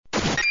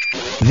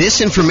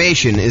This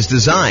information is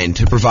designed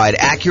to provide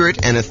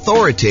accurate and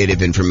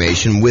authoritative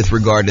information with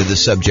regard to the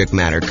subject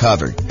matter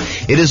covered.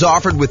 It is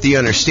offered with the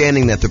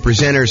understanding that the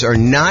presenters are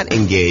not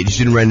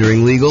engaged in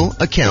rendering legal,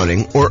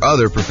 accounting, or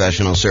other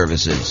professional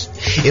services.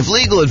 If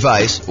legal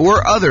advice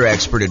or other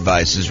expert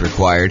advice is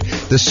required,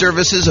 the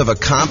services of a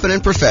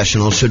competent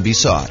professional should be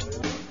sought.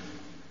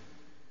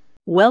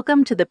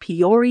 Welcome to the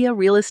Peoria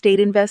Real Estate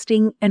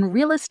Investing and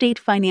Real Estate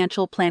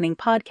Financial Planning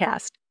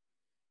Podcast.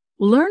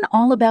 Learn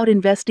all about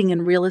investing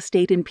in real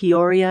estate in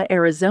Peoria,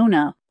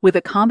 Arizona, with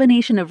a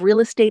combination of real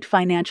estate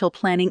financial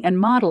planning and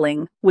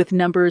modeling with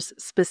numbers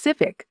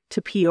specific to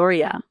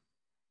Peoria.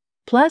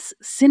 Plus,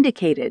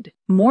 syndicated,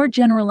 more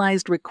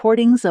generalized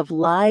recordings of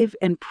live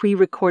and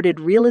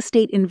pre-recorded real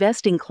estate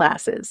investing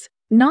classes,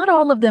 not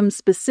all of them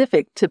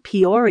specific to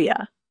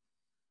Peoria.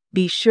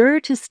 Be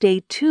sure to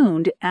stay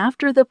tuned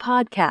after the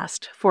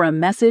podcast for a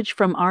message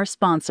from our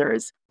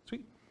sponsors.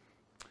 Sweet.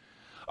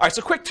 All right,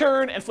 so quick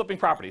turn and flipping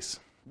properties.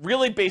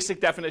 Really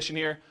basic definition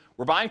here.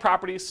 We're buying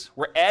properties,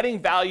 we're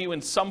adding value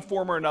in some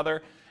form or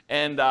another,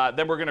 and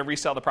then we're going to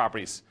resell the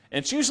properties.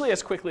 And it's usually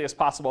as quickly as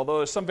possible, although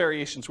there's some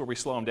variations where we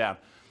slow them down.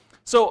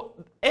 So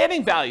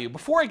adding value,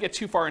 before I get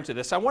too far into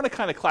this, I want to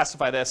kind of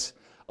classify this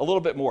a little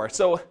bit more.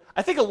 So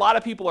I think a lot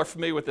of people are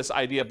familiar with this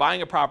idea,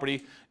 buying a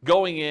property,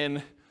 going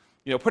in,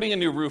 putting a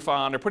new roof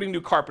on or putting new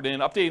carpet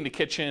in, updating the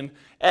kitchen,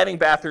 adding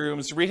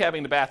bathrooms,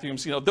 rehabbing the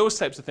bathrooms, those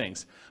types of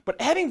things. But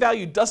adding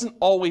value doesn't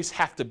always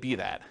have to be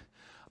that.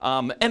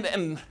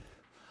 And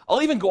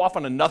I'll even go off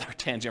on another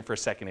tangent for a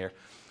second here.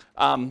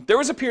 There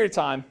was a period of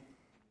time,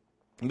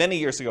 many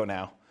years ago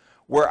now,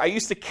 where I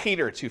used to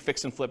cater to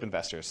fix and flip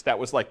investors. That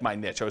was like my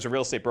niche. I was a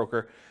real estate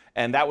broker,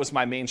 and that was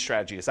my main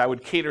strategy, is I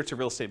would cater to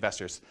real estate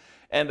investors.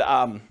 And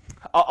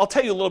I'll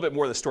tell you a little bit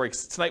more of the story,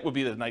 because tonight would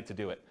be the night to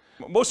do it.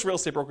 Most real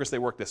estate brokers, they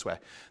work this way.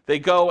 They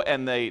go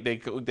and they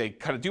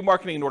kind of do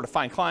marketing in order to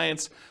find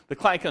clients. The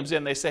client comes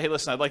in, they say, hey,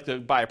 listen, I'd like to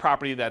buy a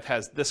property that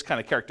has this kind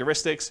of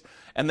characteristics.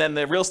 And then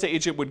the real estate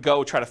agent would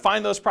go try to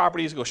find those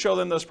properties, go show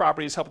them those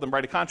properties, help them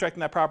write a contract on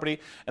that property,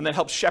 and then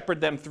help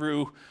shepherd them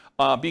through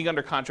being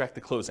under contract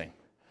to closing.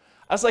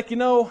 I was like,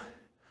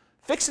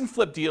 fix and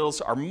flip deals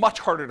are much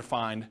harder to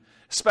find,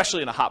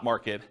 especially in a hot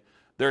market.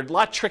 They're a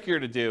lot trickier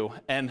to do,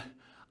 and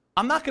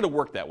I'm not going to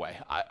work that way.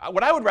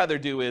 What I would rather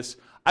do is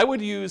I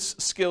would use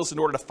skills in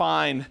order to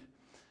find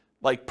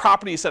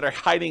properties that are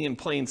hiding in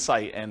plain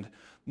sight and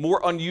more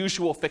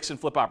unusual fix and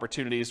flip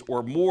opportunities,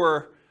 or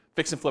more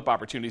fix and flip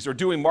opportunities, or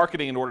doing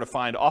marketing in order to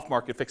find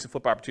off-market fix and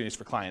flip opportunities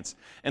for clients.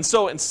 And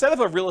so instead of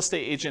a real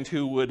estate agent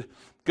who would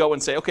go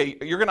and say, okay,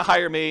 you're going to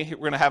hire me, we're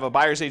going to have a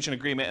buyer's agent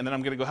agreement, and then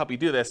I'm going to go help you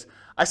do this,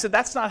 I said,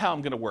 that's not how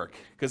I'm going to work,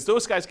 because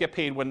those guys get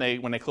paid when they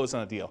close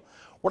on a deal.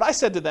 What I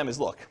said to them is,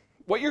 look,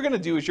 what you're going to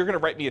do is you're going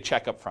to write me a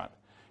check up front.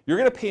 You're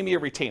going to pay me a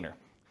retainer.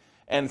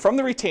 And from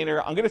the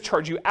retainer, I'm going to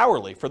charge you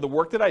hourly for the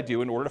work that I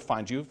do in order to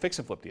find you fix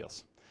and flip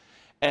deals.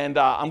 And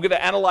I'm going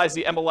to analyze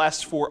the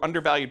MLS for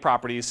undervalued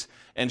properties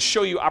and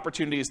show you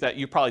opportunities that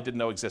you probably didn't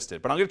know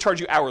existed. But I'm going to charge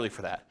you hourly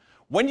for that.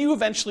 When you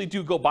eventually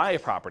do go buy a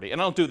property,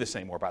 and I don't do this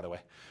anymore, by the way,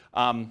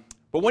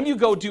 but when you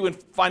go do and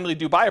finally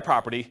do buy a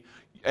property,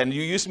 and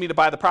you use me to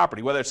buy the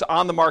property, whether it's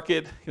on the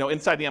market,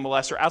 inside the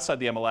MLS or outside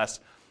the MLS,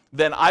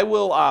 then I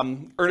will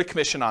earn a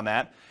commission on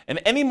that. And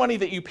any money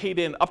that you paid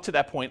in up to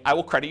that point, I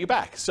will credit you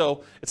back.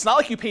 So it's not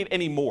like you paid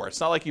any more. It's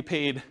not like you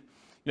paid,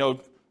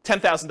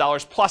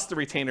 $10,000 plus the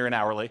retainer and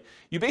hourly.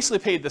 You basically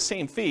paid the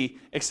same fee,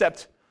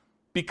 except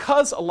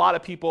because a lot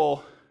of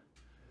people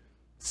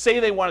say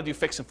they want to do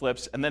fix and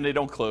flips and then they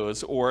don't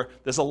close, or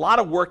there's a lot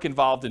of work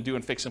involved in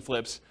doing fix and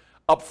flips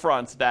up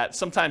front, that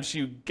sometimes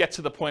you get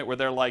to the point where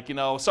they're like,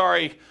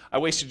 sorry, I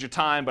wasted your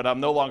time, but I'm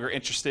no longer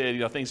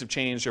interested, things have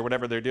changed or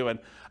whatever they're doing.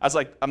 I was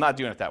like, I'm not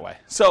doing it that way.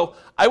 So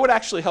I would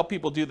actually help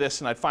people do this,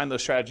 and I'd find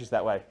those strategies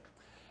that way.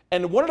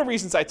 And one of the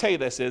reasons I tell you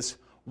this is,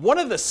 one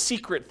of the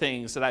secret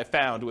things that I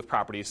found with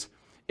properties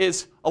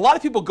is a lot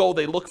of people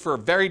they look for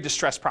very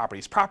distressed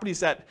properties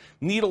that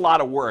need a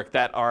lot of work,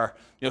 that are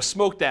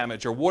smoke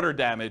damage or water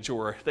damage,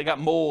 or they got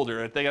mold,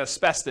 or they got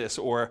asbestos,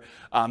 or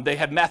they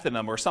had meth in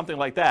them or something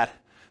like that.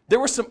 There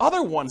were some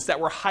other ones that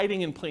were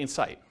hiding in plain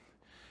sight.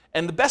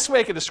 And the best way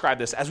I could describe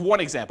this, as one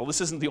example,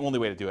 this isn't the only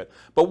way to do it,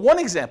 but one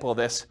example of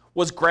this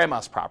was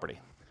grandma's property.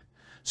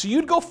 So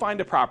you'd go find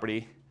a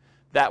property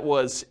that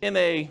was in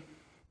a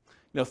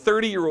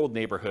 30-year-old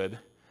neighborhood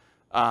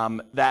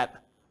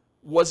that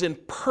was in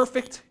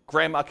perfect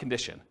grandma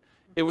condition.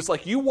 It was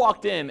like you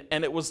walked in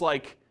and it was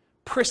like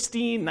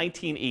pristine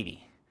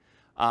 1980.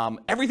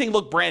 Everything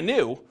looked brand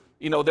new.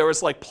 There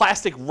was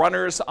plastic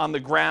runners on the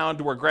ground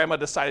where grandma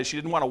decided she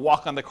didn't want to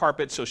walk on the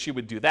carpet, so she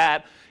would do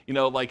that.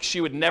 She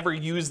would never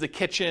use the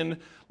kitchen.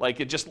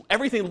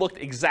 Everything looked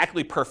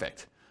exactly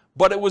perfect.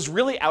 But it was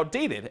really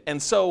outdated.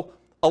 And so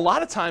a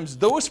lot of times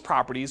those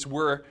properties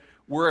were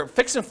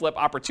fix and flip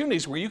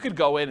opportunities where you could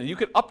go in and you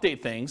could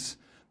update things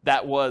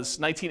that was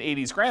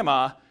 1980s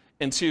grandma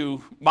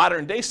into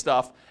modern day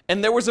stuff,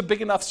 and there was a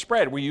big enough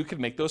spread where you could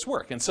make those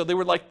work. And so they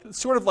were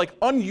sort of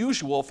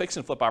unusual fix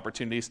and flip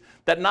opportunities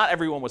that not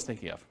everyone was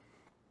thinking of.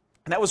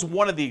 And that was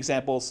one of the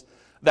examples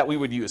that we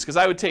would use, because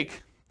I would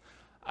take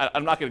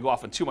I'm not going to go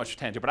off on too much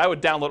tangent, but I would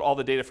download all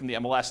the data from the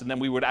MLS, and then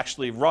we would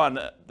actually run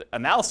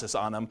analysis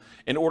on them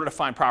in order to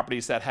find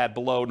properties that had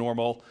below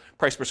normal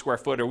price per square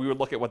foot, or we would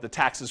look at what the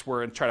taxes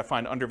were and try to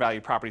find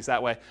undervalued properties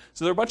that way.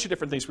 So there are a bunch of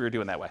different things we were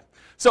doing that way.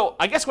 So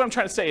I guess what I'm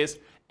trying to say is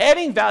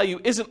adding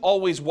value isn't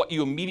always what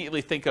you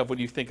immediately think of when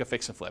you think of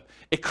fix and flip.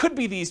 It could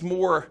be these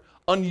more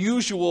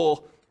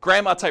unusual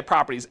grandma type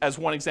properties as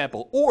one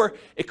example, or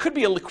it could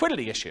be a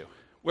liquidity issue,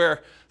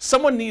 where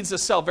someone needs to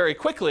sell very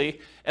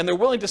quickly and they're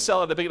willing to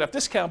sell at a big enough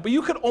discount, but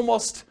you could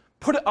almost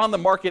put it on the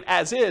market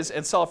as is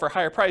and sell it for a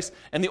higher price.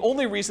 And the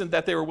only reason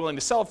that they were willing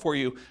to sell it for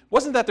you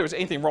wasn't that there was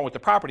anything wrong with the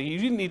property. You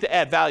didn't need to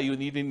add value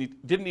and you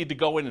didn't need to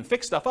go in and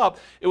fix stuff up.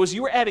 It was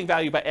you were adding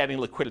value by adding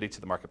liquidity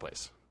to the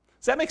marketplace.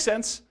 Does that make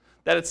sense?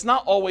 That it's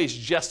not always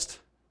just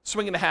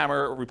swinging a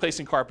hammer, or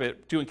replacing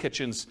carpet, doing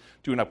kitchens,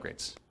 doing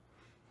upgrades.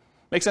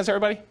 Make sense,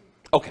 everybody?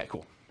 Okay,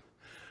 cool.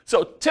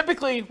 So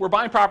typically, we're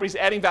buying properties,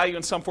 adding value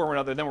in some form or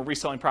another, then we're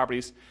reselling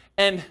properties,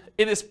 and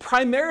it is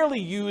primarily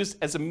used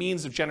as a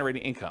means of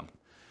generating income.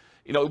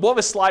 We'll have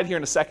a slide here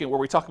in a second where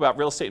we talk about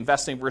real estate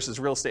investing versus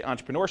real estate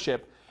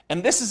entrepreneurship,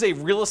 and this is a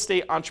real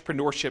estate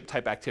entrepreneurship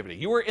type activity.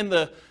 You're in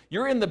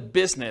the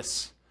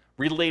business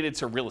related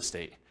to real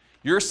estate.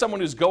 You're someone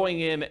who's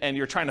going in and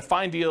you're trying to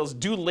find deals,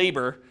 do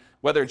labor,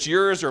 whether it's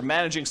yours or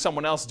managing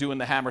someone else doing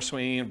the hammer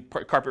swinging,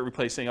 carpet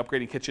replacing,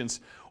 upgrading kitchens,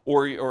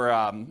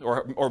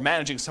 or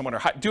managing someone,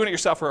 or doing it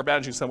yourself, or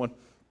managing someone.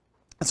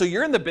 And so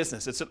you're in the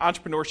business. It's an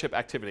entrepreneurship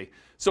activity.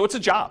 So it's a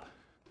job.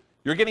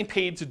 You're getting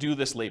paid to do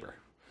this labor.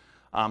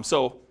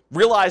 So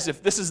realize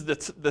if this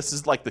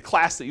is like the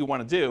class that you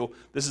want to do,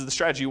 this is the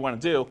strategy you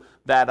want to do,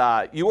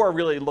 that you are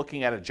really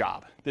looking at a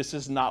job. This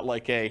is not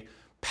like a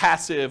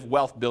passive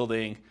wealth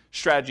building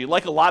strategy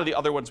like a lot of the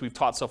other ones we've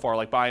taught so far,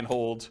 like buy and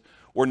hold,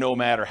 or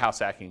nomad, or house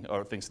hacking,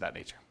 or things of that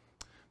nature.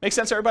 Make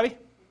sense, everybody?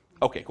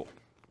 Okay, cool.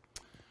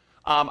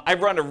 I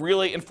run a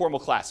really informal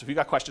class. If you've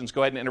got questions,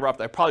 go ahead and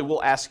interrupt. I probably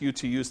will ask you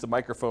to use the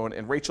microphone,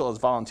 and Rachel has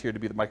volunteered to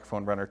be the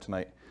microphone runner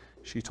tonight.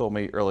 She told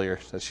me earlier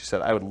that she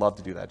said, I would love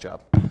to do that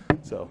job.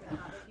 So,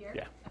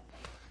 yeah,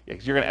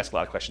 because you're going to ask a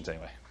lot of questions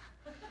anyway.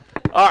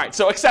 All right,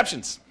 so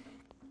exceptions.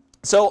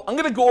 So I'm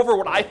going to go over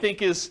what I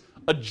think is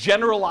a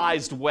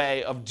generalized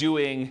way of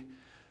doing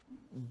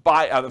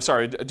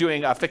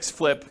fix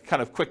flip,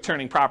 kind of quick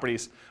turning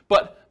properties.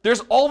 But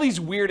there's all these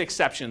weird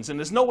exceptions, and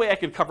there's no way I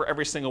could cover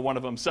every single one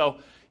of them. So,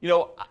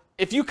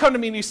 if you come to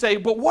me and you say,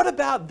 but what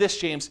about this,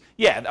 James?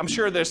 Yeah, I'm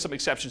sure there's some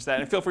exceptions to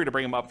that, and feel free to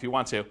bring them up if you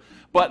want to.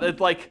 But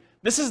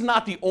this is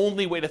not the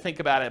only way to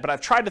think about it, but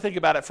I've tried to think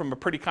about it from a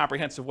pretty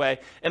comprehensive way,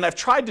 and I've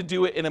tried to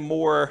do it in a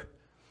more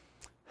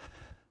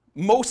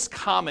most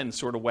common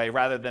sort of way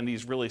rather than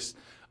these really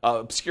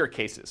obscure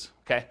cases,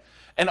 okay?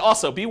 And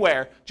also,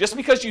 beware, just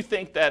because you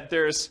think that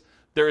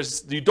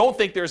you don't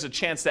think there's a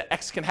chance that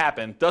X can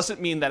happen,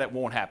 doesn't mean that it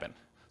won't happen.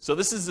 So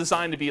this is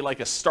designed to be like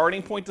a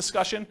starting point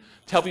discussion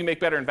to help you make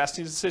better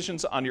investing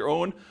decisions on your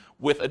own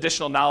with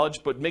additional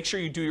knowledge, but make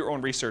sure you do your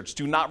own research.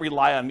 Do not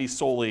rely on me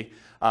solely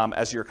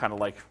as your kind of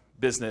like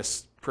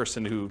business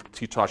person who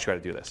taught you how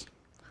to do this.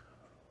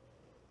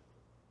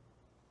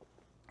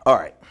 All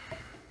right.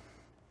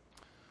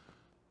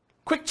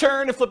 Quick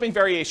turn and flipping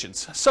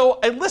variations. So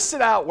I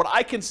listed out what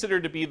I consider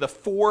to be the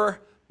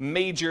 4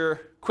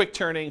 major quick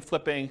turning,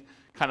 flipping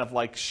kind of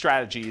like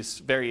strategies,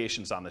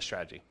 variations on this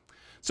strategy.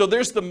 So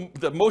there's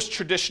the most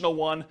traditional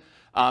one.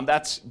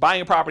 That's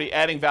buying a property,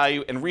 adding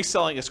value, and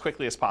reselling as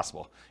quickly as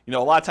possible. A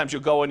lot of times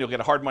you'll go in, you'll get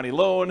a hard money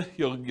loan,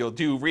 you'll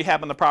do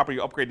rehab on the property,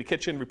 you'll upgrade the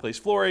kitchen, replace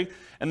flooring,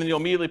 and then you'll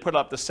immediately put it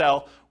up to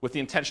sell with the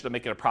intention of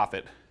making a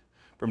profit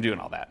from doing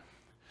all that.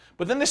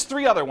 But then there's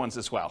 3 other ones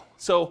as well.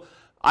 So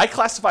I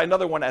classify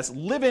another one as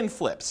live-in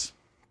flips.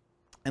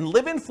 And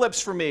live-in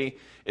flips for me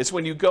is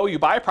when you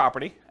buy a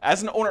property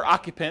as an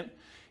owner-occupant,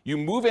 you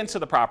move into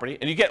the property,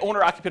 and you get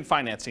owner-occupant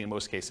financing in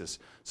most cases.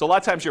 So a lot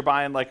of times you're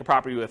buying like a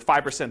property with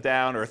 5%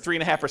 down, or a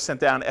 3.5%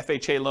 down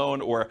FHA loan,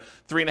 or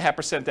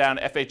 3.5% down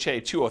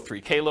FHA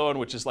 203K loan,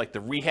 which is like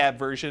the rehab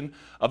version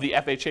of the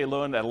FHA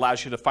loan that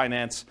allows you to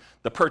finance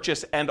the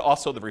purchase and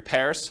also the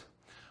repairs.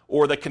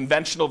 Or the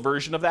conventional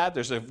version of that,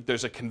 there's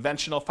a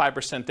conventional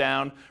 5%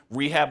 down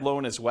rehab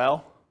loan as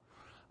well.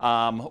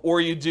 Or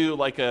you do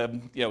like a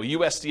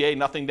USDA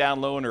nothing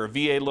down loan, or a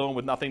VA loan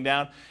with nothing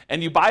down,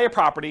 and you buy a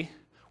property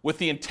with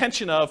the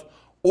intention of,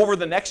 over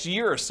the next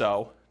year or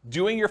so,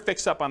 doing your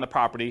fix-up on the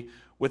property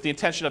with the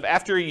intention of,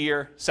 after a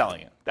year,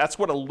 selling it. That's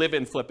what a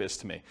live-in flip is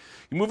to me.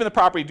 You move in the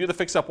property, do the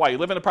fix-up while you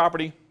live in the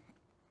property,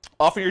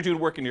 often you're doing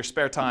work in your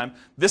spare time.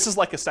 This is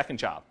like a second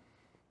job.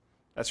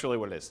 That's really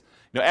what it is.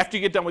 After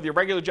you get done with your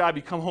regular job,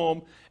 you come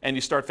home and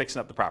you start fixing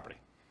up the property.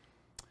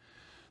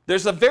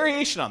 There's a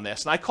variation on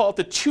this, and I call it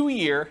the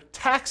 2-year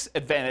tax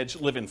advantage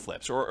live-in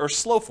flips, or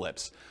slow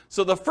flips.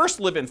 So the first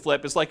live-in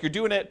flip is like you're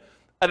doing it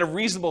at a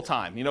reasonable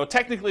time.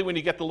 Technically when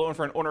you get the loan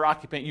for an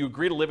owner-occupant, you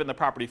agree to live in the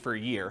property for a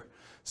year.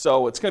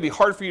 So it's going to be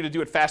hard for you to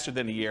do it faster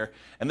than a year.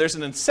 And there's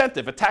an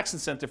incentive, a tax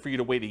incentive for you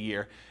to wait a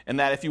year. And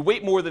that if you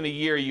wait more than a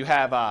year, you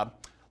have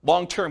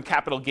long-term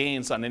capital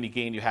gains on any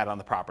gain you had on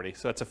the property.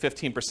 So that's a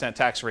 15%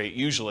 tax rate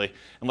usually,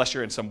 unless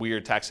you're in some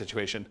weird tax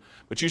situation,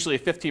 but usually a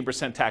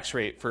 15% tax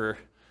rate for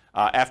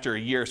after a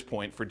year's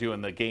point for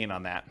doing the gain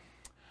on that.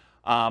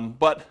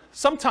 But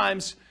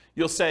sometimes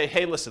you'll say,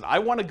 hey, listen, I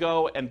want to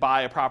go and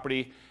buy a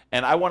property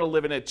and I want to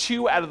live in it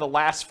 2 out of the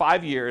last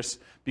 5 years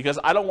because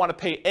I don't want to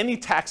pay any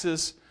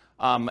taxes,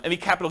 any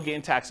capital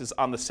gain taxes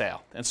on the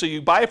sale. And so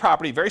you buy a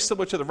property very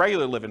similar to the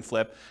regular live and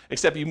flip,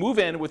 except you move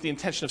in with the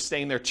intention of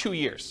staying there 2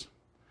 years.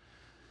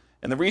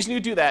 And the reason you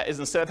do that is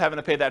instead of having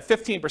to pay that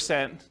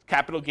 15%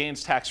 capital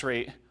gains tax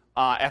rate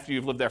after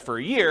you've lived there for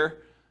a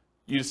year,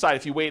 you decide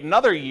if you wait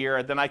another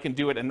year, then I can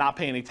do it and not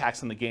pay any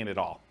tax on the gain at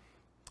all.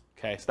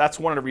 Okay, so that's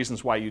one of the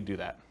reasons why you do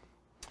that.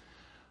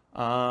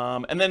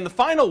 And then the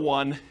final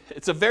one,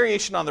 it's a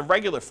variation on the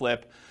regular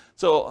flip.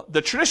 So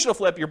the traditional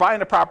flip, you're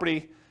buying a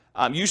property,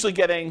 usually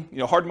getting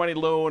hard money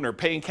loan or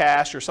paying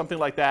cash or something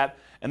like that,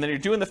 and then you're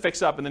doing the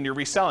fix up and then you're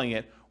reselling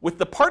it. With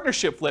the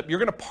partnership flip, you're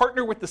going to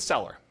partner with the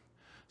seller.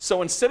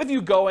 So instead of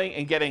you going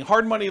and getting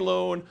hard money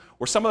loan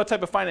or some other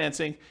type of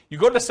financing, you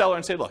go to the seller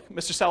and say, look,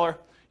 Mr. Seller,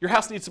 your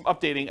house needs some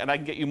updating and I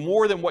can get you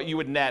more than what you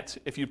would net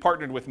if you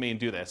partnered with me and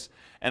do this.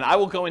 And I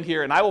will go in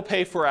here and I will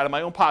pay for it out of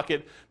my own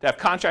pocket to have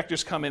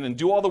contractors come in and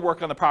do all the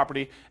work on the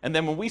property. And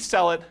then when we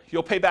sell it,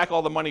 you'll pay back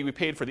all the money we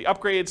paid for the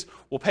upgrades,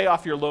 we'll pay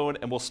off your loan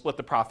and we'll split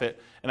the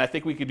profit. And I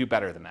think we could do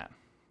better than that.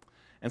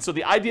 And so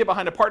the idea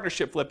behind a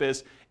partnership flip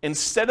is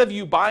instead of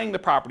you buying the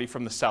property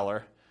from the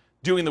seller,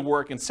 doing the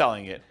work and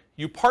selling it,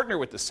 you partner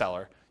with the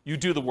seller, you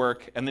do the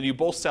work, and then you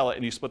both sell it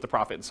and you split the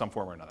profit in some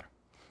form or another.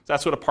 So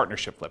that's what a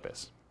partnership flip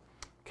is.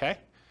 Okay?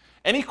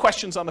 Any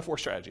questions on the 4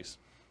 strategies?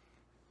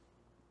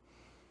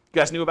 You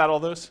guys knew about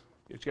all those?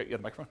 You have the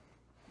microphone?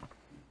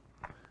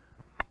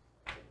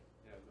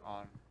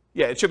 On.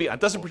 Yeah, it should be on.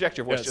 It doesn't project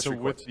your voice, just so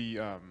records. with the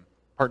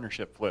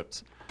partnership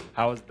flips,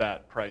 how is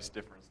that price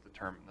difference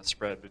determined, the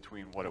spread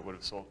between what it would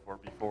have sold for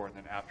before and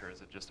then after?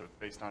 Is it just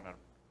based on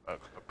a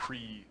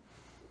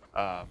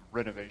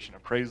pre-renovation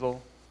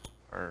appraisal?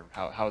 Or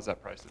how is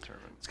that price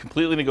determined? It's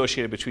completely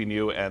negotiated between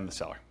you and the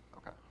seller.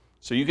 Okay.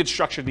 So you can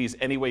structure these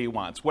any way you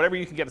want. It's whatever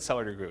you can get a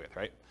seller to agree with,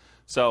 right?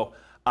 So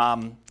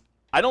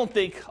I don't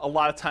think a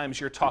lot of times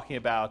you're talking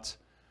about,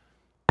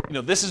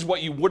 this is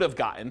what you would have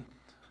gotten,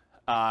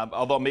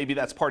 although maybe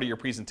that's part of your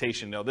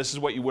presentation. This is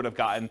what you would have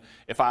gotten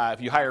if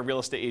you hire a real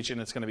estate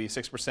agent. It's going to be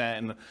 6%,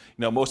 and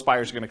most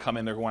buyers are going to come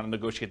in. They're going to want to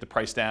negotiate the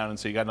price down, and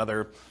so you got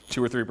another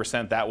 2 or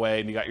 3% that way,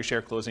 and you got your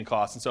share closing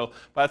costs. And so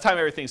by the time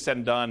everything's said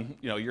and done,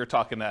 you're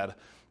talking at a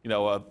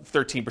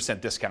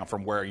 13% discount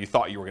from where you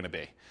thought you were going to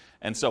be.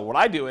 And so what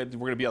I do is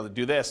we're going to be able to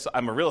do this.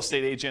 I'm a real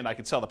estate agent. I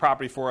can sell the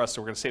property for us,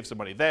 so we're going to save some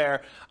money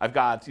there. I've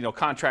got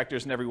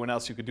contractors and everyone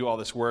else who could do all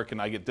this work,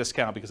 and I get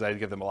discount because I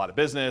give them a lot of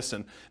business.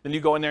 And then you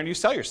go in there and you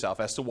sell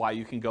yourself as to why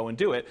you can go and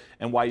do it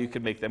and why you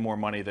can make them more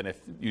money than if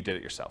you did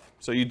it yourself.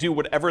 So you do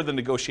whatever the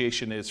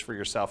negotiation is for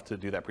yourself to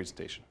do that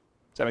presentation.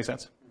 Does that make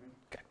sense? Mm-hmm.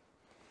 Okay.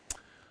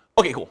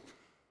 Okay, cool.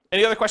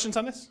 Any other questions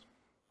on this?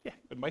 Yeah,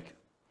 good, Mike.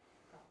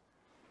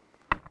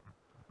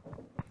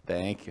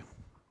 Thank you.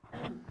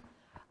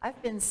 I've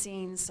been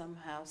seeing some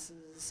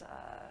houses,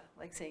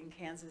 like say in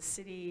Kansas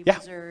City, Yeah.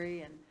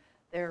 Missouri, and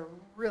they're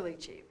really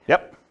cheap.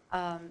 Yep.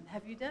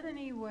 Have you done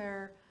any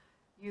where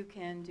you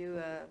can do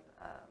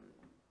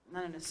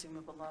not an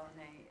assumable loan,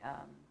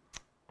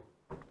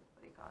 what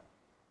do you call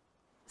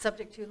it?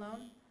 Subject to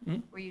loan, Mm-hmm.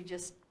 where you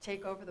just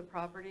take over the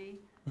property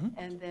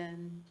and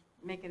then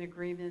make an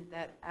agreement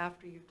that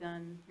after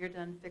you're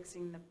done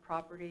fixing the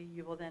property,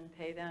 you will then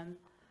pay them.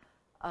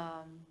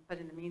 But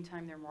in the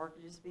meantime, their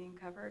mortgage is being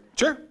covered.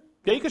 Sure.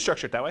 Yeah, you can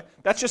structure it that way.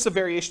 That's just a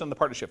variation on the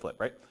partnership flip,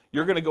 right?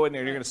 You're going to go in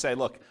there and you're going to say,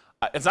 look,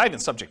 it's not even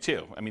subject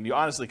to. I mean, you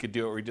honestly could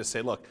do it where you just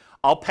say, look,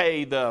 I'll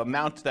pay the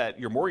amount that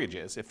your mortgage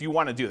is. If you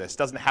want to do this, it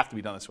doesn't have to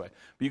be done this way.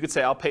 But you could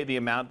say, I'll pay the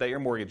amount that your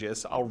mortgage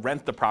is. I'll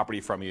rent the property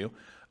from you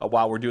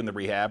while we're doing the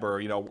rehab, or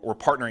we're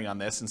partnering on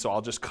this, and so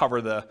I'll just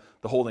cover the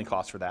holding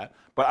costs for that.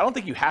 But I don't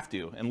think you have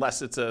to,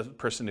 unless it's a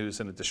person who's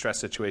in a distressed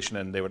situation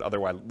and they would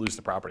otherwise lose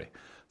the property.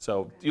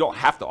 So you don't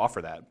have to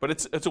offer that, but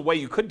it's a way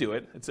you could do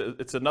it.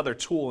 It's another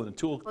tool in the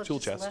tool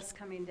Just chest. less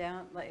coming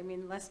down.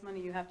 Less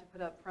money you have to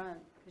put up front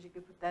because you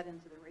could put that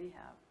into the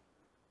rehab.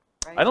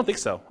 Right? I don't think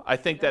so. I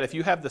think that if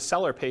you have the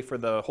seller pay for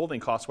the holding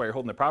costs while you're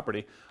holding the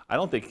property,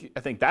 I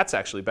think that's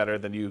actually better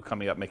than you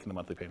coming up making the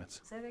monthly payments.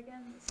 Say that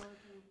again.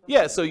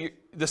 Yeah, so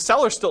the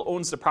seller still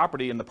owns the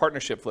property in the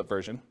partnership flip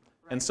version,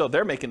 and so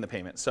they're making the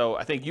payment. So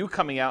I think you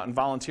coming out and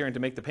volunteering to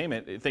make the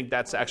payment, I think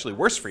that's actually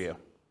worse for you.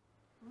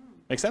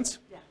 Make sense?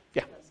 Yeah.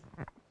 Yeah.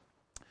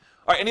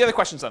 All right, any other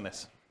questions on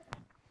this? Do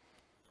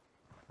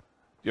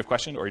you have a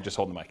question, or are you just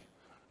holding the mic?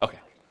 Okay.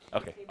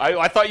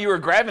 I thought you were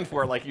grabbing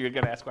for it like you were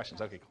going to ask questions.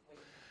 Okay, cool.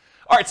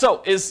 All right,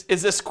 so is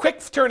this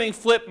quick turning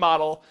flip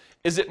model,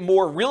 is it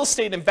more real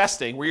estate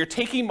investing where you're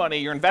taking money,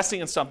 you're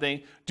investing in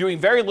something, doing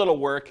very little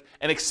work,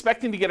 and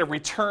expecting to get a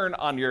return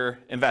on your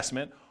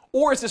investment?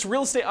 Or is this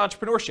real estate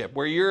entrepreneurship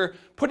where you're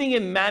putting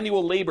in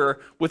manual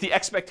labor with the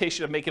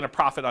expectation of making a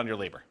profit on your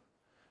labor?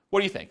 What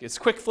do you think? Is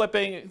quick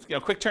flipping,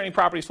 quick turning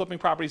properties, flipping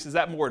properties, is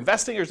that more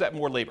investing or is that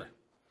more labor?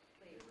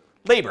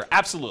 Labor,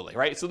 absolutely,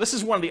 right? So this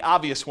is one of the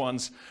obvious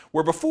ones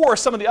where before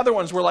some of the other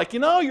ones were like,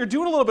 you're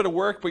doing a little bit of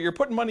work, but you're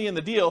putting money in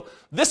the deal.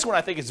 This one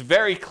I think is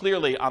very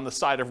clearly on the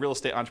side of real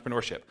estate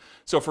entrepreneurship.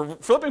 So for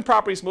flipping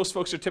properties, most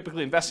folks are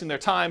typically investing their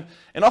time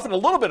and often a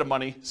little bit of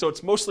money, so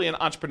it's mostly an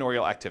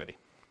entrepreneurial activity.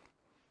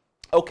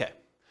 Okay,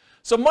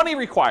 so money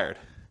required.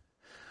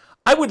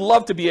 I would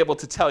love to be able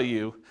to tell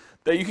you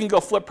that you can go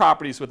flip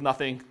properties with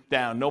nothing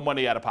down, no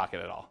money out of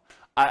pocket at all.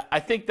 I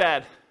think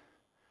that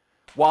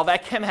while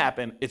that can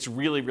happen, it's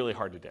really, really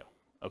hard to do,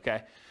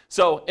 okay?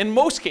 So in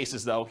most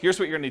cases, though, here's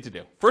what you're gonna need to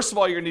do. First of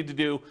all, you're gonna need to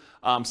do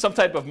some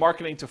type of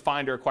marketing to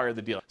find or acquire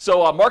the deal.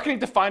 So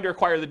marketing to find or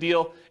acquire the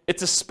deal,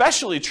 it's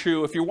especially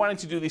true if you're wanting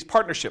to do these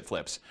partnership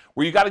flips,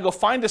 where you gotta go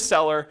find a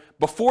seller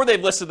before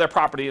they've listed their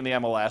property in the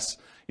MLS,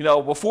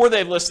 before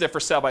they've listed it for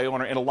sale by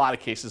owner in a lot of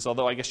cases,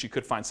 although I guess you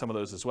could find some of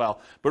those as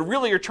well. But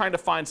really you're trying to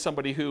find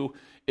somebody who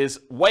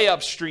is way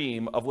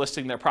upstream of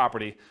listing their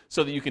property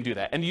so that you can do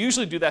that. And you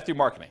usually do that through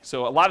marketing.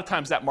 So a lot of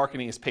times that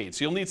marketing is paid.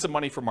 So you'll need some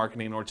money for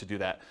marketing in order to do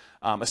that,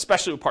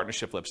 especially with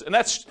partnership flips. And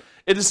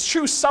it is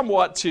true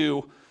somewhat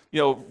to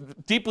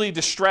deeply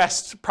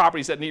distressed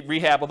properties that need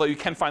rehab, although you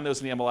can find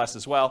those in the MLS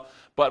as well.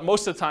 But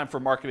most of the time for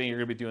marketing, you're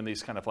gonna be doing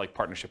these kind of like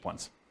partnership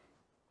ones.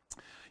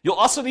 You'll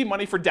also need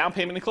money for down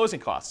payment and closing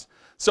costs.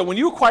 So when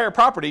you acquire a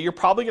property, you're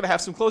probably going to have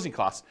some closing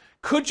costs.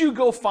 Could you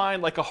go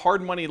find like a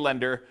hard money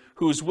lender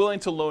who's willing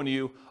to loan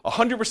you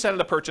 100% of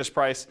the purchase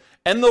price,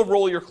 and they'll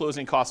roll your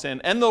closing costs in,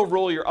 and they'll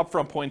roll your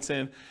upfront points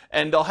in,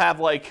 and they'll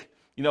have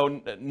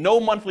no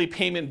monthly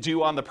payment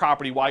due on the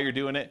property while you're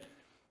doing it?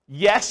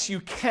 Yes, you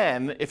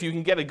can if you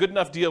can get a good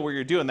enough deal where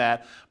you're doing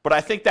that, but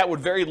I think that would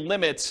very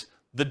limit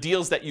the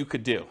deals that you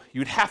could do.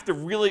 You'd have to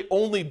really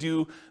only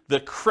do the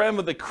creme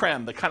of the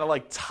creme, the kind of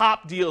like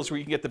top deals where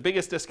you can get the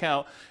biggest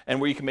discount and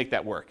where you can make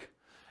that work.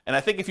 And I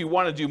think if you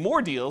want to do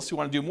more deals, you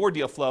want to do more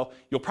deal flow,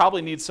 you'll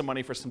probably need some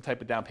money for some type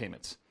of down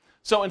payments.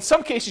 So in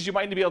some cases, you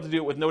might be able to do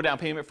it with no down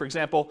payment. For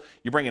example,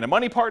 you bring in a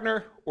money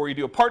partner, or you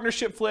do a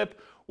partnership flip,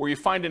 or you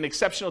find an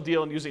exceptional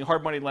deal and using a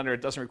hard money lender,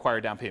 it doesn't require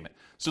a down payment.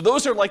 So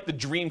those are like the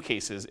dream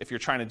cases if you're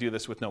trying to do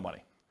this with no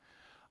money.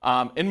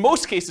 In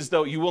most cases,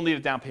 though, you will need a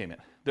down payment.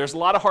 There's a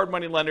lot of hard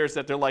money lenders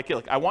that they're like, hey,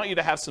 look, I want you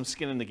to have some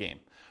skin in the game.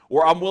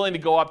 Or I'm willing to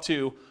go up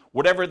to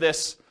whatever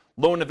this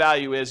loan to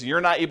value is. You're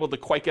not able to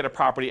quite get a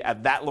property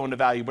at that loan to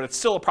value, but it's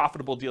still a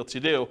profitable deal to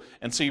do.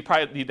 And so you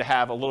probably need to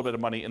have a little bit of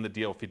money in the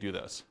deal if you do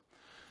those.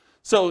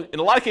 So in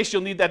a lot of cases,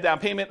 you'll need that down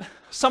payment.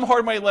 Some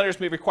hard money lenders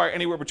may require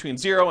anywhere between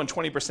 0 and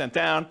 20%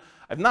 down.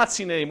 I've not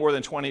seen any more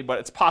than 20, but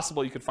it's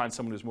possible you could find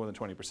someone who's more than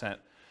 20%.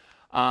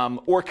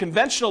 Or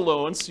conventional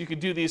loans, you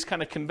could do these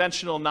kind of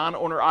conventional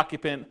non-owner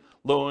occupant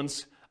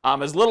loans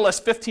as little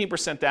as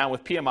 15% down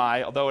with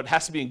PMI, although it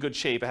has to be in good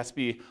shape. It has to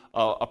be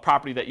a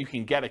property that you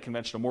can get a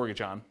conventional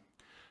mortgage on.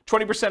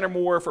 20% or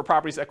more for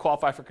properties that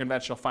qualify for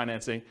conventional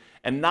financing,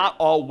 and not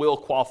all will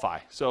qualify.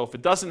 So if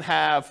it doesn't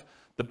have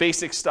the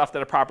basic stuff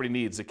that a property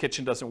needs, the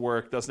kitchen doesn't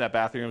work, doesn't have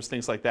bathrooms,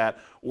 things like that,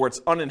 or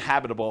it's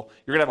uninhabitable,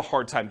 you're gonna have a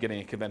hard time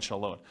getting a conventional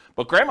loan.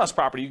 But grandma's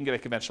property, you can get a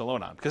conventional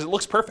loan on because it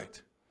looks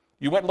perfect.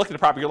 You went and looked at the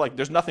property, you're like,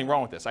 there's nothing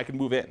wrong with this, I can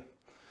move in,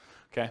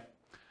 okay?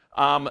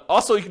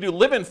 Also, you can do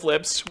live-in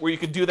flips where you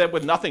could do that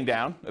with nothing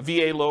down, a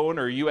VA loan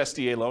or a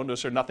USDA loan,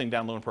 those are nothing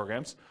down loan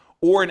programs,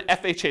 or an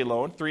FHA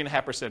loan,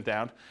 3.5%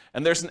 down.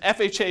 And there's an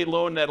FHA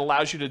loan that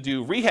allows you to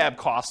do rehab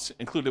costs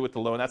included with the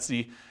loan. That's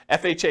the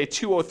FHA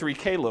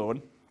 203K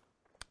loan.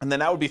 And then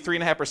that would be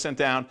 3.5%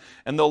 down,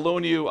 and they'll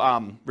loan you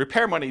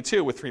repair money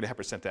too with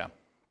 3.5% down.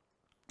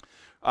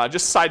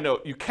 Just a side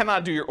note, you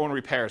cannot do your own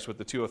repairs with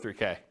the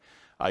 203K.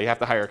 You have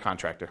to hire a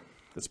contractor.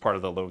 That's part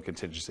of the loan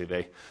contingency.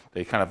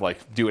 They kind of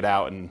like do it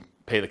out and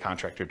pay the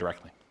contractor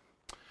directly.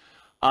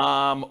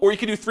 Or you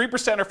can do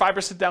 3% or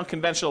 5% down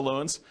conventional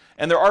loans,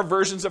 and there are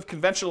versions of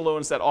conventional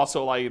loans that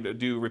also allow you to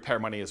do repair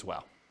money as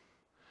well.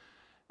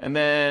 And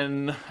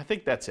then I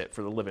think that's it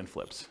for the live-in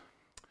flips.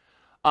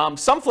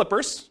 Some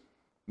flippers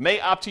may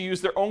opt to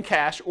use their own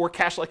cash or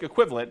cash-like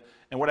equivalent.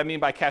 And what I mean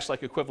by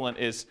cash-like equivalent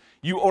is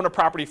you own a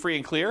property free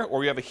and clear,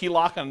 or you have a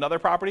HELOC on another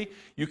property,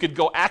 you could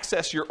go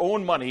access your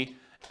own money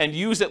and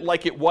use it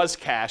like it was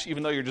cash,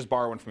 even though you're just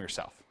borrowing from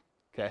yourself,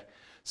 okay?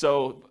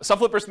 So some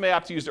flippers may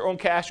opt to use their own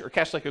cash or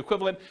cash-like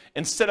equivalent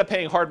instead of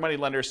paying hard money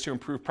lenders to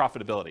improve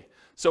profitability.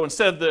 So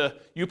instead of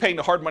you paying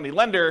the hard money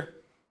lender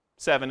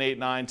 7, 8,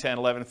 9, 10,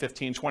 11,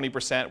 15,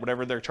 20%,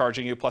 whatever they're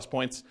charging you plus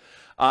points,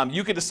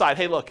 you could decide,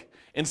 hey, look,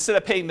 instead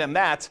of paying them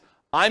that,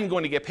 I'm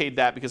going to get paid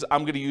that because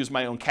I'm going to use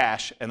my own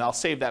cash and I'll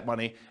save that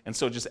money, and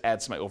so it just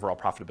adds to my overall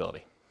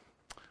profitability,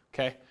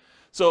 okay?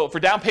 So for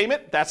down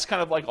payment, that's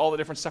kind of like all the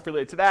different stuff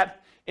related to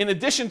that. In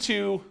addition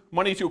to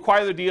money to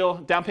acquire the deal,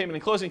 down payment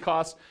and closing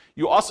costs,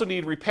 you also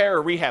need repair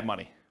or rehab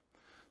money.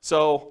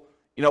 So,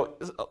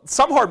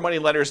 some hard money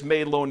lenders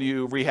may loan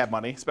you rehab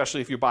money,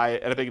 especially if you buy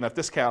it at a big enough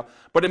discount.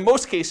 But in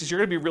most cases, you're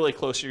going to be really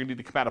close. You're going to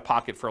need to come out of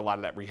pocket for a lot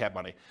of that rehab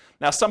money.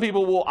 Now, some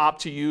people will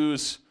opt to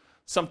use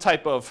some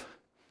type of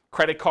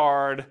credit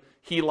card,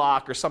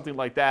 HELOC, or something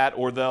like that,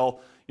 or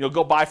they'll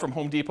go buy from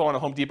Home Depot on a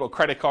Home Depot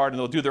credit card, and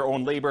they'll do their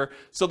own labor.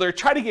 So they're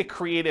trying to get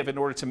creative in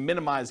order to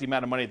minimize the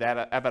amount of money they have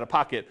out of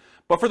pocket.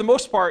 But for the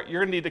most part,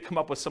 you're going to need to come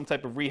up with some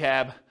type of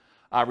rehab,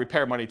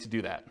 repair money to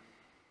do that.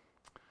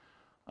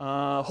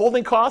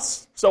 Holding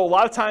costs. So a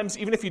lot of times,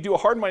 even if you do a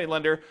hard money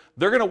lender,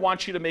 they're going to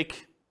want you to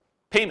make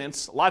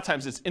payments. A lot of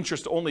times it's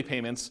interest-only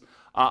payments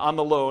on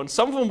the loan.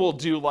 Some of them will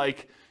do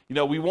like,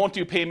 we won't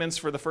do payments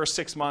for the first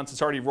 6 months.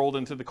 It's already rolled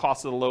into the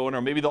cost of the loan,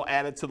 or maybe they'll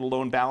add it to the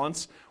loan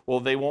balance. Well,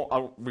 they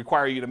won't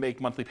require you to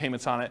make monthly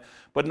payments on it.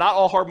 But not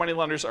all hard money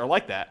lenders are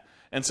like that.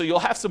 And so you'll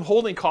have some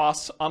holding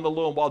costs on the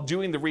loan while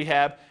doing the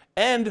rehab.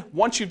 And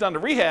once you've done the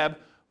rehab,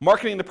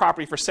 marketing the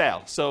property for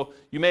sale. So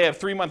you may have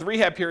 3-month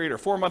rehab period, or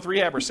 4-month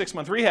rehab, or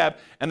 6-month rehab,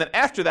 and then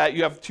after that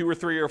you have 2 or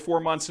 3 or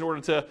 4 months in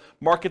order to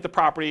market the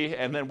property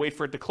and then wait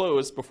for it to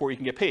close before you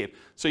can get paid.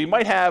 So you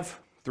might have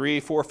 3,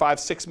 4, 5,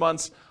 6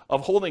 months of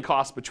holding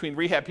costs between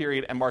rehab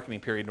period and marketing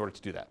period in order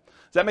to do that.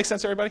 Does that make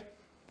sense, everybody?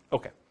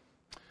 Okay.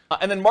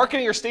 And then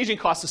marketing or staging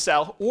costs to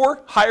sell,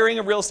 or hiring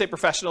a real estate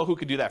professional who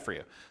could do that for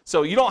you.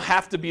 So you don't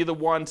have to be the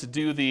one to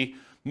do the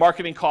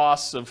marketing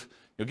costs of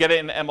get it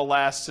in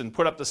MLS and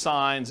put up the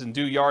signs and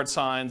do yard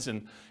signs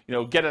and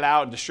get it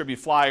out and distribute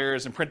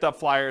flyers and print up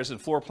flyers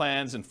and floor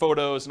plans and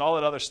photos and all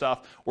that other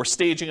stuff, or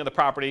staging of the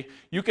property.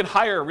 You can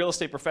hire a real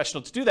estate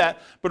professional to do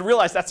that, but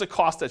realize that's a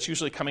cost that's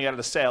usually coming out of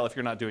the sale if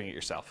you're not doing it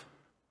yourself.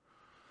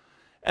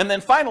 And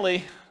then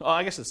finally,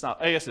 I guess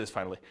it is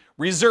finally,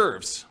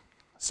 reserves.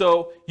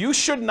 So you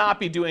should not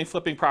be doing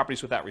flipping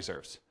properties without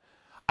reserves.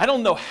 I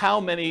don't know how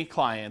many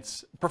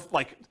clients,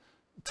 like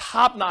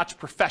top-notch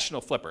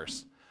professional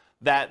flippers,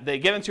 that they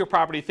get into a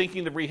property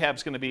thinking the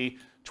rehab's going to be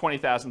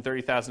 $20,000,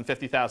 $30,000,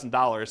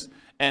 $50,000,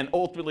 and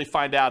ultimately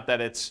find out that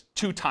it's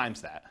 2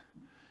 times that.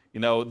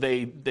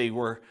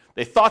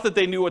 They thought that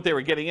they knew what they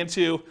were getting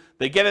into.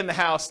 They get in the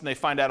house and they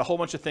find out a whole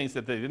bunch of things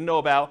that they didn't know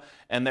about,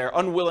 and they're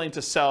unwilling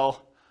to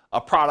sell a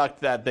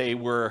product that they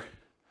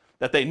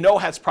know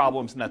has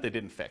problems and that they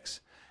didn't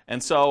fix.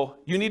 And so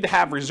you need to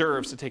have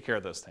reserves to take care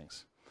of those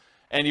things.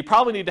 And you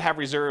probably need to have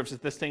reserves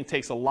if this thing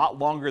takes a lot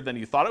longer than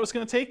you thought it was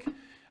going to take.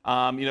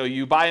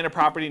 You buy in a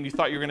property and you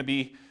thought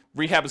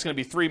rehab was going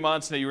to be 3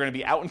 months, and that you were going to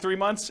be out in 3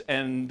 months,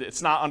 and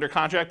it's not under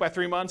contract by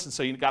 3 months, and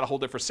so you got to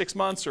hold it for 6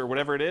 months or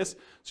whatever it is.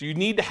 So you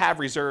need to have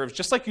reserves,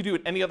 just like you do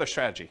with any other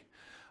strategy.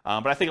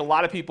 But I think a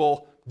lot of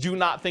people do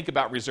not think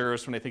about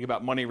reserves when they think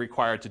about money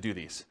required to do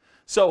these.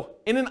 So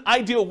in an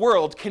ideal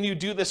world, can you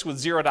do this with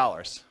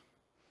 $0?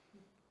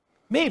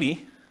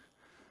 Maybe.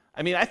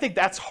 I think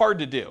that's hard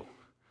to do.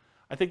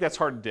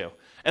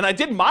 And I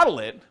did model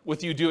it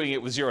with you doing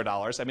it with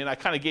 $0. I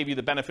kind of gave you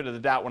the benefit of the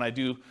doubt when I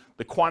do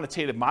the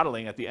quantitative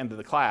modeling at the end of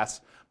the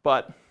class,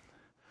 but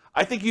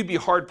I think you'd be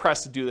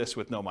hard-pressed to do this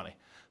with no money.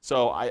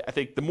 So I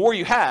think the more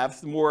you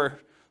have, the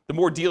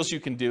more deals you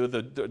can do,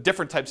 the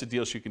different types of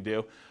deals you can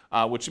do,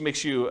 which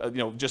makes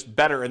you just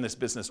better in this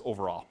business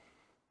overall.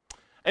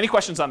 Any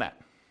questions on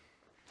that?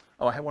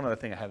 Oh, I have one other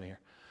thing I have in here.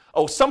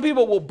 Oh, some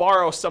people will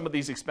borrow some of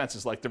these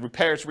expenses, like the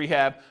repairs,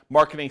 rehab,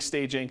 marketing,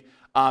 staging.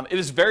 It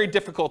is very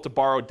difficult to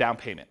borrow down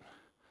payment.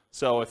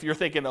 So if you're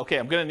thinking, okay,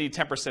 I'm going to need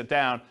 10%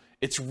 down,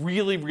 it's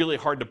really, really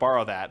hard to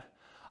borrow that.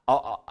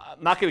 I'm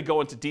not going to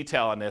go into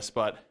detail on this,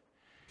 but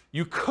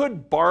you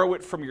could borrow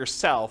it from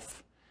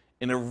yourself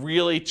in a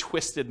really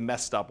twisted,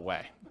 messed up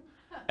way.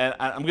 And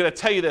I'm going to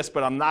tell you this,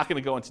 but I'm not going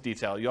to go into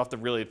detail. You'll have to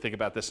really think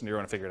about this and you're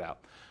going to figure it out.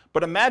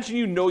 But imagine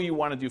you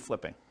want to do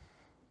flipping.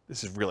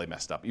 This is really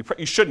messed up.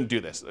 You shouldn't do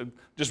this.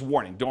 Just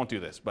warning, don't do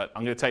this, but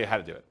I'm going to tell you how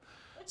to do it.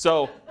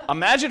 So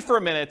imagine for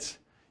a minute,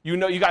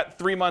 you got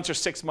 3 months or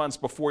 6 months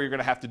before you're going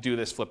to have to do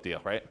this flip deal,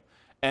 right?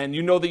 And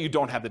you know that you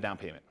don't have the down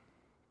payment.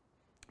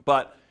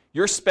 But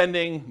you're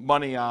spending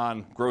money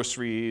on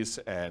groceries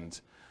and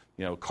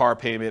car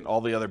payment,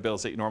 all the other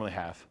bills that you normally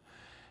have.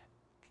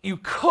 You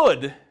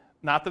could,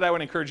 not that I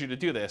would encourage you to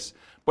do this,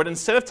 but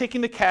instead of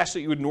taking the cash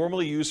that you would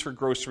normally use for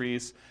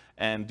groceries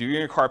and doing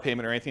your car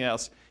payment or anything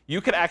else, you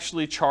could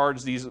actually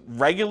charge these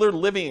regular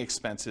living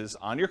expenses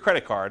on your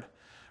credit card,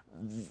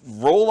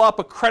 roll up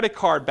a credit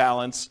card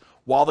balance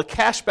while the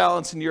cash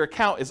balance in your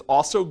account is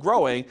also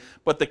growing,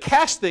 but the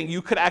cash thing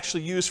you could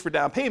actually use for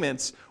down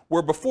payments,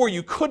 where before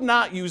you could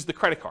not use the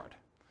credit card.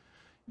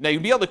 Now you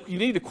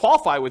need to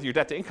qualify with your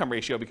debt to income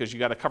ratio because you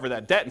got to cover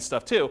that debt and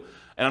stuff too.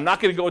 And I'm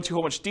not going to go into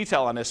too much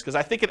detail on this because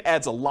I think it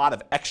adds a lot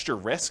of extra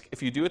risk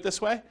if you do it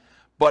this way.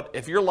 But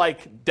if you're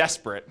like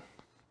desperate,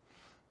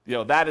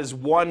 that is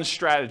one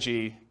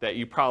strategy that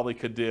you probably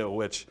could do,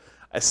 which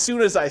as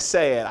soon as I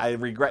say it, I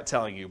regret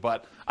telling you.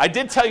 But I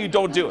did tell you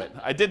don't do it.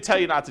 I did tell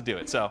you not to do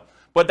it. So,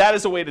 but that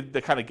is a way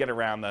to kind of get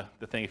around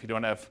the thing if you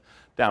don't have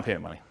down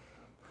payment money.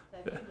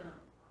 Have you done it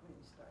when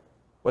you started?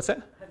 What's that?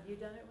 Have you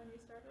done it when you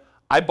started?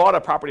 I bought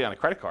a property on a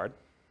credit card.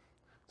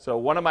 So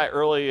one of my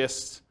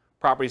earliest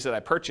properties that I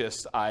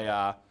purchased,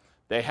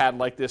 they had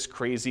like this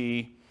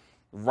crazy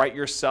write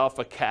yourself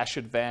a cash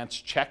advance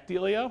check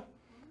dealio.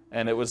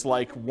 And it was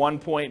like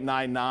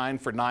 1.99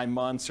 for 9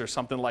 months or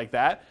something like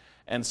that.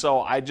 And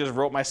so I just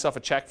wrote myself a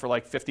check for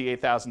like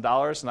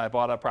 $58,000 and I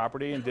bought a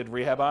property and did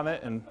rehab on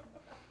it. And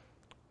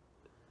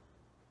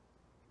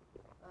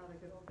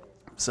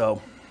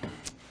So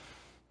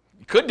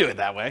you could do it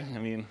that way. I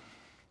mean,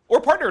 or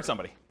partner with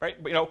somebody, right?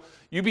 You know,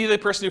 you be the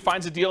person who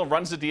finds a deal and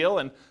runs the deal,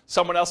 and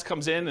someone else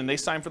comes in and they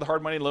sign for the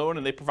hard money loan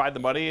and they provide the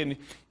money, and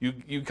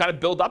you kind of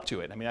build up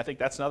to it. I mean, I think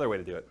that's another way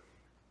to do it,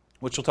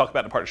 which we'll talk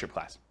about in the partnership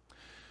class.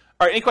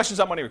 All right, any questions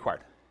on money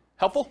required?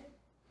 Helpful?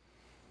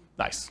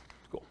 Nice,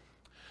 cool.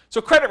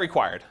 So credit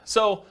required.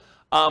 So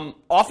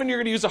often you're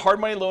going to use a hard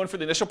money loan for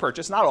the initial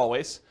purchase, not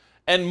always.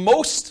 And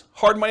most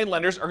hard money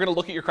lenders are going to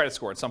look at your credit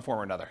score in some form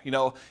or another. You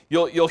know,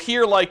 you'll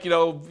hear like, you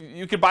know,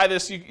 you could buy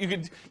this. You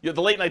could. The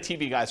late night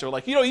TV guys are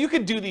like, you know, you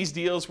could do these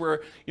deals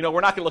where, you know,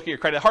 we're not going to look at your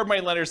credit. Hard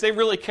money lenders, they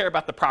really care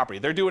about the property.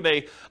 They're doing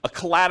a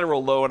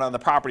collateral loan on the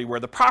property where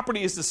the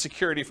property is the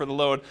security for the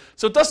loan.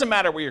 So it doesn't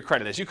matter what your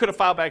credit is. You could have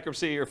filed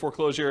bankruptcy or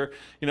foreclosure,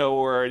 you know,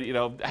 or you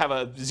know, have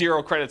a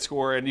 0 credit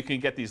score and you can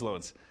get these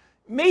loans.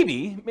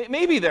 Maybe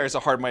there's a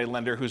hard money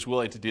lender who's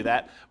willing to do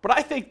that, but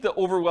I think the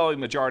overwhelming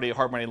majority of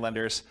hard money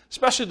lenders,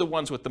 especially the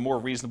ones with the more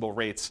reasonable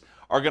rates,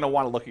 are going to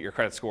want to look at your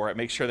credit score and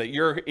make sure that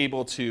you're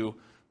able to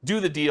do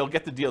the deal,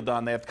 get the deal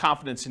done. They have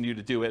confidence in you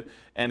to do it,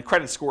 and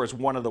credit score is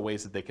one of the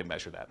ways that they can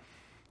measure that.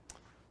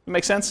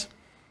 Make sense?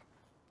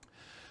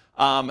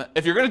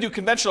 If you're going to do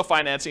conventional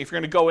financing, if you're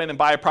going to go in and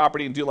buy a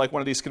property and do like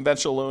one of these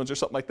conventional loans or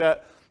something like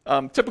that,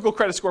 typical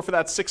credit score for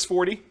that is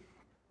 640.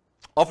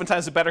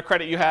 Oftentimes, the better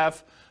credit you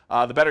have,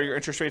 the better your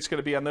interest rate is going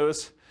to be on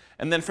those.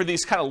 And then for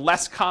these kind of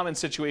less common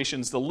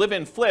situations, the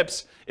live-in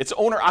flips, it's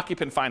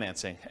owner-occupant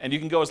financing. And you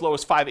can go as low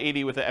as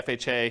 580 with the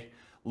FHA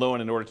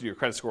loan in order to do your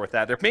credit score with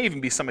that. There may even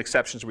be some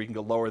exceptions where you can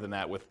go lower than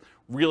that with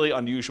really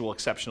unusual,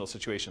 exceptional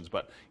situations.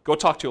 But go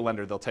talk to a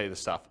lender. They'll tell you this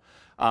stuff.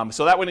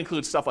 So that would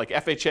include stuff like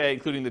FHA,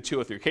 including the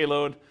 203K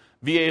loan,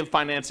 VA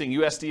financing,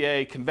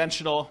 USDA,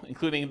 conventional,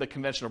 including the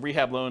conventional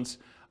rehab loans,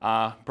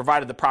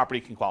 provided the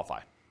property can qualify.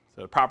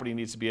 So the property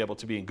needs to be able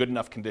to be in good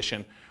enough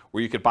condition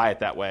where you could buy it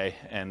that way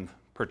and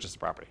purchase the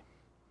property.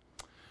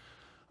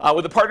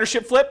 With a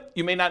partnership flip,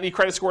 you may not need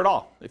credit score at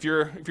all. If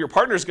your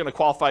partner is going to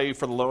qualify you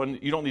for the loan,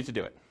 you don't need to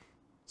do it.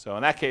 So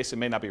in that case, it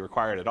may not be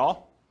required at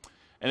all.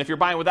 And if you're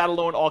buying without a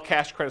loan, all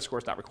cash, credit score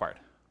is not required.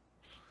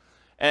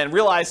 And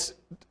realize,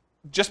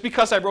 just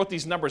because I wrote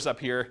these numbers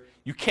up here,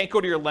 you can't go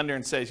to your lender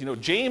and say, you know,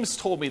 James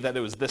told me that it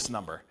was this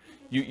number.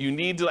 You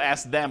need to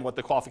ask them what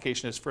the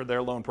qualification is for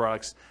their loan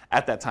products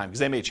at that time, because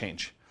they may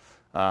change.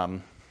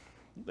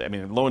 I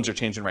mean, loans are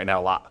changing right now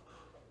a lot.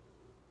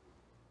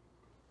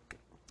 In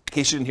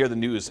case you didn't hear the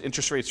news,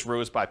 interest rates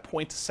rose by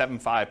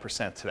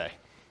 0.75% today.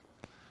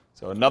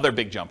 So another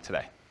big jump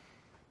today.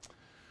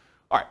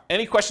 All right,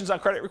 any questions on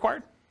credit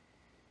required?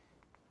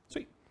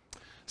 Sweet.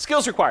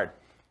 Skills required.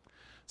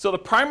 So the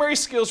primary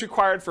skills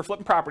required for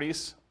flipping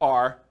properties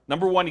are,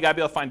 number one, you got to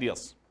be able to find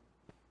deals.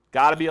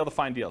 Got to be able to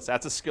find deals.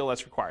 That's a skill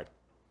that's required.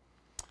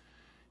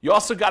 You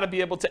also got to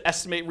be able to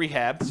estimate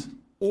rehabs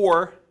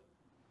or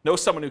know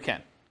someone who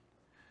can.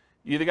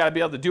 You either got to be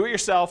able to do it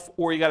yourself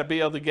or you got to be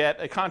able to get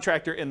a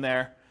contractor in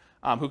there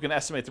who can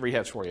estimate the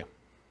rehabs for you.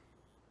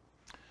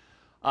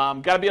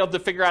 Got to be able to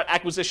figure out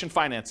acquisition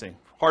financing,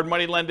 hard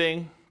money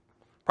lending,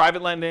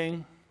 private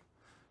lending,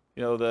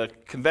 you know, the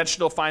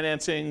conventional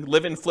financing,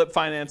 live-in flip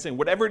financing,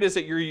 whatever it is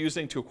that you're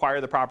using to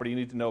acquire the property, you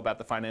need to know about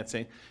the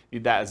financing. You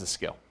need that as a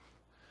skill.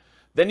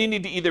 Then you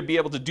need to either be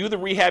able to do the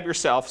rehab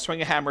yourself,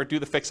 swing a hammer, do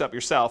the fix-up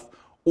yourself,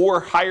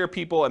 or hire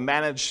people and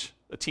manage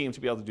a team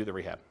to be able to do the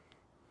rehab.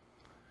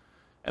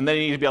 And then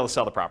you need to be able to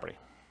sell the property.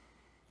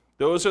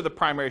 Those are the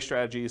primary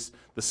strategies,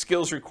 the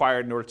skills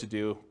required in order to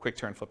do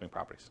quick-turn flipping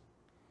properties.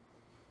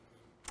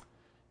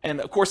 And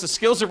of course, the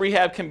skills of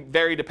rehab can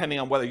vary depending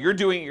on whether you're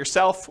doing it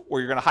yourself or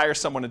you're going to hire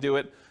someone to do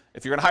it.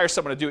 If you're going to hire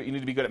someone to do it, you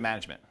need to be good at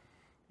management.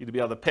 You need to be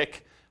able to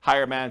pick,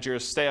 hire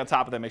managers, stay on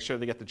top of them, make sure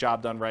they get the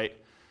job done right,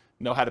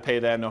 know how to pay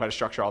them, know how to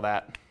structure all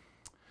that.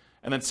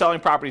 And then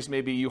selling properties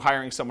may be you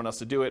hiring someone else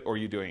to do it or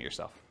you doing it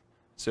yourself.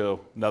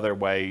 So another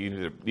way,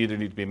 you either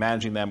need to be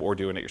managing them or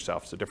doing it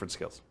yourself, so different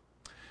skills.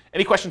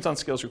 Any questions on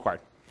skills required?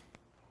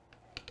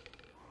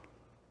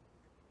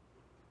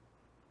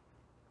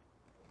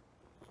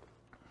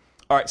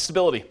 All right,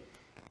 stability.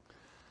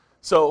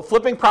 So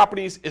flipping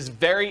properties is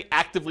very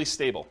actively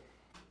stable.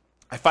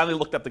 I finally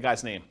looked up the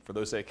guy's name, for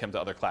those that come to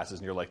other classes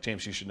and you're like,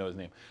 James, you should know his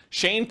name.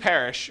 Shane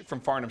Parrish from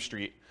Farnham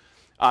Street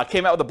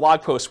came out with a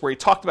blog post where he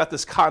talked about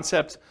this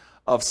concept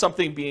of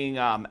something being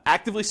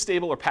actively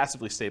stable or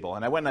passively stable.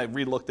 And I went and I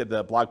re-looked at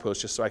the blog post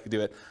just so I could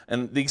do it.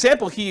 And the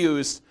example he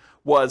used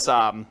was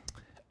a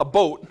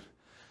boat.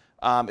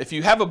 If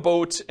you have a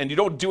boat and you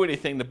don't do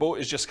anything, the boat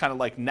is just kind of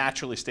like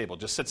naturally stable.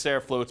 Just sits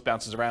there, floats,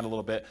 bounces around a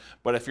little bit.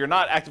 But if you're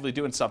not actively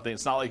doing something,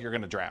 it's not like you're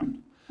going to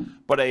drown.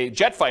 But a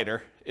jet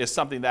fighter is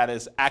something that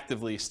is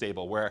actively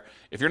stable, where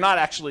if you're not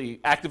actually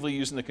actively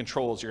using the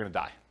controls, you're going to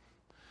die.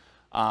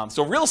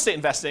 So real estate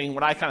investing,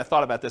 when I kind of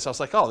thought about this, I was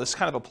like, oh, this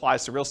kind of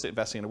applies to real estate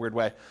investing in a weird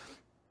way.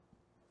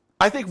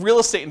 I think real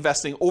estate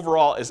investing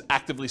overall is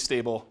actively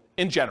stable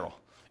in general.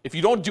 If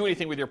you don't do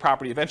anything with your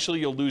property, eventually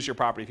you'll lose your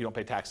property if you don't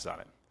pay taxes on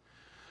it.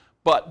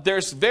 But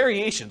there's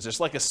variations. There's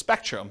like a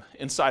spectrum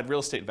inside real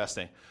estate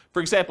investing.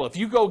 For example, if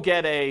you go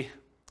get a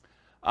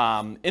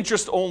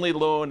interest-only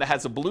loan that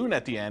has a balloon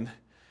at the end,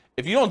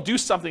 If you don't do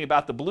something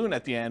about the balloon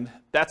at the end,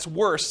 that's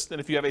worse than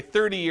if you have a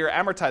 30-year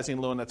amortizing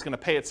loan that's going to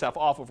pay itself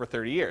off over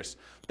 30 years.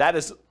 That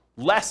is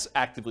less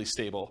actively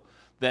stable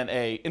than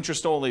a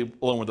interest-only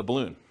loan with a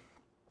balloon.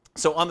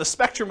 So on the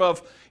spectrum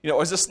of,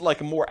 is this like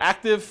a more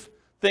active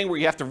thing where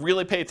you have to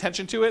really pay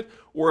attention to it,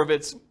 or if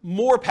it's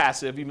more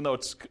passive, even though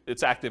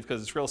it's active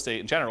because it's real estate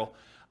in general,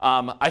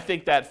 I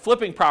think that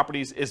flipping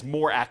properties is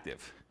more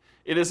active.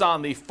 It is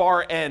on the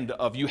far end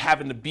of you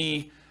having to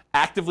be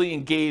actively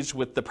engaged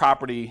with the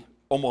property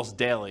almost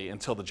daily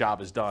until the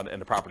job is done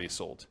and the property is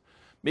sold.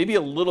 Maybe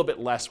a little bit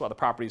less while the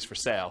property is for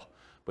sale,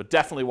 but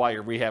definitely while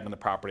you're rehabbing the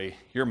property,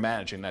 you're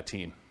managing that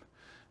team.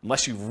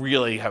 Unless you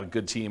really have a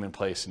good team in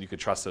place and you could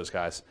trust those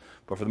guys.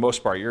 But for the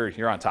most part,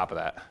 you're on top of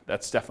that.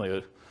 That's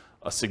definitely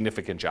a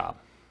significant job.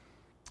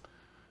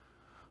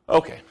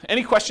 Okay,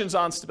 any questions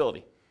on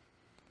stability?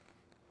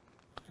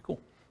 Cool.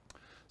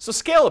 So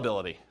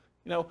scalability.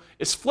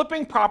 Is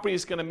flipping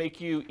properties going to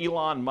make you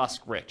Elon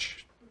Musk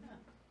rich?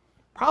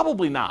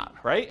 Probably not,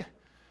 right?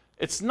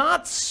 It's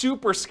not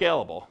super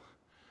scalable.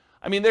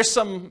 I mean, there's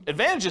some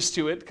advantages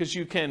to it because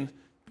you can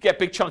get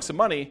big chunks of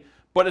money,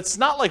 but it's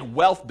not like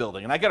wealth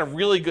building. And I got a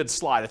really good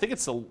slide. I think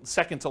it's the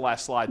second to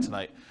last slide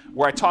tonight,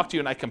 where I talk to you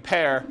and I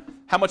compare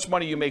how much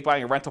money you make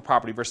buying a rental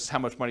property versus how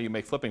much money you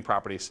make flipping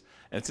properties.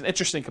 And it's an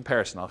interesting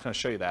comparison. I'll kind of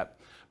show you that.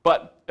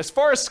 But as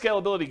far as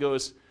scalability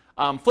goes,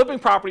 flipping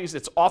properties,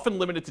 it's often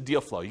limited to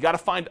deal flow. You got to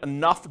find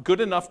good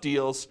enough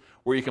deals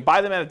where you can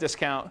buy them at a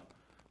discount,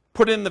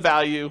 put in the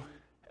value,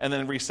 and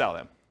then resell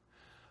them.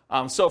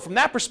 So from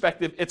that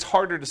perspective, it's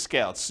harder to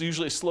scale. It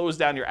usually slows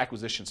down your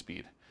acquisition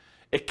speed.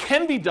 It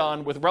can be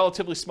done with a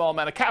relatively small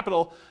amount of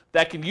capital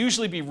that can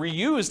usually be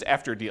reused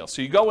after a deal.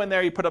 So you go in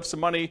there, you put up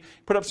some money,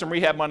 put up some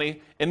rehab money.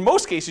 In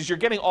most cases, you're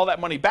getting all that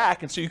money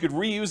back, and so you could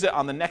reuse it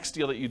on the next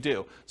deal that you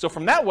do. So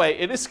from that way,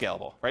 it is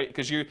scalable, right?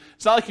 Because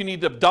it's not like you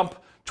need to dump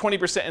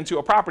 20% into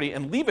a property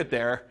and leave it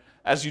there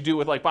as you do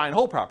with like buy and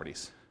hold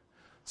properties.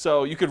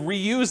 So you could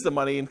reuse the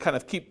money and kind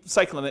of keep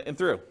cycling it in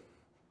through.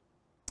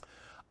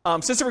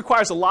 Since it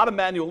requires a lot of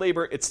manual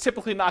labor, it's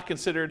typically not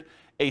considered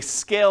a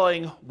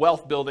scaling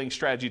wealth building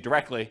strategy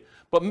directly,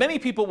 but many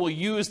people will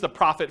use the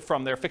profit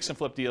from their fix and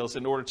flip deals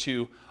in order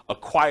to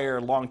acquire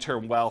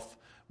long-term wealth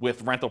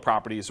with rental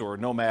properties or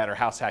nomad or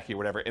house hacking or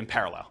whatever in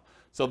parallel.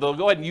 So they'll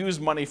go ahead and use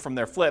money from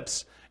their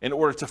flips in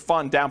order to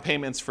fund down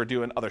payments for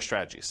doing other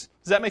strategies.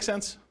 Does that make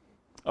sense?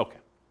 Okay.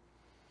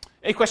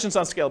 Any questions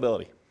on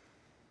scalability?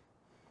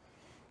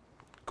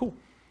 Cool.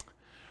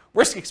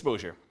 Risk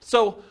exposure.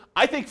 So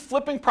I think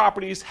flipping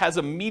properties has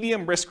a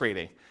medium risk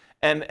rating.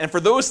 And for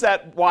those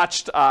that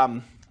watched,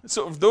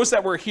 so those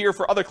that were here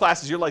for other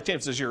classes, you're like,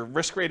 James, does your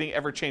risk rating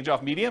ever change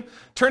off medium?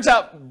 Turns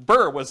out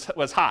Burr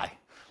was high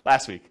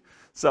last week.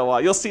 So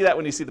you'll see that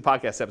when you see the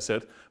podcast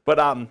episode. But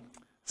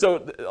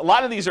so a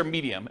lot of these are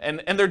medium. And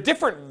there are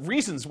different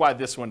reasons why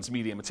this one's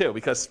medium too,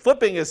 because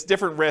flipping is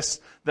different risks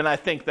than I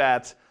think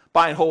that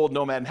buy and hold,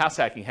 nomad, and house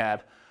hacking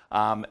had.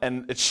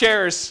 And it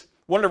shares.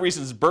 One of the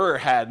reasons Burr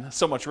had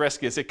so much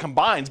risk is it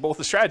combines both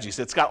the strategies.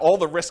 It's got all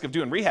the risk of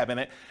doing rehab in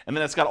it, and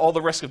then it's got all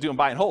the risk of doing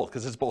buy and hold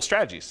because it's both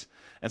strategies.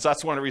 And so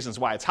that's one of the reasons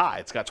why it's high.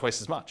 It's got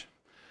twice as much.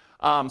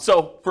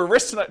 So for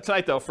risk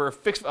tonight though, for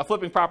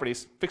flipping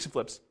properties, fix and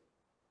flips,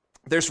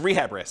 there's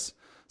rehab risks.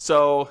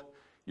 So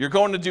you're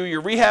going to do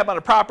your rehab on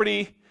a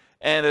property,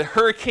 and a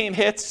hurricane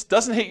hits,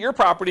 doesn't hit your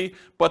property,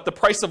 but the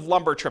price of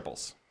lumber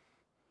triples.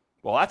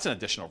 Well, that's an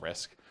additional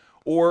risk.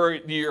 Or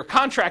your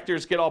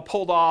contractors get all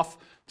pulled off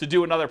to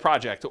do another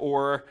project,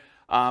 or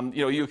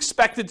you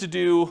expected to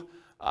do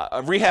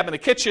a rehab in a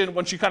kitchen.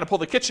 Once you kind of pull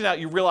the kitchen out,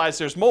 you realize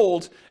there's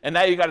mold, and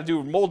now you got to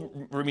do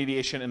mold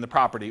remediation in the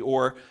property.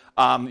 Or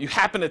you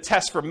happen to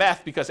test for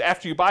meth because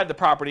after you buy the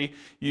property,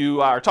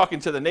 you are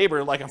talking to the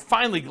neighbor like, I'm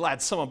finally glad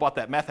someone bought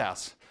that meth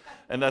house,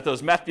 and that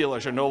those meth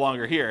dealers are no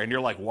longer here. And you're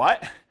like,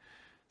 what?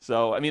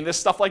 So, I mean, there's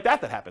stuff like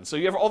that happens. So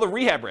you have all the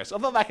rehab risks,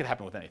 although that could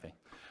happen with anything.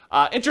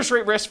 Interest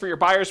rate risk for your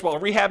buyers while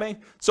rehabbing.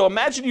 So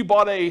imagine you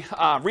bought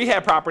a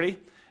rehab property,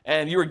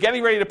 and you were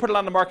getting ready to put it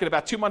on the market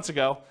about 2 months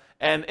ago,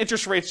 and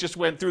interest rates just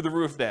went through the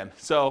roof then.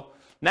 So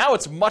now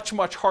it's much,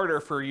 much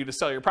harder for you to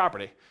sell your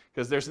property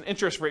because there's an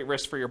interest rate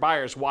risk for your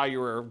buyers while you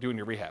were doing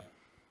your rehab.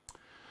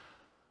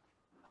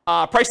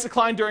 Price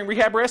decline during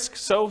rehab risk.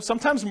 So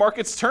sometimes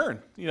markets turn.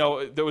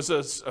 There was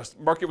a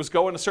market was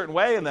going a certain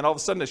way, and then all of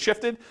a sudden it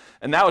shifted,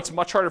 and now it's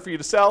much harder for you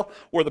to sell,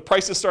 or the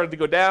prices started to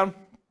go down.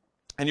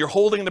 And you're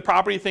holding the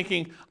property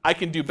thinking, I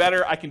can do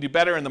better,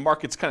 and the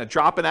market's kind of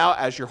dropping out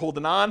as you're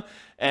holding on.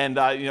 And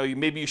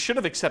maybe you should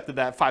have accepted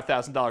that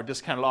 $5,000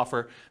 discounted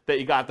offer that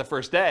you got the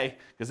first day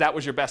because that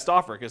was your best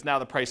offer, because now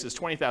the price is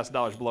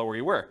 $20,000 below where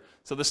you were.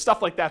 So there's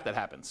stuff like that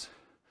happens.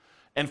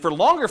 And for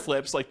longer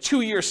flips, like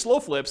 2-year slow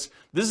flips,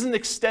 this is an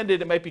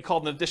extended, it might be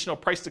called an additional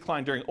price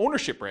decline during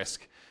ownership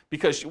risk,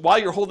 because while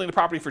you're holding the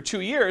property for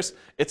 2 years,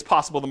 it's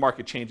possible the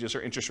market changes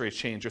or interest rates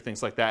change or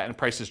things like that, and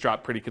prices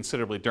drop pretty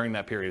considerably during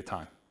that period of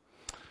time.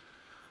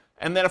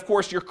 And then, of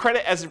course, your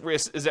credit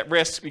is at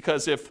risk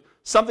because if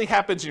something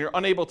happens and you're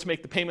unable to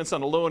make the payments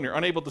on the loan, you're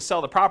unable to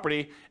sell the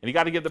property, and you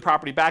got to give the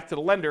property back to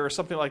the lender or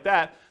something like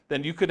that,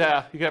 then you could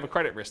have a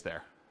credit risk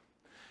there.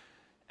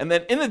 And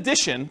then in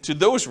addition to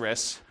those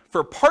risks,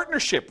 for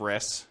partnership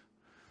risks,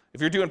 if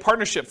you're doing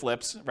partnership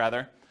flips,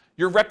 rather,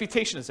 your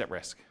reputation is at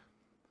risk,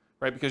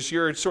 right? Because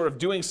you're sort of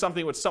doing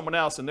something with someone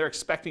else and they're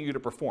expecting you to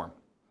perform.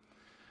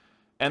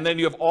 And then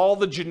you have all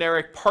the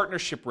generic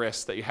partnership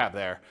risks that you have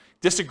there.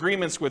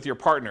 Disagreements with your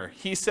partner.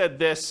 He said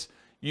this,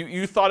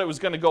 you thought it was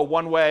going to go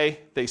one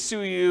way, they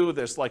sue you,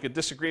 there's like a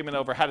disagreement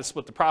over how to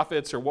split the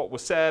profits or what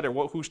was said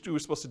or who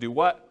was supposed to do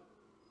what.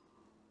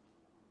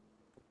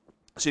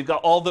 So you've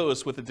got all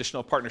those with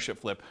additional partnership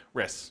flip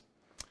risks.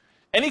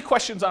 Any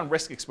questions on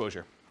risk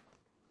exposure?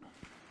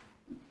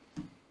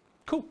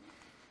 Cool.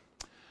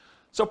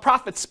 So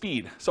profit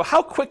speed. So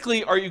how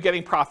quickly are you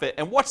getting profit,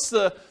 and what's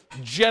the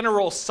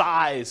general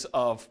size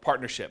of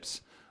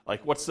partnerships?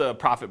 Like what's the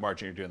profit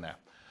margin you're doing there?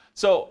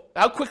 So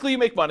how quickly you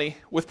make money.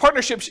 With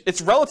partnerships,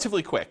 it's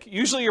relatively quick.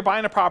 Usually you're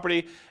buying a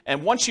property,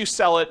 and once you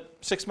sell it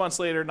 6 months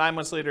later, 9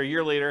 months later, a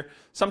year later,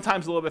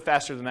 sometimes a little bit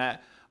faster than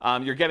that,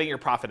 you're getting your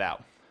profit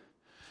out.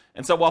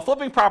 And so while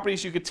flipping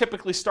properties, you could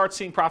typically start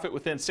seeing profit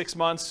within 6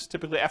 months,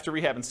 typically after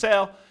rehab and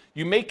sale.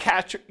 You may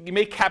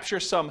capture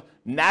some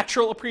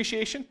natural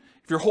appreciation.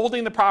 If you're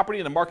holding the property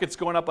and the market's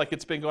going up like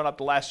it's been going up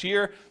the last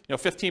year,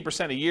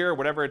 15% a year,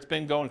 whatever it's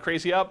been going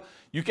crazy up,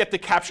 you get to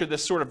capture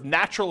this sort of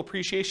natural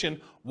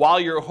appreciation while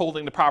you're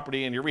holding the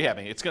property and you're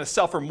rehabbing. It's going to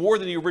sell for more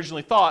than you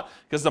originally thought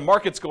because the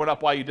market's going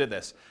up while you did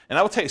this. And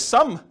I will tell you,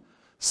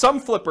 some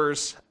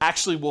flippers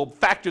actually will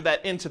factor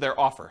that into their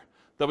offer.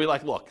 They'll be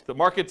like, look, the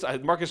market's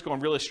going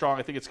really strong.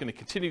 I think it's going to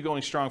continue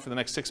going strong for the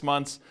next 6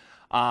 months.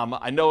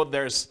 I know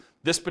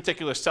this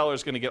particular seller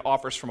is going to get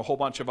offers from a whole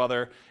bunch of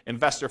other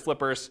investor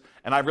flippers,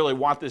 and I really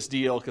want this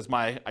deal because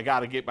I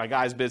got to get my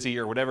guys busy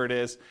or whatever it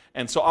is.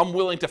 And so I'm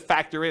willing to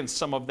factor in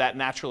some of that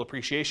natural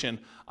appreciation.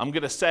 I'm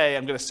going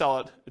to sell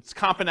it. It's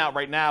comping out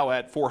right now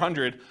at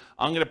 400.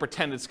 I'm going to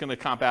pretend it's going to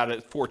comp out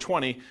at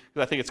 420 because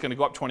I think it's going to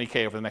go up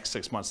 20K over the next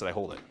 6 months that I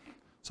hold it.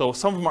 So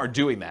some of them are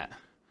doing that.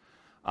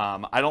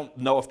 I don't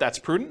know if that's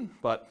prudent,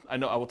 but I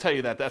will tell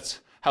you that that's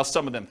how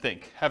some of them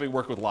think, having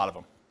worked with a lot of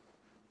them.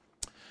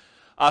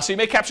 So you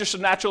may capture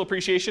some natural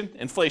appreciation,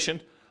 inflation,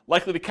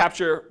 likely to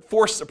capture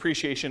forced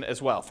appreciation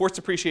as well. Forced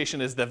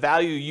appreciation is the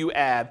value you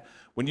add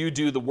when you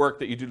do the work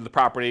that you do to the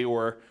property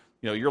or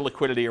your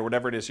liquidity or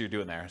whatever it is you're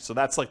doing there. So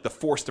that's like the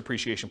forced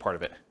appreciation part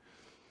of it.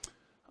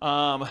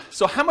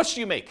 So how much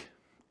do you make?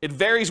 It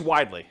varies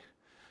widely,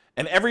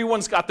 and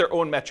everyone's got their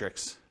own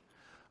metrics.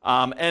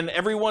 And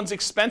everyone's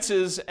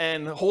expenses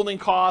and holding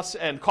costs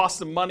and costs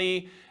of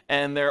money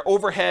and their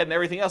overhead and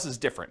everything else is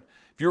different.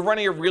 If you're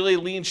running a really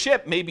lean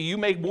ship, maybe you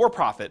make more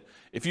profit.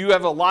 If you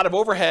have a lot of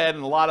overhead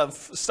and a lot of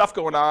stuff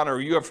going on,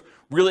 or you have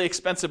really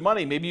expensive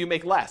money, maybe you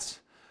make less.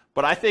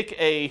 But I think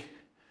a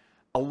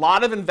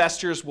lot of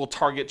investors will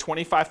target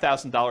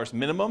 $25,000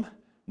 minimum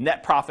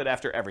net profit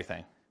after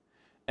everything.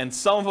 And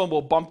some of them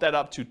will bump that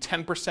up to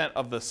 10%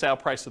 of the sale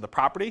price of the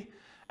property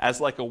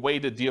as like a way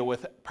to deal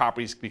with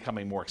properties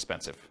becoming more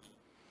expensive.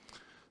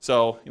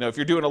 So, if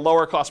you're doing a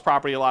lower cost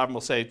property, a lot of them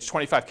will say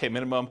 $25K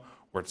minimum,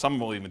 or some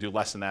will even do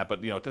less than that,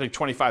 but I think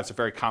 25 is a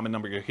very common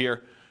number you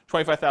hear.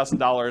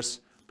 $25,000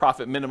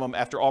 profit minimum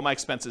after all my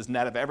expenses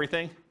net of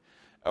everything.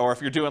 Or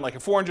if you're doing like a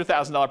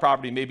 $400,000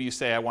 property, maybe you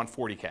say I want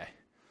 40K.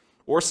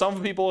 Or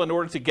some people, in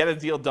order to get a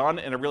deal done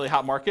in a really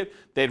hot market,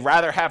 they'd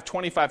rather have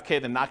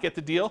 25K than not get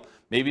the deal.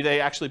 Maybe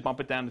they actually bump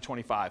it down to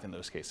 25 in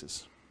those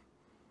cases.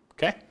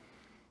 Okay?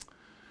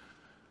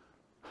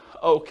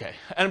 Okay,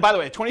 and by the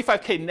way,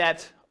 25K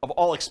net of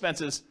all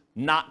expenses,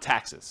 not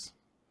taxes.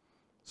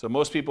 So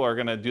most people are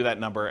going to do that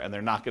number, and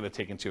they're not going to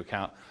take into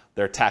account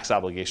their tax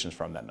obligations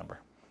from that number.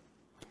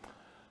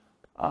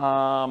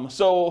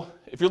 So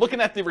if you're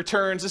looking at the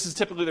returns, this is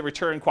typically the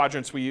return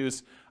quadrants we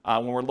use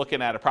when we're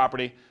looking at a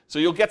property. So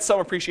you'll get some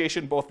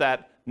appreciation, both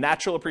that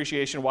natural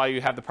appreciation while you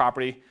have the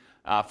property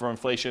from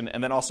inflation,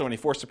 and then also any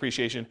forced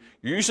appreciation.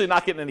 You're usually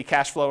not getting any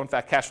cash flow. In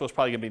fact, cash flow is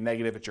probably going to be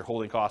negative at your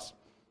holding costs.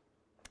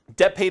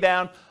 Debt pay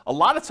down, a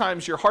lot of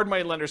times your hard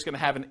money lender is going to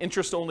have an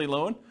interest-only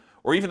loan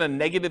or even a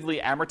negatively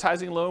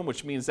amortizing loan,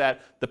 which means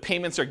that the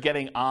payments are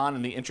getting on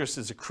and the interest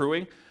is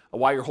accruing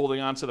while you're holding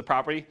on to the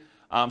property.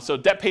 So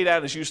debt pay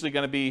down is usually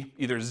going to be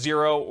either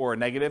zero or a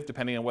negative,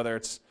 depending on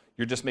whether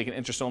you're just making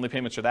interest-only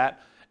payments or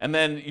that. And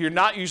then you're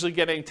not usually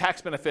getting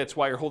tax benefits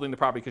while you're holding the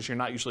property because you're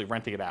not usually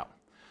renting it out.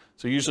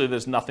 So usually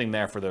there's nothing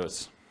there for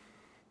those.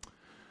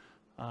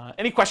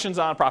 Any questions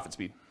on profit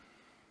speed?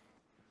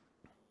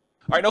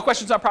 All right, no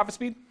questions on profit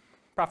speed?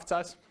 Profit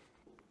size?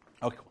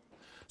 Okay, cool.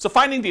 So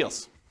finding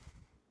deals.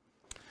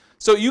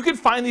 So you can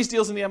find these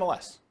deals in the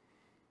MLS.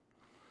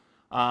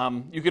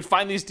 You can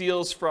find these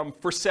deals from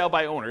for sale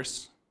by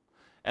owners.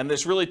 And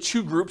there's really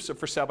two groups of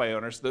for sale by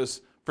owners.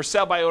 Those for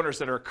sale by owners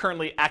that are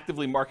currently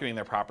actively marketing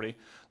their property,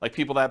 like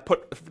people that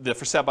put the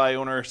for sale by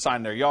owner sign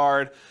in their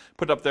yard,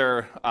 put up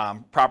their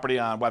property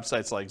on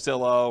websites like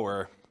Zillow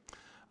or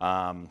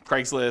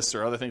Craigslist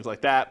or other things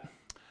like that.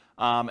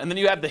 And then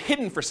you have the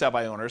hidden for sale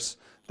by owners.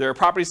 There are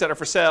properties that are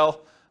for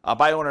sale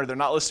by owner. They're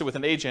not listed with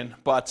an agent,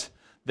 but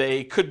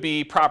they could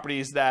be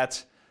properties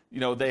that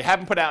they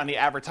haven't put out any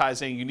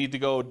advertising. You need to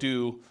go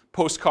do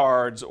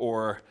postcards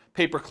or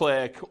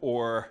pay-per-click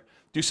or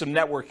do some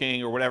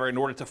networking or whatever in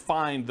order to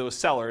find those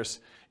sellers,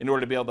 in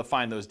order to be able to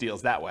find those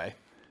deals that way.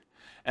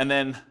 And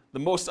then the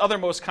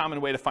most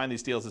common way to find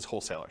these deals is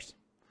wholesalers.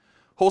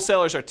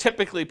 Wholesalers are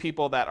typically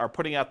people that are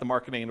putting out the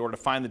marketing in order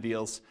to find the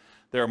deals.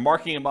 They're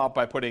marking them up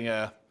by putting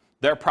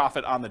their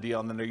profit on the deal,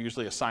 and then they're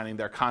usually assigning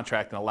their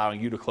contract and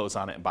allowing you to close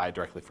on it and buy it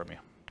directly from you.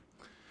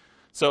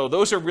 So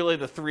those are really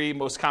the three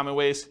most common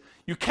ways.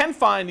 You can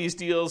find these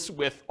deals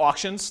with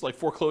auctions, like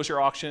foreclosure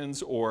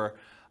auctions or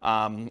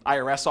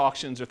IRS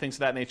auctions or things of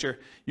that nature.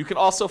 You can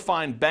also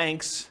find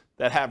banks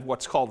that have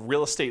what's called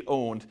real estate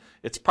owned.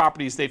 It's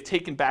properties they've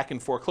taken back in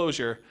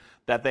foreclosure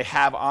that they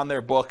have on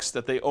their books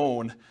that they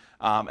own,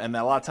 and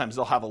a lot of times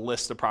they'll have a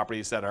list of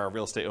properties that are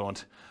real estate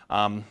owned.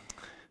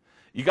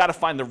 You got to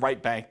find the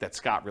right bank that's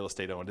got real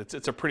estate owned.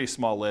 It's a pretty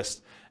small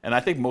list, and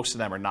I think most of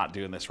them are not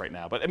doing this right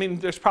now. But I mean,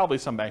 there's probably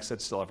some banks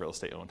that still have real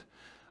estate owned,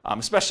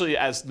 especially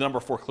as the number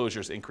of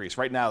foreclosures increase.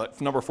 Right now,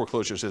 the number of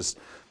foreclosures is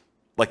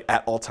like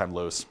at all-time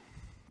lows.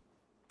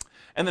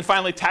 And then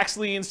finally, tax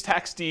liens,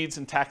 tax deeds,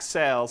 and tax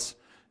sales.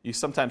 You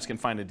sometimes can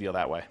find a deal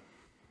that way.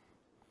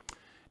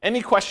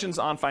 Any questions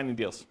on finding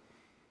deals?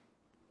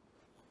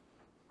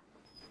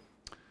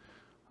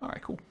 All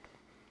right, cool.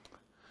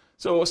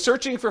 So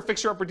searching for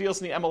fixer-upper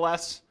deals in the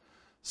MLS.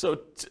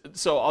 So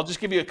I'll just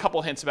give you a couple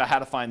hints about how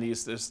to find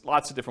these. There's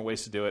lots of different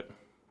ways to do it.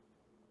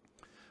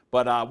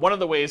 But one of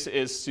the ways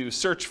is to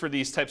search for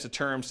these types of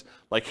terms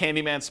like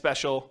handyman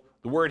special,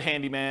 the word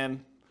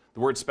handyman, the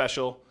word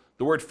special,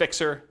 the word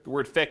fixer, the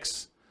word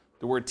fix,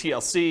 the word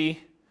TLC,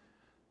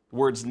 the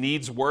words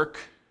needs work,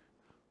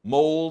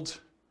 mold,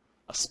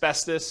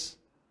 asbestos,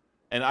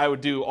 and I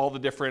would do all the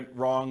different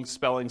wrong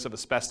spellings of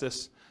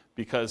asbestos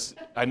because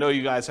I know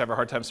you guys have a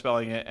hard time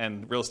spelling it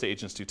and real estate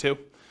agents do too.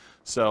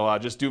 So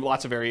just do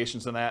lots of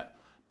variations on that.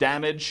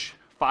 Damage,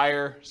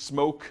 fire,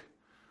 smoke,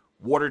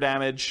 water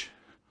damage,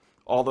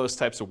 all those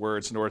types of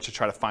words in order to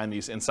try to find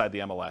these inside the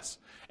MLS.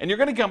 And you're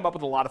going to come up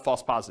with a lot of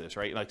false positives,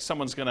 right? Like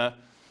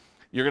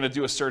you're going to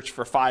do a search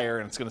for fire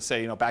and it's going to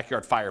say,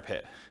 backyard fire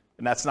pit.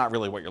 And that's not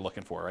really what you're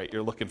looking for, right?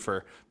 You're looking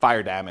for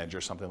fire damage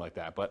or something like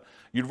that. But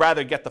you'd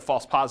rather get the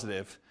false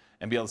positive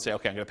and be able to say,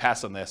 okay, I'm going to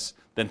pass on this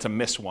than to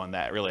miss one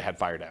that really had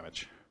fire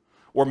damage.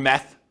 Or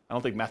meth. I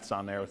don't think meth's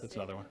on there. That's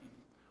another one.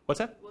 What's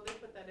that? Will they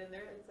put that in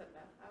there? It's a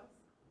meth house?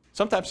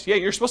 Sometimes. Yeah,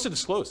 you're supposed to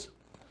disclose.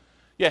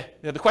 Yeah,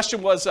 the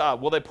question was,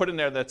 will they put in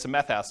there that it's a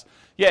meth house?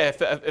 Yeah,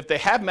 if they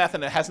have meth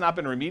and it has not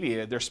been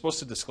remediated, they're supposed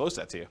to disclose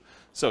that to you.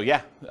 So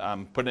yeah,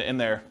 putting it in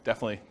there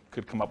definitely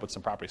could come up with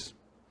some properties.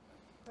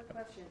 Quick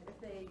question, if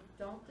they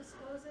don't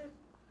disclose it,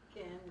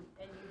 and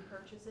you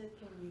purchase it,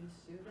 can you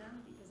sue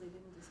them because they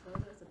didn't disclose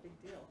it? It's a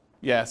big deal.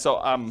 Yeah, so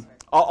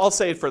I'll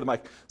say it for the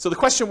mic. So the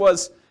question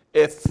was,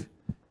 if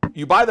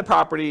you buy the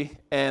property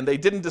and they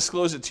didn't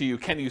disclose it to you,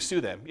 can you sue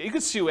them? You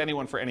could sue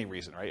anyone for any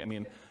reason, right? I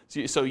mean,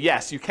 so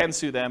yes, you can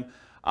sue them.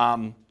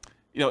 Now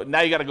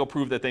you got to go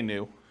prove that they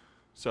knew.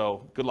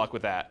 So good luck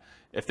with that.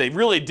 If they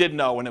really did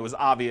know and it was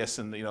obvious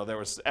and there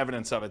was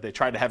evidence of it, they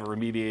tried to have it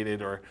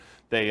remediated, or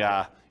they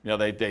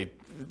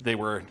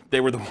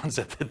were the ones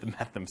that did the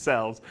meth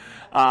themselves,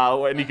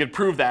 and you could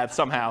prove that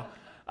somehow.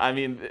 I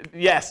mean,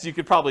 yes, you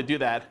could probably do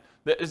that.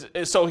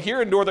 So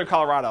here in Northern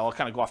Colorado, I'll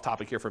kind of go off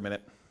topic here for a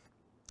minute.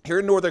 Here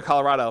in Northern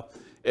Colorado,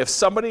 if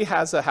somebody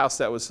has a house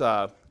that was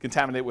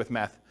contaminated with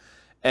meth,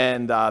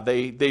 and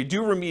they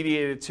do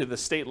remediate it to the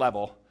state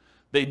level,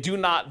 they do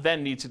not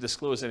then need to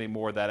disclose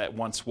anymore that it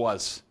once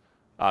was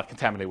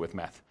contaminated with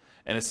meth.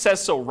 And it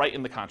says so right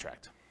in the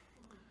contract.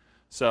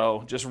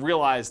 So just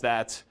realize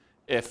that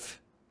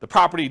if the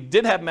property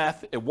did have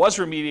meth, it was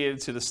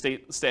remediated to the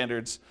state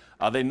standards,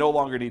 they no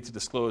longer need to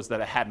disclose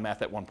that it had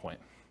meth at one point,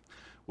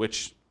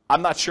 which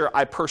I'm not sure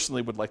I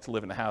personally would like to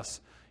live in a house,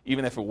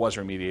 even if it was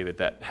remediated,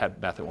 that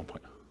had meth at one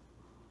point.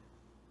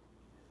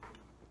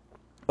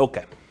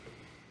 Okay.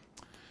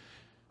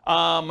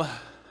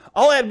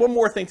 I'll add one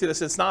more thing to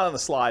this. It's not on the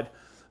slide,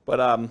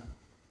 but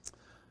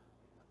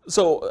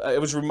so I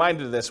was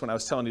reminded of this when I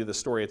was telling you the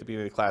story at the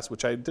beginning of the class,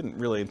 which I didn't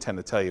really intend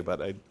to tell you,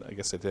 but I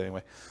guess I did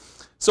anyway.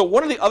 So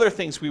one of the other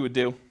things we would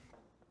do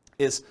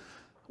is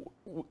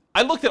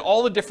I looked at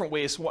all the different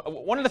ways.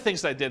 One of the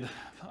things that I did,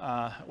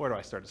 where do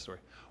I start the story?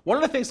 One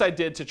of the things I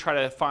did to try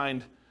to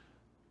find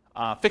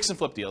fix and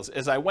flip deals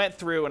is I went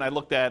through and I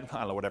looked at, I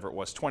don't know, whatever it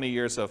was, 20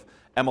 years of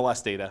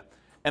MLS data.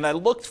 And I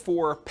looked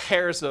for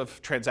pairs of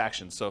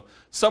transactions. So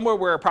somewhere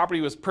where a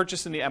property was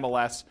purchased in the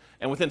MLS,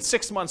 and within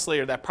 6 months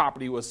later, that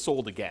property was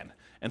sold again.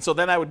 And so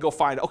then I would go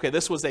find, okay,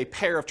 this was a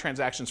pair of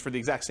transactions for the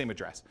exact same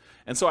address.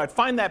 And so I'd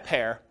find that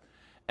pair,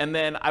 and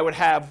then I would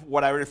have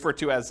what I refer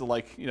to as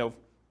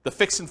the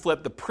fix and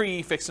flip, the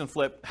pre-fix and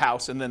flip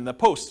house, and then the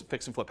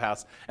post-fix and flip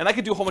house. And I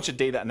could do a whole bunch of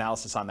data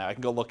analysis on that. I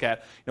can go look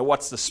at,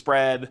 what's the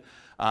spread,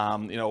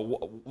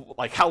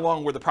 like how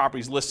long were the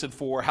properties listed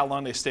for, how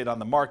long they stayed on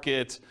the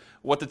market,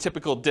 what the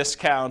typical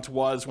discount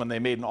was when they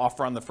made an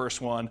offer on the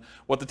first one,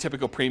 what the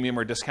typical premium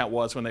or discount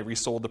was when they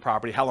resold the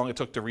property, how long it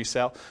took to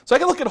resell. So I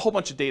can look at a whole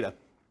bunch of data.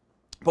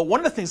 But one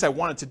of the things I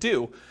wanted to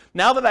do,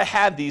 now that I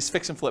had these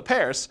fix and flip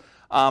pairs,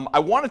 I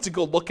wanted to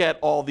go look at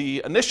all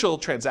the initial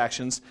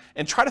transactions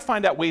and try to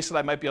find out ways that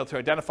I might be able to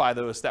identify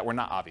those that were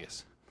not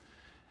obvious.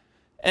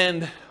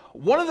 And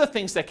one of the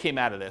things that came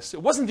out of this,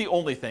 it wasn't the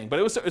only thing, but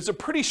it was a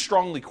pretty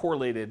strongly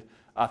correlated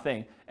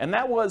thing, and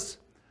that was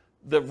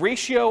the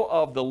ratio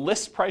of the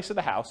list price of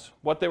the house,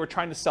 what they were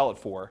trying to sell it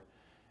for,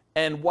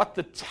 and what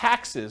the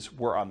taxes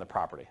were on the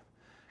property.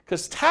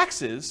 Because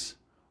taxes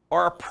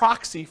are a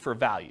proxy for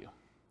value.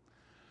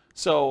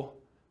 So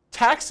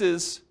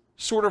taxes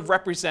sort of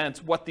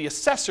represent what the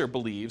assessor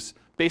believes,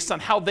 based on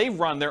how they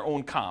run their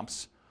own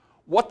comps,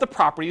 what the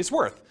property is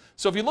worth.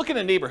 So if you look in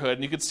a neighborhood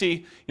and you can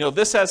see,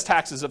 this has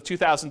taxes of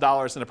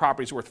 $2,000 and the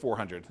property's worth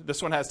 $400.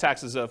 This one has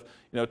taxes of,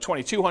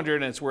 $2,200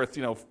 and it's worth,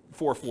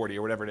 $440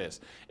 or whatever it is.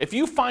 If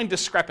you find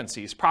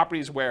discrepancies,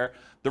 properties where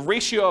the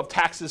ratio of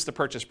taxes to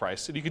purchase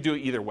price, and you could do it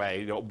either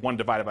way, one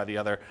divided by the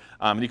other,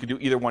 and you could do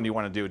either one you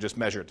want to do, just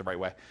measure it the right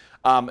way.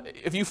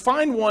 If you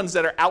find ones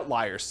that are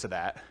outliers to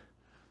that,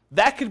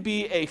 that could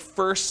be a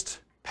first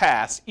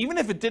pass, even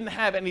if it didn't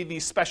have any of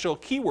these special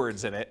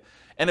keywords in it,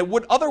 and it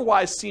would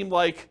otherwise seem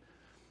like,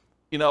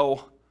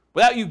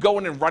 without you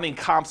going and running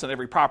comps on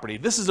every property,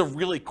 this is a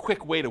really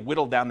quick way to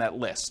whittle down that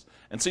list.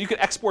 And so you can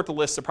export the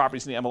list of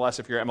properties in the MLS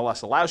if your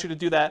MLS allows you to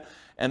do that,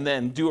 and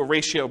then do a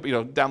ratio,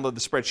 download the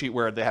spreadsheet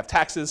where they have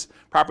taxes,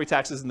 property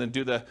taxes, and then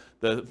do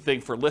the thing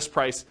for list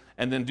price,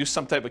 and then do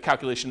some type of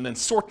calculation, and then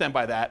sort them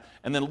by that,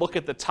 and then look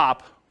at the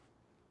top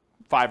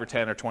 5 or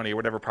 10 or 20 or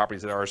whatever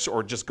properties there are,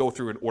 or just go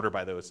through and order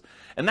by those.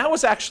 And that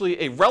was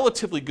actually a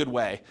relatively good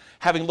way,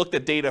 having looked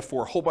at data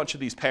for a whole bunch of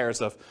these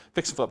pairs of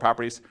fix and flip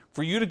properties,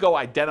 for you to go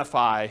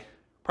identify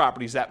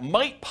properties that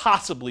might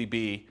possibly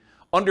be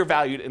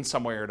undervalued in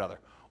some way or another.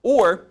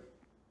 Or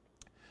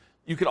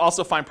you could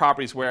also find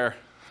properties where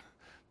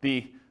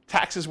the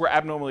taxes were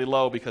abnormally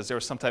low because there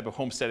was some type of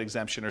homestead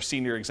exemption or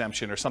senior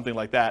exemption or something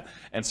like that.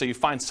 And so you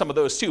find some of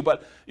those too.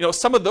 But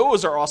some of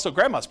those are also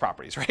grandma's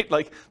properties, right?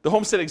 Like the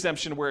homestead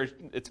exemption where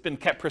it's been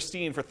kept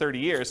pristine for 30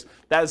 years,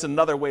 that is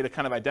another way to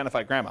kind of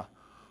identify grandma.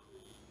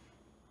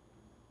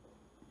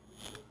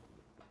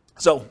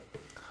 So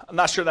I'm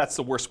not sure that's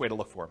the worst way to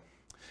look for them.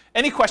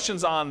 Any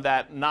questions on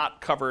that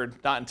not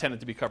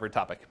intended to be covered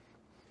topic?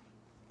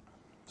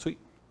 Sweet.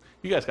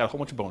 You guys got a whole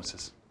bunch of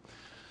bonuses.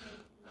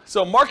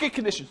 So market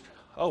conditions.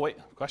 Oh, wait,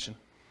 question.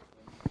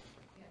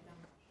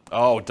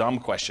 Oh, dumb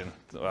question.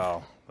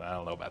 Well, I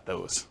don't know about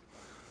those.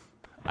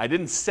 I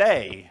didn't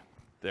say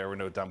there were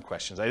no dumb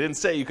questions. I didn't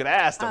say you could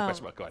ask dumb questions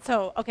about. Go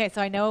ahead.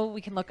 So I know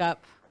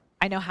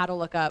I know how to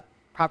look up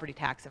property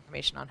tax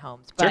information on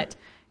homes, but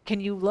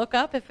can you look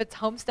up if it's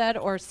homestead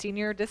or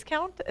senior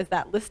discount? Is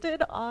that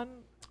listed on?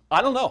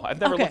 I don't know. I've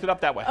never looked it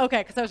up that way.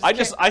 Okay, because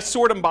I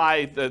sort them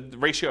by the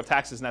ratio of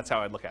taxes, and that's how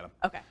I look at them.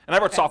 Okay. And I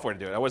wrote software to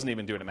do it. I wasn't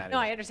even doing it manually.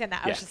 No, I understand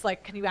that. I was just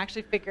like, can you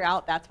actually figure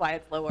out that's why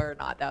it's lower or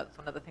not? That was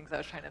one of the things I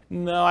was trying to.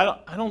 No,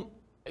 I don't.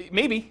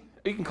 Maybe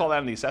you can call that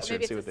in the assessor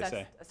and see what they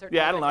say.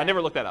 Yeah, I don't know. I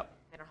never looked that up.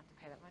 They don't have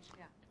to pay that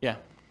much. Yeah.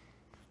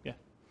 Yeah.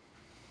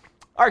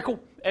 All right, cool.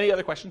 Any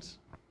other questions?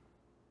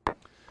 All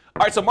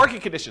right, so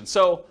market conditions.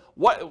 So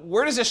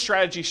where does this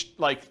strategy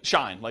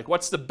shine? Like,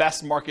 what's the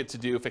best market to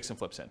do fix and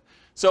flips in?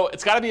 So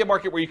it's got to be a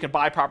market where you can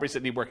buy properties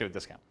that need work at a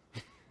discount.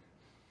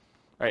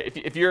 All right,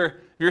 if you're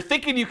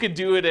thinking you could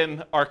do it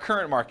in our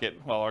current market,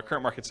 our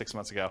current market 6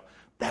 months ago,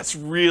 that's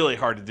really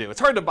hard to do. It's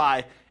hard to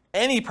buy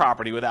any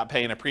property without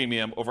paying a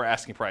premium over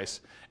asking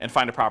price and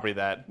find a property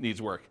that needs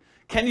work.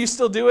 Can you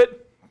still do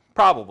it?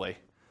 Probably.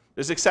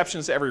 There's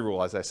exceptions to every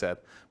rule, as I said,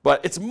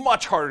 but it's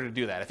much harder to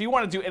do that. If you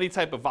want to do any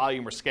type of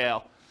volume or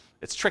scale,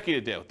 it's tricky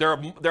to do. There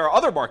are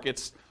other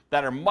markets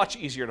that are much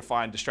easier to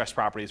find distressed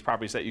properties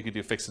that you could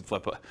do fix and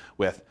flip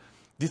with.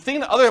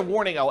 The other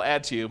warning I'll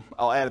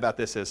add about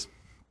this is,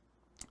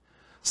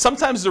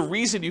 sometimes the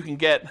reason you can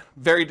get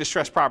very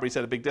distressed properties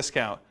at a big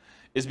discount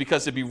is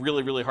because it'd be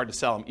really, really hard to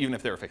sell them, even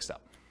if they were fixed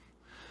up.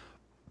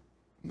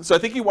 So I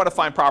think you want to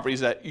find properties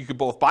that you could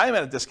both buy them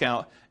at a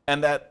discount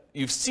and that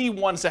you see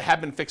ones that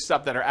have been fixed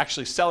up that are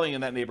actually selling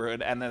in that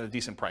neighborhood and at a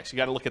decent price. You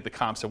got to look at the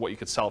comps of what you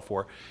could sell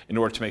for in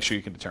order to make sure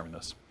you can determine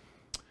those.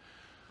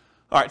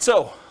 All right,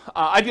 so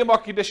ideal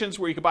market conditions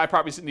where you can buy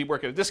properties that need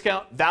work at a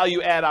discount,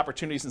 value add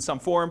opportunities in some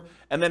form,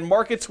 and then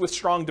markets with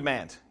strong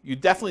demand. You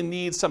definitely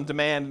need some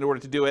demand in order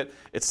to do it.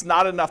 It's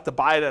not enough to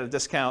buy it at a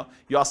discount.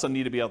 You also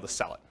need to be able to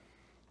sell it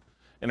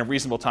in a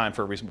reasonable time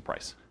for a reasonable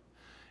price.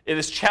 It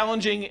is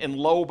challenging in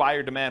low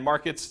buyer demand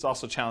markets. It's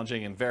also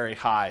challenging in very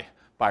high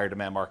buyer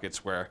demand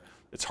markets where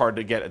it's hard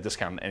to get a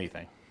discount on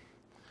anything.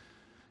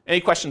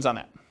 Any questions on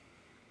that?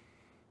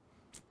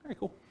 Very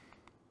cool.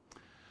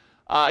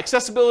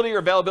 Accessibility or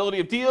availability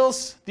of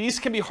deals. These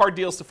can be hard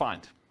deals to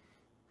find.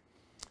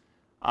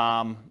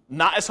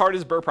 Not as hard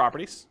as BRRRR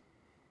properties.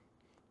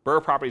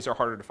 BRRRR properties are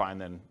harder to find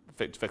than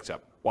fix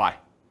up. Why?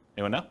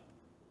 Anyone know?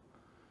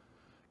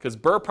 Because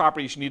BRRRR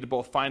properties, you need to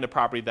both find a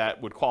property that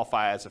would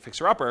qualify as a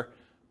fixer-upper,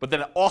 but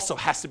then it also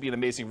has to be an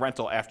amazing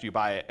rental after you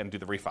buy it and do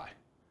the refi.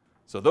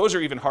 So those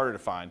are even harder to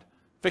find.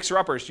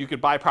 Fixer-uppers, you could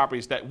buy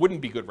properties that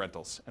wouldn't be good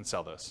rentals and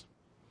sell those.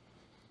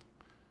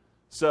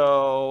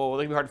 So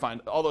they can be hard to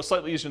find, although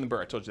slightly easier than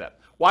Burr, I told you that.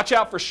 Watch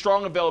out for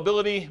strong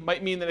availability.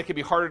 Might mean that it can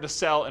be harder to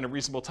sell in a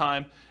reasonable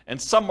time. And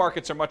some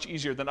markets are much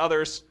easier than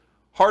others.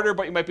 Harder,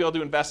 but you might be able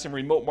to invest in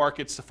remote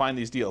markets to find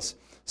these deals.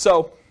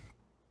 So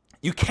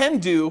you can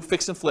do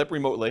fix and flip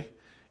remotely.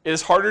 It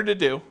is harder to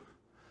do.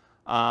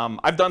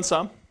 I've done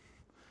some,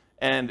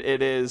 and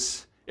it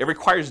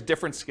requires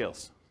different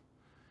skills.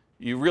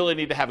 You really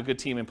need to have a good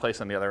team in place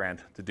on the other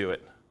end to do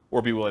it,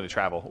 or be willing to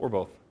travel, or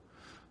both.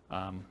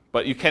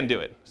 But you can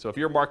do it. So if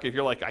you're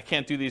like, I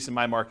can't do these in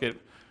my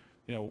market,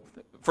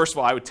 first of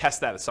all, I would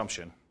test that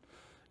assumption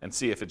and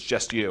see if it's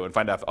just you and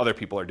find out if other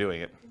people are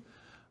doing it.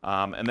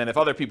 And then if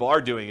other people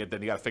are doing it,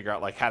 then you got to figure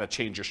out like how to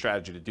change your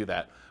strategy to do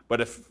that. But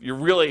if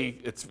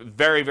it's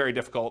very, very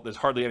difficult, there's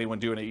hardly anyone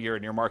doing it here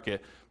in your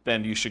market,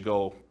 then you should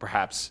go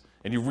perhaps,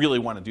 and you really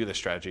want to do this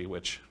strategy,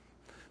 which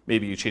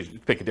maybe you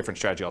pick a different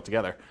strategy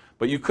altogether.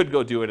 But you could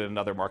go do it in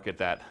another market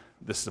that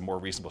this is a more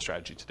reasonable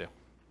strategy to do.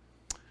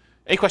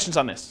 Any questions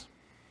on this?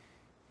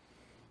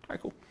 All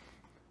right, cool.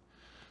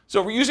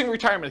 So we're using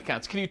retirement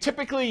accounts. Can you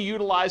typically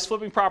utilize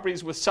flipping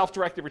properties with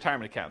self-directed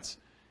retirement accounts?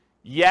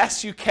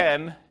 Yes, you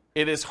can.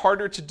 It is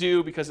harder to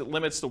do because it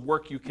limits the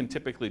work you can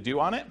typically do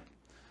on it.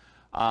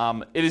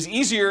 It is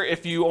easier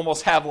if you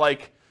almost have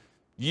like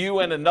you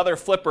and another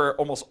flipper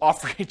almost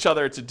offer each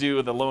other to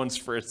do the loans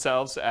for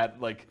yourselves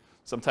at like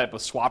some type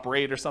of swap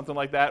rate or something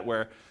like that,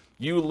 where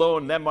you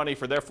loan them money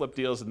for their flip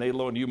deals and they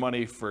loan you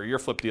money for your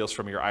flip deals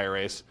from your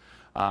IRAs.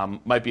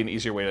 Might be an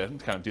easier way to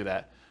kind of do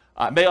that.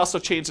 It may also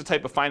change the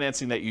type of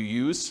financing that you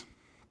use.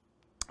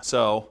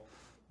 So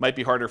might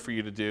be harder for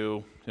you to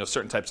do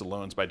certain types of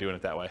loans by doing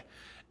it that way.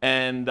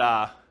 And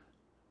I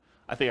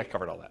think I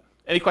covered all that.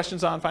 Any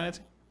questions on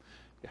financing?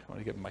 Yeah, I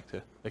want to give the mic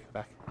to Nick in the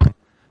back.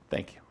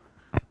 Thank you.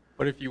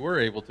 But if you were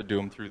able to do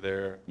them through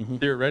there,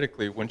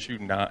 theoretically, wouldn't you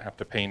not have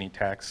to pay any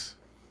tax?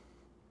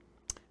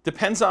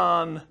 Depends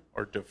on...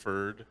 Or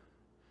deferred?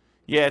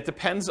 Yeah, it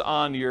depends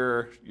on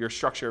your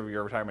structure of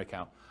your retirement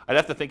account. I'd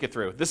have to think it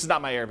through. This is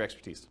not my area of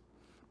expertise.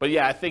 But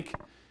yeah, I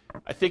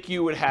think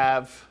you would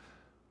have...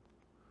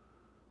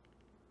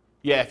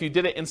 Yeah, if you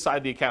did it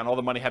inside the account, all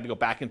the money had to go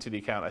back into the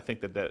account. I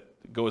think that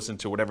goes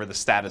into whatever the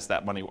status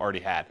that money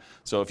already had.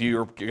 So if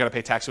you're going to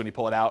pay tax when you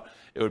pull it out,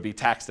 it would be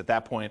taxed at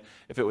that point.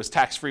 If it was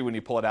tax-free when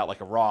you pull it out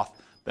like a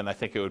Roth, then I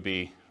think it would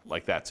be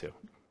like that too.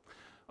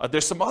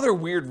 There's some other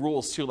weird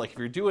rules too, like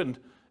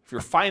if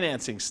you're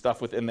financing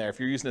stuff within there, if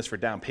you're using this for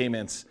down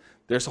payments,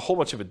 there's a whole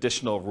bunch of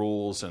additional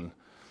rules, and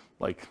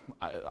like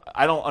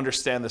I don't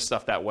understand this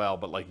stuff that well,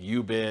 but like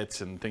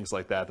U-bits and things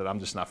like that I'm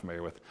just not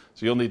familiar with.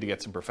 So you'll need to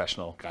get some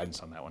professional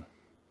guidance on that one.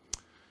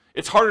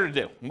 It's harder to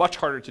do, much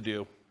harder to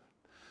do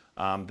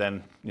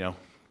than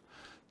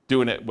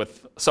doing it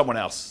with someone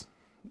else's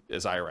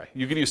IRA.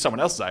 You can use someone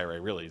else's IRA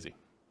real easy.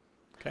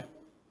 Okay.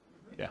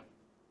 Yeah.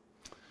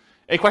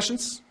 Any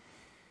questions?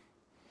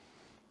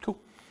 Cool.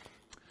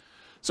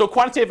 So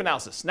quantitative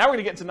analysis. Now we're going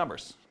to get into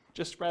numbers,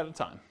 just right at a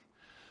time.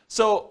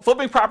 So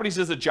flipping properties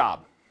is a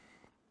job.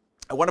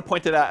 I want to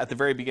point that out at the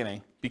very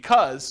beginning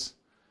because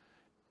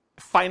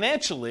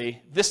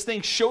financially, this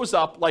thing shows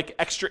up like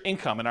extra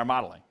income in our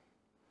modeling.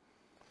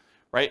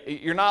 Right?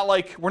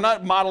 We're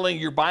not modeling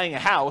you're buying a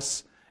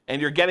house and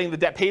you're getting the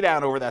debt pay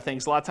down over that thing.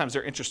 So a lot of times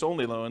they're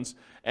interest-only loans,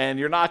 and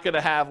you're not going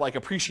to have like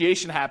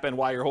appreciation happen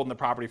while you're holding the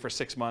property for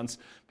 6 months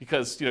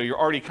because you're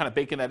already kind of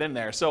baking that in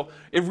there. So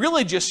it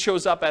really just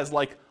shows up as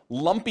like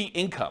lumpy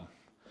income.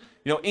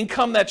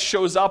 Income that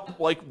shows up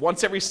like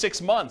once every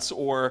 6 months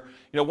or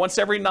once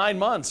every 9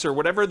 months or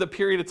whatever the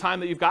period of time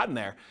that you've gotten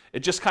there.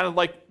 It just kind of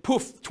like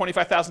poof,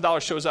 $25,000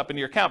 shows up in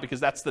your account because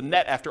that's the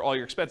net after all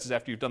your expenses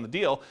after you've done the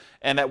deal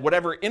and at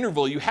whatever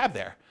interval you have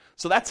there.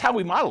 So that's how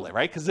we model it,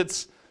 right? Because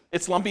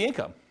it's lumpy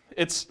income.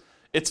 It's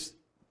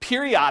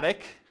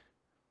periodic,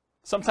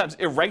 sometimes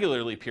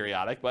irregularly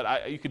periodic,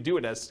 but you could do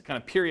it as kind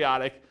of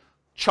periodic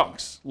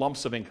chunks,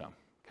 lumps of income.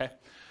 Okay.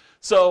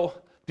 So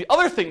the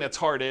other thing that's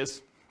hard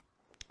is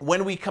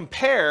when we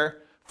compare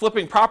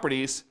flipping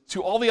properties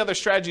to all the other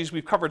strategies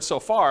we've covered so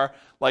far,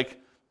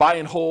 like buy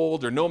and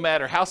hold or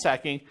nomad or house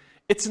hacking,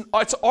 it's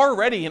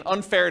already an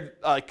unfair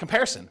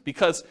comparison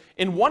because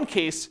in one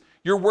case,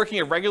 you're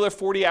working a regular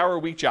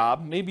 40-hour-a-week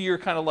job. Maybe you're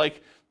kind of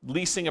like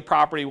leasing a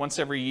property once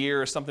every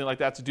year or something like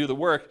that to do the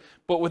work.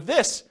 But with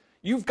this,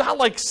 you've got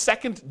like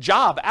second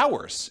job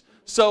hours.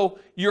 So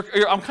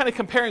I'm kind of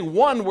comparing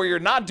one where you're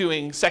not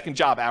doing second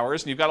job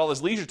hours and you've got all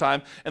this leisure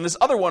time, and this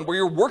other one where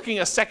you're working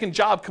a second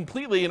job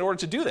completely in order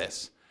to do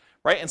this,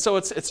 right? And so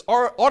it's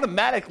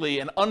automatically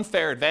an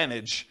unfair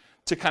advantage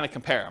to kind of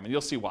compare them, and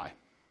you'll see why.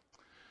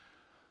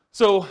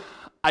 So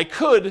I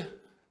could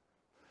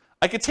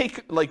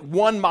take like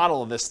one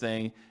model of this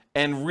thing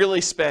and really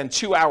spend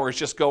 2 hours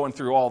just going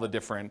through all the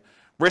different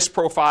risk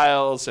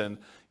profiles and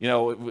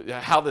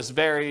how this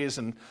varies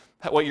and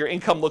what your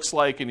income looks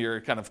like and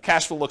your kind of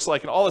cash flow looks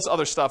like and all this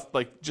other stuff,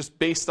 like just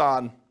based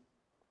on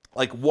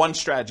like one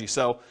strategy.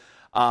 So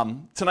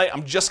tonight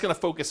I'm just going to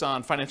focus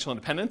on financial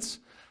independence,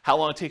 how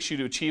long it takes you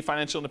to achieve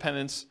financial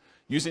independence,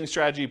 using the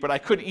strategy, but I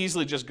could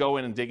easily just go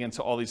in and dig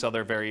into all these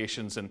other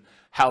variations and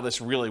how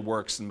this really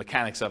works and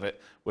mechanics of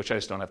it, which I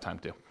just don't have time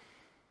to do.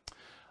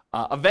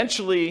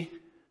 Eventually,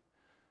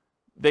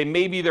 they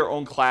may be their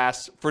own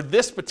class. For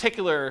this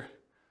particular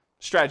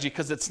strategy,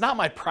 because it's not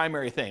my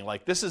primary thing,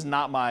 like this is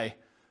not my,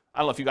 I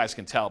don't know if you guys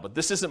can tell, but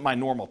this isn't my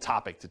normal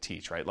topic to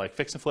teach, right? Like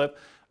fix and flip.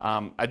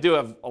 I do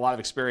have a lot of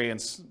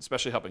experience,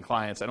 especially helping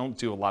clients. I don't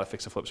do a lot of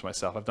fix and flips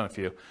myself. I've done a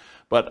few.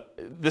 But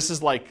this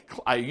is like,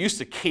 I used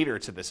to cater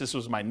to this. This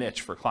was my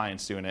niche for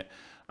clients doing it.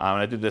 And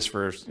I did this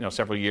for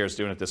several years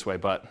doing it this way,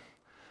 but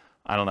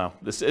I don't know.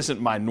 This isn't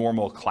my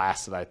normal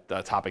class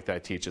topic that I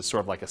teach. It's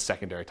sort of like a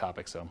secondary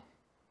topic. So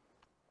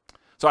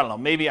I don't know.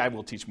 Maybe I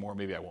will teach more.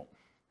 Maybe I won't.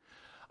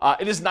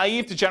 It is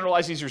naive to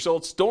generalize these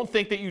results. Don't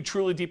think that you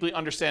truly deeply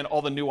understand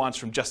all the nuance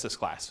from just this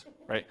class,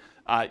 right?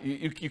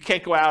 You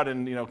can't go out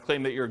and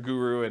claim that you're a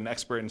guru and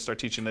expert and start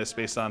teaching this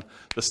based on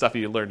the stuff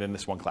you learned in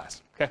this one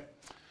class, okay?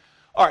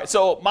 All right,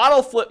 so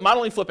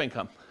modeling flip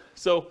income.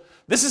 So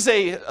this is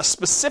a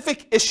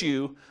specific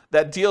issue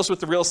that deals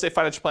with the real estate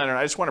financial planner, and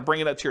I just want to bring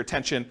it up to your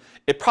attention.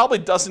 It probably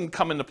doesn't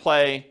come into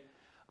play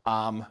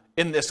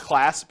in this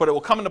class, but it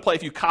will come into play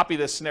if you copy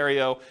this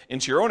scenario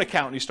into your own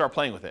account and you start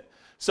playing with it.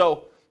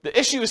 So the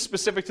issue is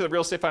specific to the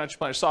real estate financial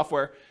planner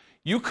software.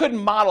 You could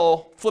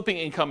model flipping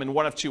income in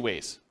one of two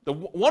ways. The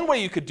one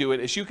way you could do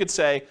it is you could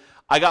say,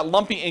 I got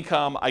lumpy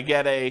income, I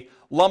get a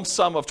lump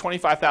sum of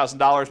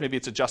 $25,000, maybe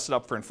it's adjusted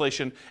up for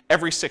inflation,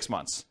 every 6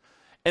 months.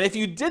 And if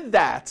you did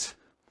that,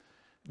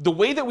 the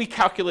way that we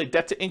calculate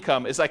debt to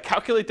income is I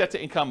calculate debt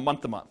to income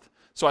month to month.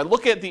 So I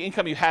look at the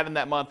income you had in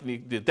that month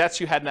and the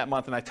debts you had in that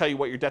month, and I tell you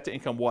what your debt to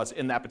income was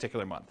in that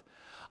particular month.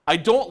 I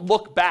don't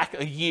look back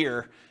a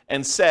year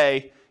and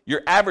say,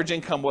 your average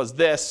income was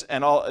this,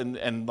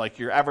 and like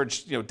your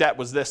average debt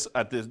was this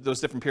at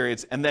those different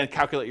periods, and then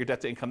calculate your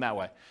debt to income that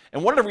way.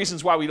 And one of the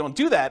reasons why we don't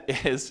do that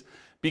is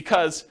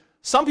because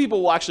some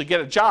people will actually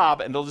get a job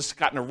and they'll just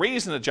gotten a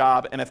raise in a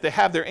job, and if they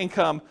have their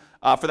income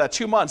for that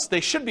 2 months, they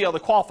should be able to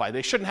qualify.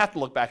 They shouldn't have to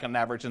look back on an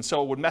average, and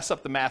so it would mess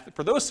up the math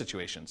for those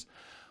situations.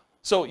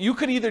 So you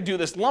could either do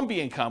this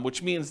lumpy income,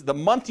 which means the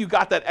month you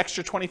got that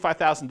extra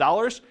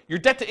 $25,000, your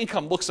debt to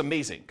income looks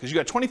amazing because you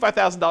got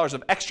 $25,000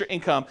 of extra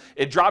income.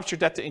 It drops your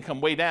debt to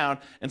income way down,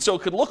 and so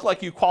it could look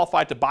like you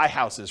qualified to buy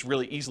houses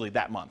really easily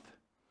that month.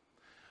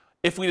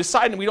 If we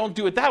decide and we don't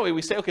do it that way,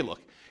 we say, okay, look,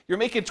 you're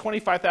making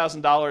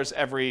 $25,000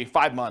 every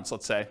 5 months,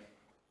 let's say.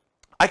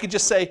 I could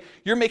just say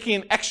you're making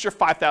an extra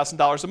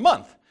 $5,000 a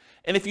month.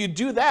 And if you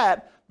do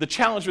that, the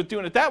challenge with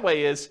doing it that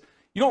way is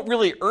you don't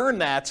really earn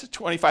that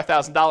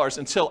 $25,000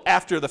 until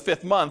after the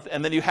 5th month,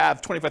 and then you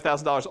have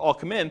 $25,000 all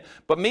come in,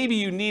 but maybe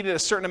you needed a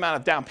certain amount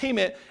of down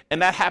payment,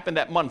 and that happened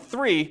at month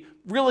 3,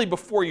 really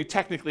before you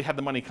technically had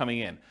the money coming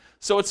in.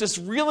 So it's this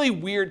really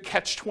weird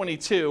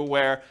catch-22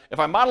 where if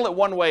I model it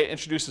one way, it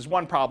introduces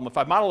one problem. If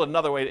I model it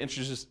another way, it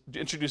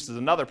introduces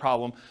another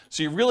problem.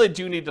 So you really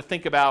do need to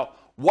think about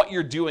what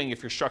you're doing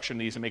if you're structuring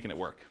these and making it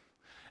work.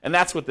 And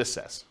that's what this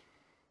says.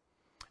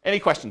 Any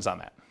questions on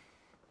that?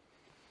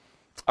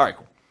 All right,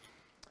 cool.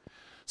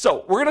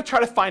 So we're going to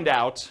try to find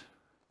out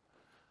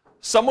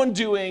someone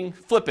doing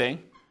flipping,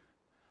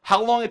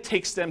 how long it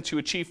takes them to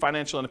achieve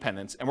financial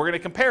independence, and we're going to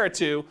compare it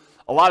to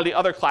a lot of the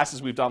other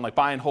classes we've done, like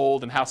buy and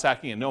hold and house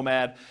hacking and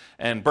Nomad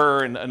and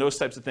Burr and those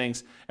types of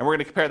things, and we're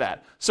going to compare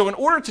that. So in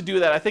order to do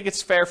that, I think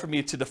it's fair for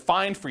me to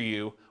define for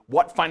you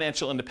what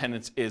financial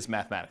independence is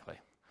mathematically.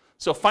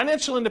 So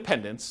financial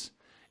independence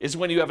is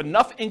when you have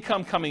enough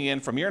income coming in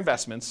from your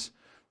investments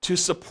to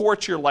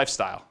support your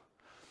lifestyle.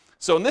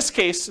 So in this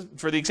case,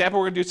 for the example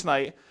we're going to do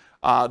tonight,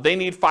 they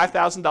need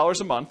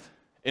 $5,000 a month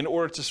in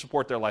order to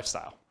support their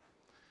lifestyle.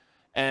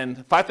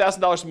 And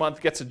 $5,000 a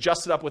month gets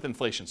adjusted up with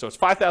inflation. So it's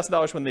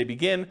 $5,000 when they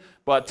begin,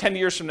 but 10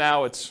 years from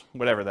now, it's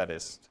whatever that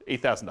is,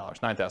 $8,000,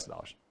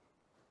 $9,000.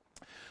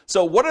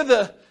 So what are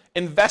the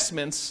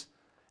investments,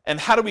 and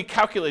how do we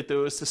calculate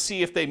those to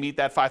see if they meet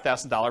that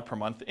 $5,000 per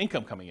month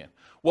income coming in?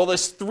 Well,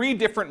 there's 3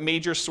 different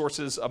major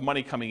sources of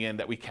money coming in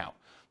that we count.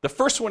 The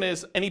first one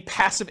is any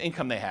passive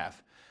income they have.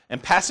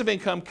 And passive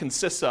income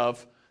consists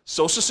of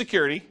Social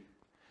Security,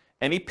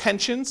 any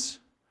pensions,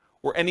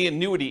 or any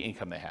annuity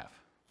income they have.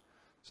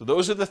 So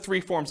those are the 3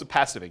 forms of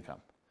passive income.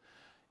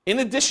 In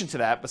addition to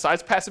that,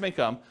 besides passive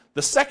income,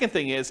 the second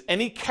thing is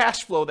any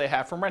cash flow they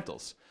have from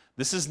rentals.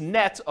 This is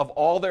net of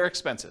all their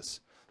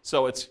expenses.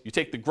 So it's you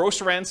take the gross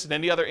rents and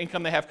any other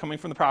income they have coming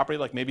from the property,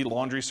 like maybe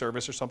laundry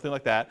service or something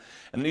like that,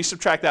 and then you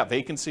subtract out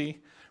vacancy,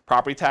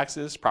 property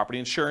taxes, property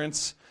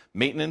insurance,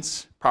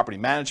 maintenance, property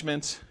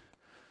management,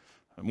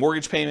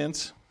 mortgage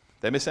payments.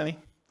 Did I miss any?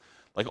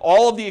 Like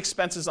all of the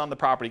expenses on the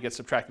property get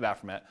subtracted out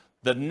from it.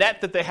 The net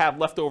that they have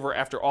left over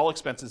after all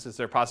expenses is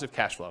their positive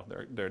cash flow,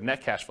 their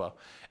net cash flow.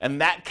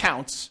 And that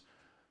counts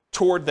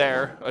toward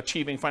their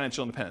achieving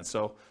financial independence.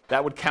 So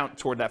that would count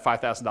toward that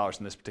 $5,000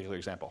 in this particular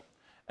example.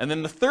 And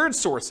then the third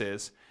source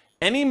is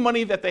any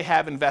money that they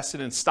have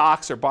invested in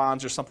stocks or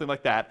bonds or something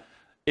like that.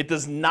 It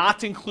does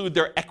not include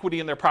their equity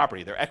in their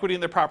property. Their equity in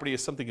their property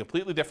is something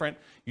completely different.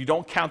 You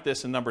don't count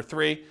this in number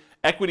 3.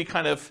 Equity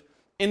kind of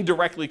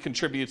indirectly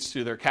contributes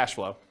to their cash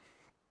flow.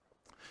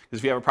 because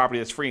if you have a property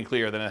that's free and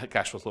clear, then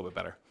cash flow is a little bit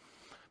better.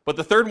 But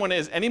the third one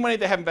is any money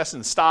they have invested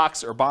in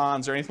stocks or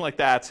bonds or anything like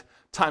that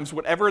times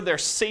whatever their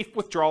safe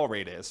withdrawal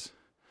rate is.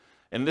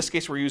 In this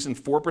case, we're using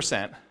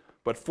 4%,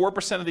 but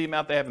 4% of the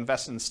amount they have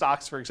invested in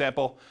stocks, for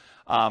example,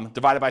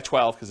 divided by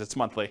 12 because it's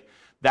monthly,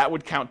 that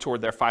would count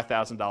toward their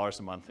 $5,000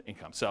 a month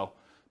income. So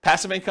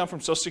passive income from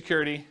Social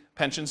Security,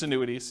 pensions,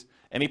 annuities,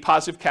 any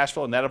positive cash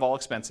flow net of all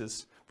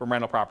expenses from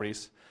rental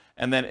properties,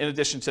 and then in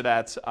addition to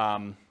that,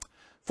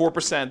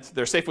 4%,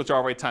 their safe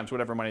withdrawal rate times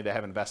whatever money they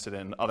have invested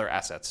in other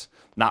assets,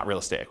 not real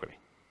estate equity.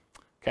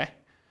 Okay?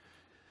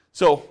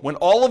 So when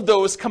all of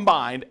those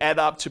combined add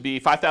up to be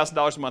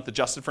 $5,000 a month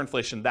adjusted for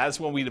inflation, that is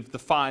when we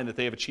define that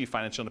they have achieved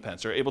financial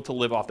independence. They're able to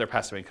live off their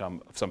passive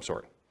income of some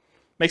sort.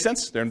 Make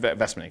sense? Their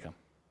investment income.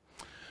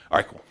 All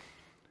right, cool.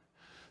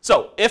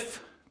 So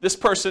if this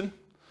person,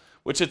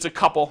 which it's a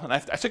couple, and I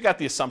took out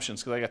the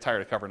assumptions because I got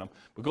tired of covering them,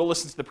 but go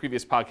listen to the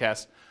previous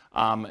podcast,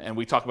 and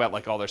we talk about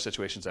like all their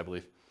situations, I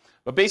believe.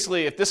 But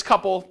basically, if this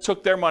couple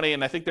took their money,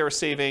 and I think they were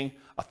saving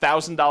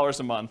 $1,000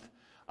 a month,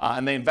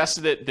 and they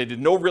invested it, they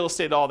did no real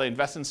estate at all, they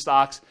invested in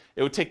stocks,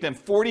 it would take them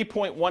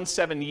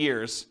 40.17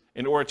 years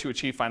in order to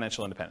achieve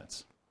financial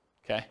independence.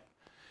 Okay?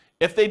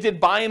 If they did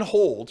buy and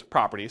hold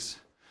properties,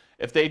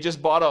 if they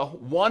just bought a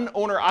one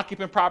owner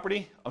occupant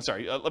property,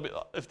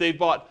 if they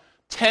bought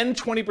 10,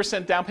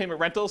 20% down payment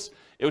rentals,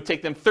 it would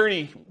take them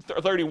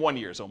 31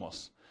 years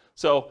almost.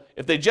 So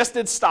if they just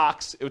did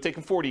stocks, it would take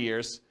them 40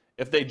 years.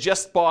 If they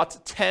just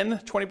bought 10,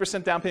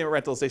 20% down payment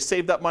rentals, they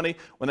saved up money.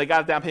 When they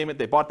got a down payment,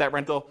 they bought that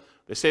rental.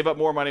 They save up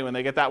more money. When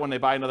they get that one, they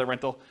buy another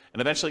rental,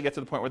 and eventually get to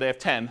the point where they have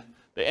 10.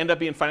 They end up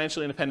being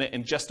financially independent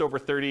in just over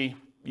 30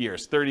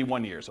 years,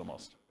 31 years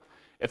almost.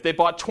 If they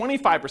bought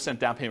 25%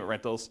 down payment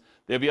rentals,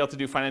 they'll be able to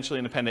do financially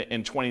independent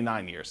in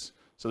 29 years.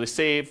 So they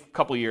save a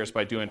couple years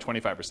by doing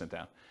 25%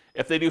 down.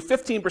 If they do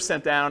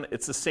 15% down,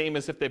 it's the same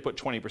as if they put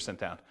 20%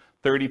 down,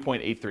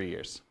 30.83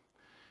 years.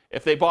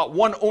 If they bought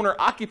one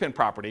owner-occupant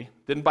property,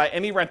 didn't buy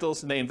any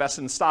rentals, and they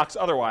invested in stocks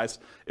otherwise,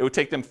 it would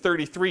take them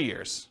 33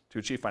 years to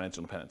achieve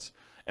financial independence.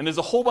 And there's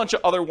a whole bunch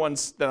of other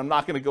ones that I'm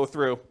not going to go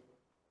through.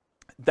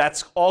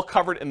 That's all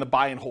covered in the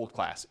buy and hold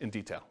class in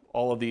detail,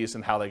 all of these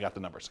and how they got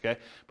the numbers,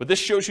 okay? But this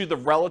shows you the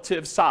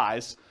relative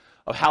size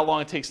of how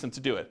long it takes them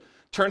to do it.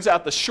 Turns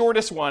out the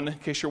shortest one, in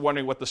case you're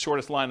wondering what the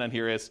shortest line on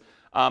here is,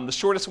 the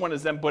shortest one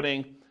is them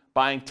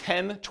buying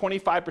 10,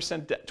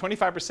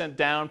 25%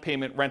 down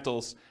payment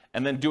rentals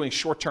and then doing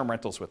short-term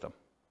rentals with them,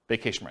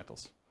 vacation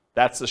rentals.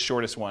 That's the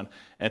shortest one,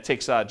 and it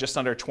takes just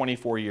under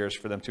 24 years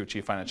for them to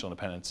achieve financial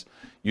independence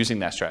using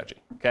that strategy,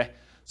 okay?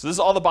 So this is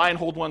all the buy and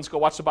hold ones. Go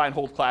watch the buy and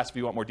hold class if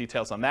you want more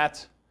details on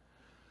that.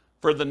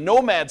 For the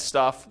nomad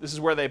stuff, this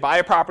is where they buy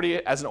a property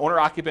as an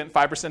owner-occupant,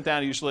 5%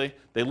 down usually.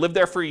 They live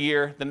there for a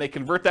year, then they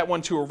convert that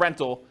one to a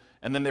rental,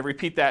 and then they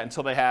repeat that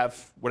until they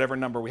have whatever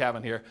number we have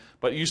on here,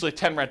 but usually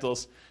 10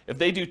 rentals. If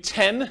they do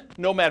 10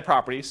 nomad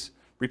properties,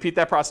 repeat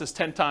that process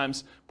 10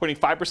 times, putting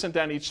 5%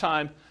 down each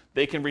time,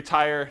 they can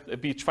retire,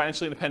 be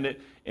financially independent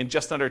in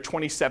just under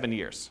 27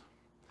 years.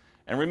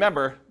 And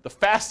remember, the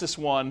fastest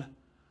one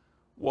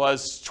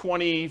was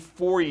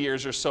 24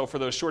 years or so for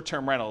those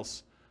short-term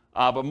rentals,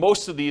 but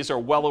most of these are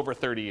well over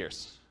 30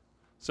 years.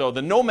 So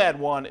the nomad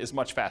one is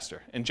much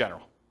faster in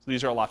general. So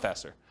these are a lot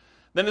faster.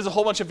 Then there's a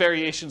whole bunch of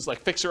variations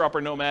like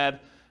fixer-upper nomad,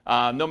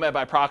 nomad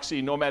by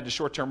proxy, nomad to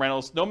short-term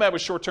rentals. Nomad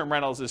with short-term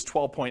rentals is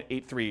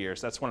 12.83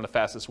 years. That's one of the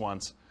fastest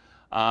ones.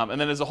 And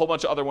then there's a whole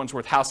bunch of other ones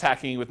with house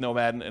hacking with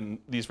nomad and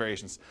these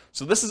variations.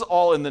 So this is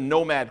all in the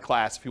nomad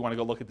class if you want to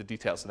go look at the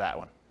details of that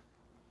one.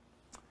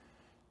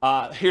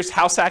 Here's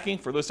house hacking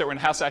for those that were in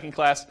house hacking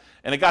class.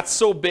 And it got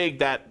so big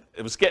that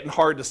it was getting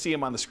hard to see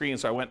them on the screen,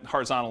 so I went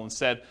horizontal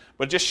instead.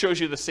 But it just shows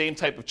you the same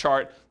type of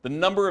chart, the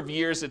number of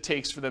years it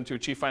takes for them to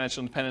achieve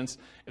financial independence.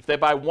 If they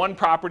buy one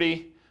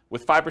property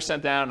with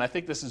 5% down, and I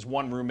think this is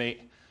one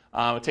roommate,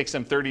 it takes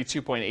them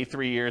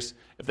 32.83 years.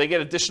 If they get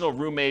additional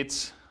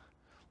roommates,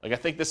 like I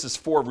think this is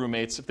 4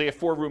 roommates. If they have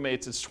 4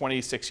 roommates, it's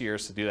 26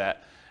 years to do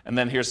that. And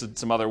then here's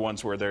some other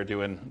ones where they're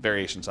doing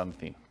variations on the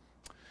theme.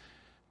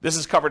 This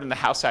is covered in the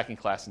house hacking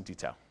class in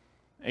detail.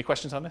 Any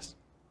questions on this?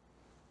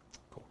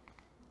 Cool.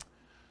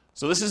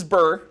 So this is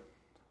BRRRR.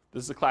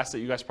 This is a class that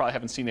you guys probably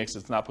haven't seen yet because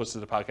it's not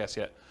posted to the podcast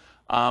yet.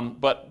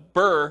 But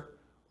BRRRR,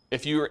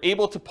 if you are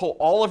able to pull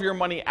all of your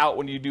money out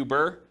when you do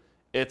BRRRR,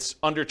 it's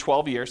under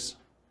 12 years.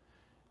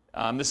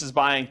 This is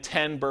buying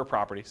 10 BRRRR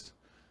properties.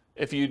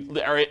 If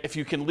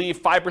you can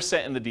leave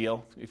 5% in the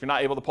deal, if you're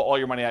not able to pull all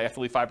your money out, you have to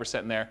leave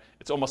 5% in there.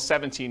 It's almost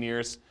 17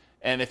 years.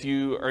 And if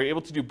you are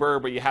able to do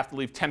BRRRR, but you have to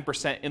leave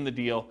 10% in the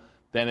deal,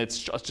 then it's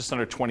just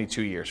under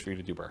 22 years for you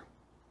to do BRRRR.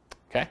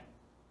 Okay?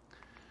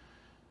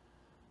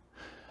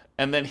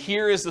 And then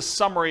here is the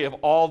summary of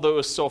all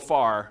those so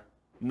far,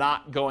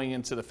 not going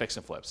into the fix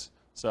and flips.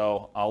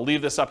 So I'll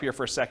leave this up here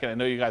for a second. I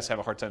know you guys have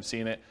a hard time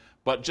seeing it,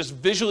 but just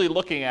visually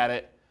looking at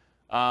it,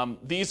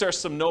 these are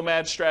some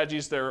nomad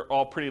strategies. They're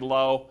all pretty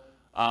low.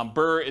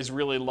 BRRRR is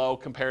really low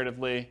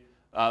comparatively.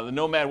 The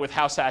nomad with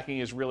house hacking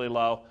is really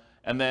low.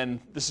 And then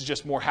this is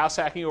just more house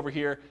hacking over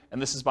here,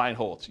 and this is buy and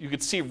hold. You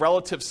can see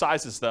relative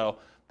sizes, though,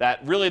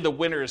 that really the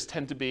winners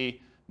tend to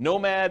be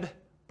nomad,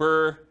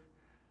 BRRRR,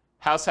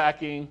 house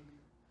hacking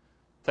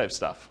type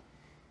stuff.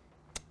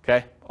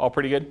 Okay, all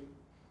pretty good?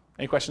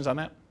 Any questions on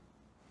that?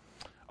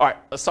 All right,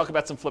 let's talk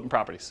about some flipping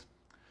properties.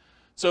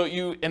 So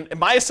in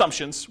my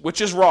assumptions,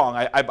 which is wrong,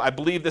 I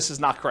believe this is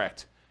not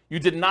correct. You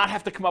did not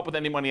have to come up with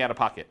any money out of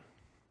pocket.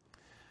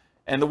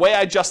 And the way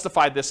I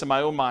justified this in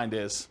my own mind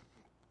is,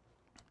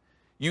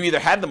 you either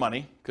had the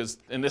money, because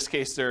in this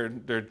case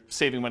they're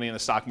saving money in the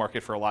stock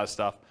market for a lot of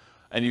stuff,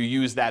 and you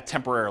use that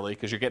temporarily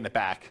because you're getting it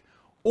back,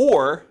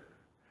 or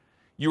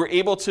you were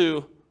able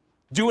to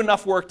do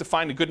enough work to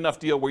find a good enough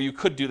deal where you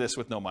could do this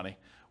with no money,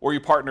 or you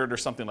partnered or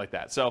something like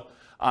that. So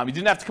you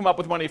didn't have to come up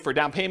with money for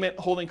down payment,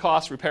 holding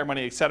costs, repair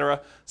money, et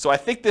cetera. So I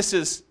think this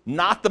is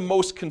not the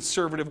most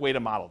conservative way to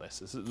model this.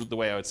 This is the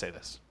way I would say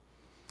this.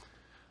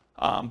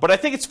 But I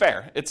think it's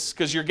fair. It's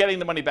because you're getting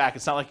the money back.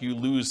 It's not like you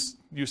lose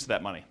use of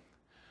that money.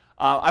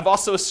 I've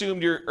also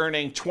assumed you're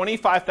earning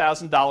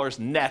 $25,000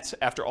 net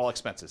after all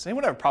expenses.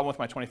 Anyone have a problem with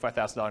my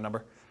 $25,000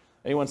 number?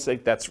 Anyone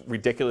think that's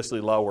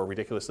ridiculously low or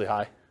ridiculously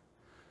high?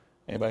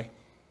 Anybody?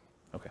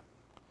 Okay.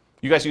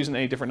 You guys using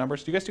any different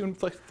numbers? Do you guys do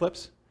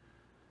flips?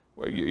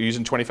 Are you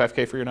using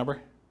 25K for your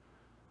number?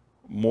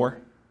 More?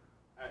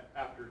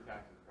 After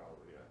taxes,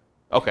 probably,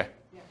 yeah. Okay.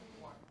 Yeah,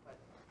 more. But,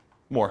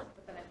 More.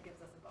 but then it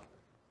gives us a buffer.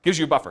 Gives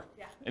you a buffer.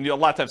 Yeah. And you a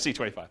lot of times see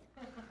 25.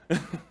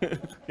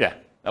 Yeah,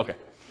 okay.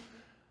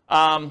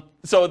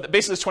 So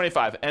basically it's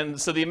 25. And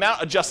so the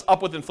amount adjusts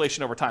up with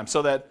inflation over time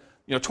so that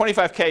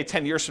 25K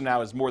 10 years from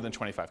now is more than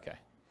 25K.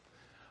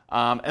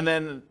 And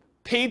then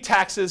paid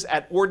taxes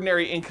at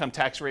ordinary income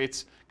tax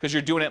rates because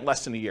you're doing it in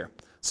less than a year.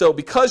 So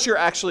because you're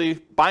actually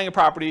buying a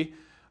property,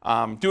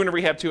 doing a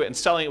rehab to it, and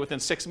selling it within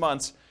 6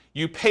 months,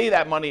 you pay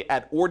that money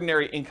at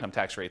ordinary income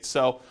tax rates.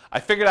 So I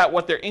figured out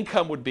what their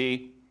income would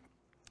be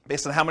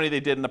based on how many they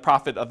did in the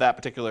profit of that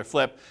particular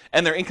flip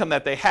and their income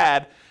that they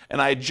had,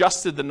 and I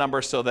adjusted the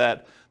number so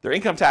that their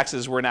income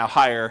taxes were now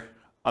higher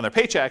on their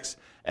paychecks,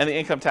 and the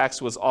income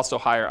tax was also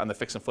higher on the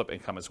fix and flip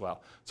income as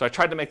well. So I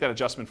tried to make that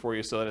adjustment for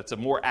you so that it's a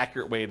more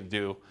accurate way to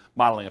do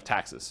modeling of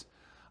taxes.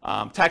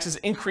 Taxes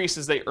increase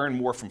as they earn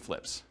more from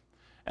flips.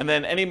 And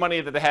then any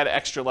money that they had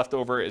extra left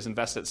over is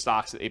invested in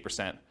stocks at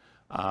 8%.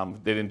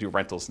 They didn't do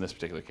rentals in this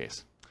particular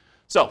case.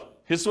 So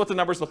here's what the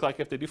numbers look like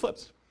if they do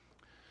flips.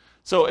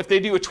 So if they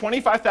do a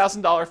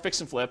 $25,000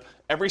 fix and flip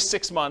every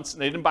 6 months,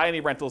 and they didn't buy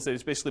any rentals, they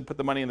just basically put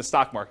the money in the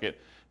stock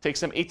market, it takes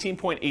them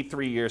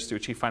 18.83 years to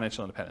achieve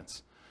financial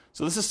independence.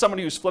 So this is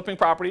somebody who's flipping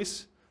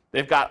properties.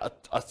 They've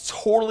got a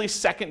totally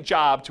second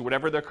job to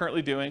whatever they're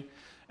currently doing.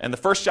 And the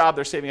first job,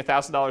 they're saving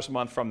 $1,000 a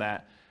month from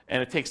that.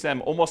 And it takes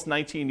them almost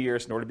 19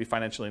 years in order to be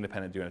financially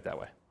independent doing it that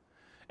way.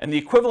 And the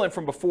equivalent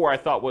from before, I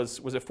thought, was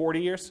it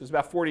 40 years? It was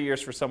about 40 years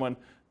for someone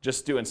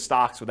just doing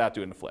stocks without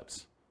doing the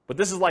flips. But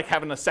this is like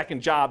having a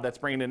second job that's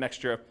bringing in an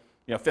extra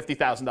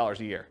 $50,000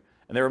 a year.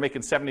 And they were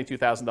making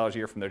 $72,000 a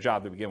year from their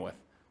job to begin with,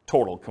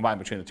 total, combined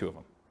between the two of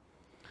them.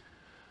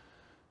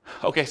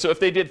 Okay, so if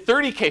they did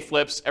 30K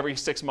flips every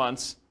 6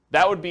 months,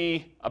 that would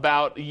be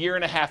about a year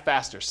and a half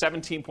faster,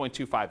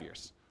 17.25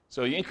 years.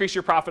 So you increase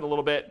your profit a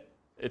little bit,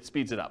 it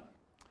speeds it up.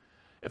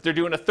 If they're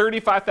doing a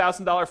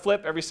 $35,000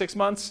 flip every 6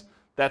 months,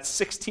 that's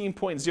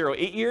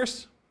 16.08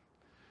 years.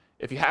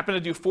 If you happen to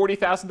do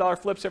 $40,000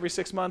 flips every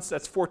 6 months,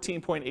 that's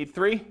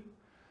 14.83.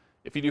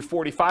 If you do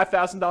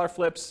 $45,000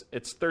 flips,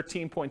 it's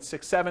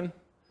 13.67.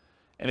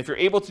 And if you're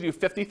able to do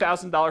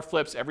 $50,000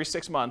 flips every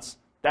 6 months,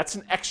 that's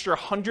an extra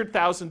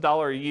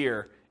 $100,000 a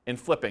year in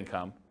flip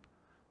income.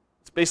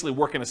 It's basically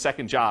working a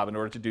second job in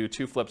order to do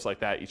 2 flips like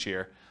that each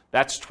year.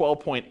 That's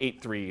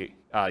 12.83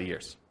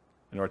 years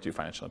in order to do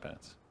financial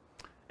independence.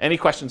 Any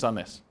questions on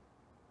this?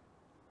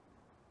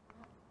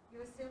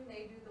 You assume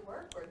they do the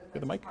work, or Get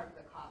the mic. part of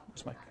the cost?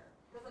 Where's the mic?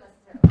 It doesn't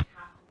necessarily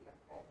have to be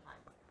a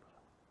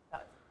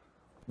full-time.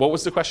 What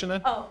was the question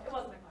then? Oh, it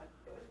wasn't a question.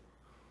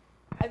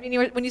 I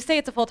mean, when you say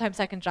it's a full-time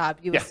second job,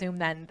 you Yeah. assume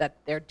then that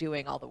they're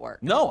doing all the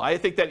work. No, I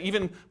think that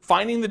even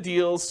finding the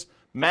deals,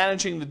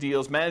 managing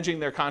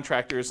their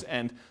contractors,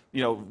 and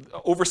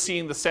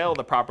overseeing the sale of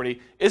the property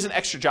is an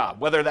extra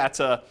job. Whether that's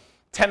a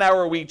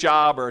 10-hour-a-week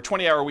job or a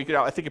 20-hour-a-week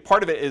job, I think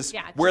part of it is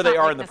where they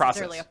are in the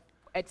process.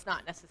 It's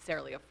not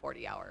necessarily a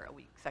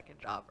 40-hour-a-week second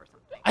job or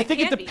something. I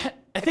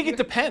think it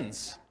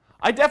depends.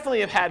 I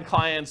definitely have had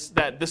clients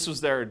that this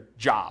was their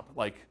job,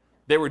 like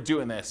they were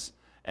doing this,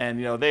 and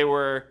they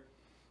were,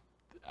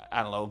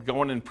 I don't know,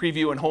 going and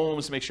previewing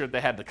homes to make sure that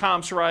they had the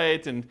comps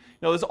right, and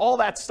there's all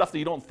that stuff that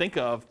you don't think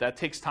of that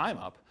takes time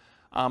up.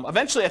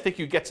 Eventually, I think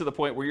you get to the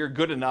point where you're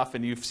good enough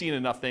and you've seen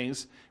enough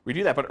things where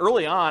you do that. But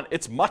early on,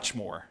 it's much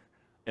more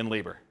in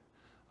labor.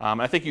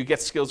 I think you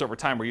get skills over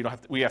time where you don't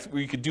have to,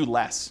 where you could do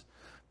less.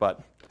 But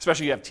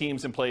especially you have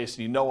teams in place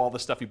and you know all the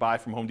stuff you buy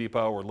from Home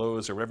Depot or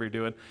Lowe's or whatever you're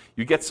doing,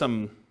 you get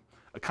some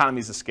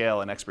economies of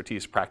scale and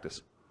expertise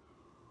practice.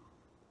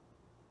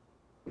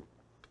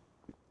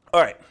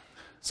 All right.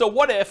 So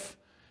what if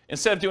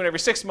instead of doing every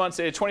 6 months,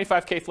 they did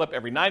 25K flip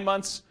every 9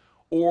 months,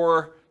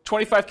 or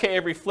 25K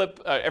every flip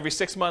every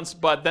 6 months,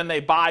 but then they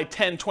buy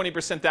 10,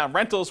 20% down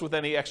rentals with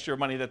any extra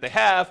money that they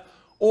have,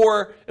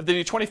 Or if they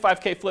do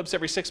 25K flips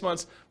every 6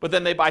 months, but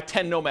then they buy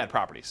 10 Nomad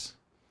properties.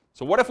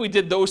 So what if we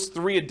did those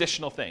 3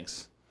 additional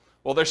things?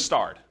 Well, they're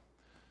starred.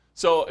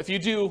 So if you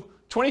do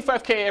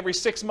 25K every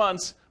 6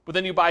 months, but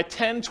then you buy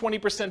 10,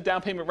 20%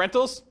 down payment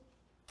rentals,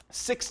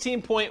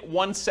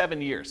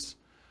 16.17 years.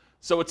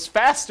 So it's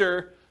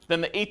faster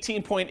than the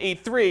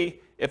 18.83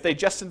 if they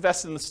just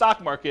invested in the stock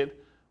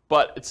market,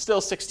 but it's still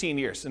 16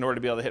 years in order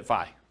to be able to hit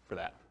FI for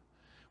that.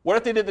 What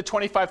if they did the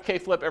 25K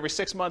flip every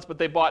 6 months, but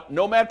they bought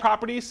Nomad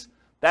properties?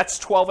 That's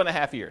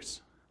 12.5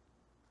 years.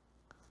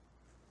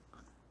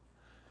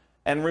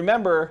 And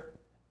remember,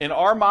 in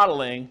our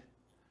modeling,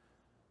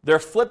 their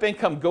flip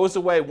income goes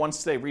away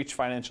once they reach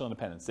financial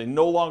independence. They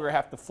no longer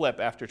have to flip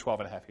after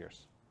 12.5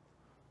 years.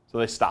 So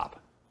they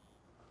stop.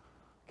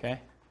 Okay?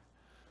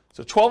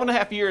 So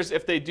 12.5 years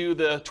if they do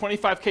the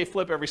 25K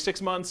flip every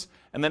 6 months,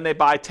 and then they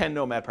buy 10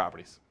 Nomad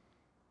properties.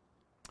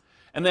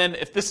 And then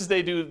if this is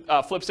they do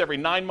flips every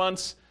 9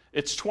 months,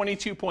 it's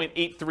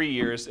 22.83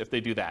 years if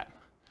they do that.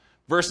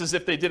 Versus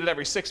if they did it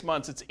every 6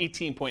 months, it's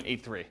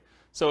 18.83.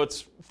 So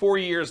it's 4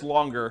 years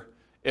longer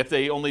if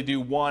they only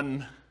do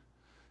one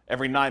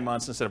every 9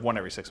 months instead of one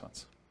every 6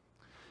 months.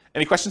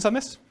 Any questions on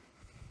this?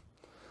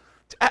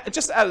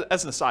 Just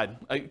as an aside,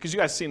 because you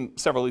guys have seen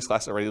several of these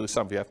classes already, at least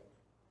some of you have.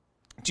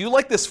 Do you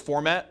like this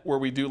format where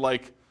we do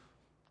like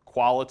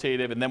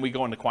qualitative and then we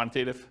go into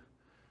quantitative?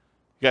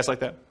 You guys like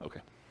that? Okay.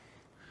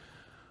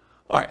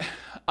 All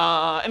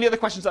right. Any other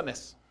questions on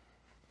this?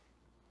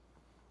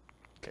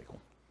 Okay,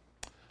 cool.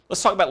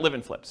 Let's talk about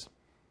live-in flips.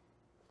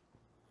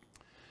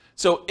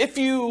 So if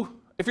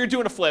you're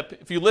doing a flip,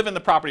 if you live in the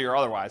property or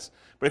otherwise,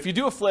 but if you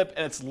do a flip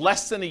and it's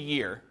less than a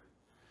year,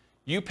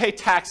 you pay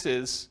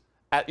taxes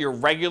at your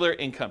regular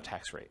income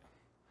tax rate.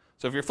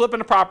 So if you're flipping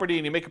a property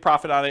and you make a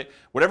profit on it,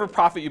 whatever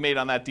profit you made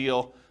on that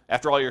deal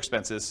after all your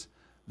expenses,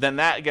 then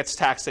that gets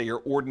taxed at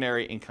your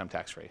ordinary income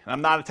tax rate. And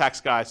I'm not a tax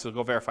guy, so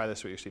go verify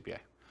this with your CPA.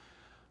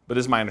 But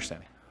this is my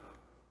understanding.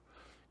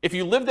 If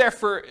you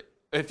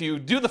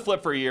do the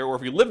flip for a year, or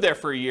if you live there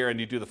for a year and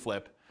you do the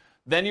flip,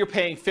 then you're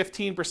paying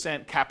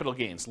 15% capital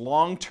gains,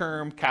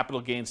 long-term capital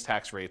gains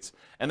tax rates.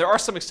 And there are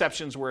some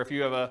exceptions where if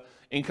you have an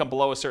income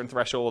below a certain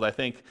threshold, I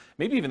think,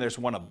 maybe even there's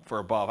one for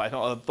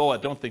above, though I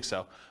don't think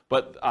so.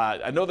 But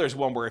I know there's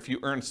one where if you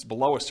earn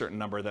below a certain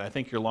number, then I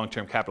think your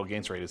long-term capital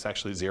gains rate is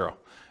actually 0,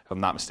 if I'm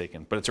not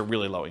mistaken. But it's a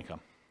really low income.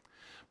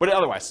 But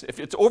otherwise, if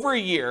it's over a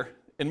year,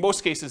 in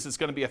most cases, it's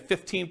going to be a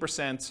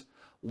 15%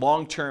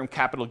 long-term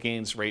capital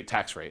gains rate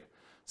tax rate.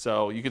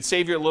 So you could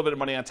save you a little bit of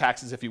money on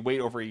taxes if you wait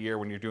over a year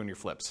when you're doing your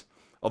flips.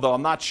 Although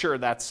I'm not sure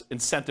that's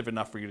incentive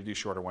enough for you to do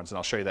shorter ones, and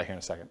I'll show you that here in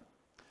a second.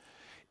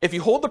 If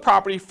you hold the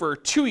property for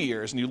 2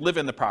 years and you live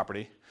in the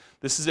property,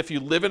 this is if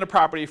you live in a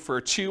property for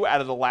 2 out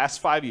of the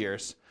last 5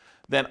 years,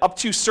 then up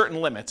to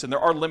certain limits, and there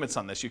are limits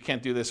on this. You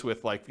can't do this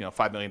with like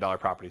 $5 million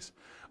properties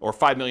or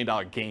 $5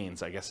 million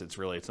gains. I guess it's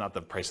not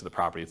the price of the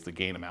property, it's the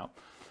gain amount.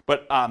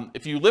 But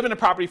if you live in a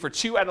property for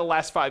 2 out of the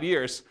last 5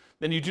 years,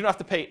 then you do not have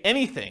to pay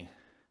anything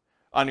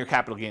on your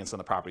capital gains on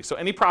the property. So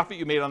any profit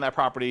you made on that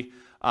property,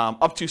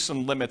 up to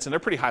some limits, and they're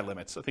pretty high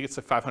limits. I think it's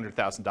like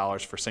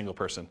 $500,000 for a single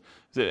person.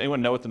 Does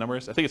anyone know what the number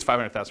is? I think it's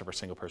 $500,000 for a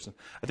single person.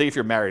 I think if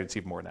you're married, it's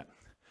even more than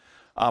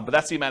that. But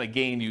that's the amount of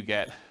gain you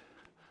get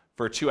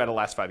for 2 out of the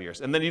last 5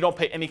 years. And then you don't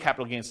pay any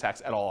capital gains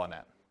tax at all on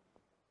that.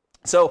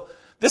 So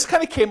this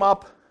kind of came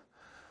up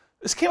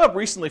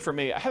recently for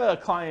me. I had a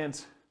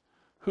client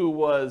who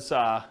was,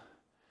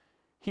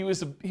 he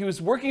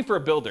was working for a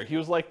builder. He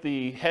was like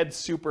the head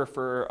super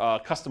for a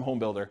custom home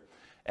builder.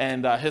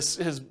 And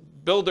his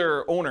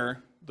builder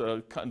owner,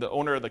 the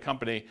owner of the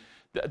company,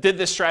 did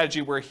this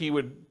strategy where he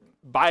would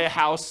buy a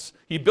house,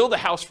 he'd build a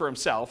house for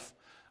himself,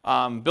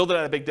 build it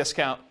at a big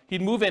discount.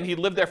 He'd move in, he'd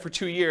live there for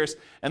 2 years,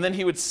 and then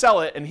he would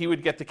sell it and he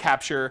would get to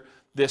capture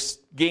this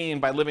gain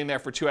by living there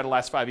for 2 out of the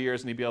last 5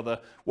 years, and he'd be able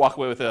to walk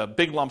away with a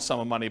big lump sum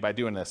of money by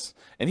doing this.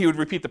 And he would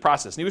repeat the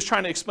process. And he was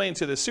trying to explain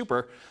to this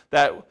super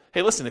that,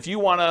 hey, listen, if you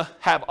want to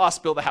have us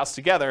build a house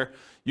together,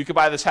 you could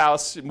buy this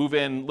house, move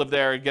in, live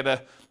there, get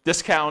a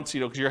discount,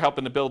 because you're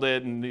helping to build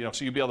it, and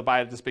so you'd be able to buy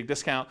it at this big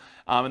discount.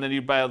 And then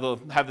you'd be able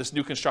to have this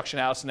new construction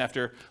house, and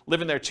after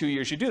living there 2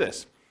 years, you do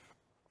this.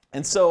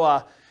 And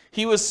so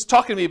he was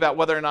talking to me about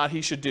whether or not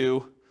he should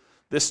do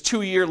this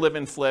 2-year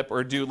live-in flip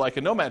or do like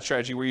a Nomad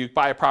strategy where you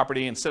buy a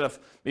property instead of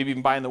maybe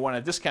even buying the one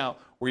at a discount,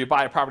 where you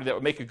buy a property that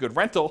would make a good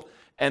rental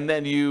and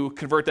then you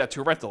convert that to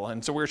a rental.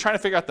 And so we were trying to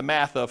figure out the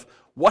math of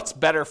what's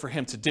better for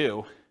him to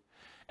do.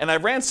 And I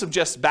ran some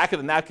just back of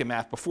the napkin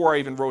math before I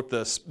even wrote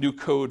this new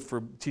code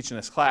for teaching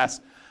this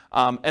class.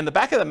 And the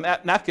back of the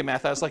napkin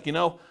math, I was like,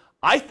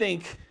 I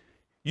think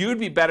you would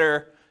be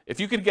better if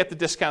you could get the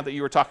discount that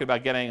you were talking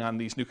about getting on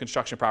these new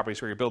construction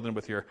properties where you're building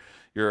with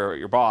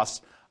your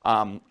boss.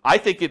 I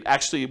think it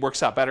actually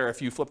works out better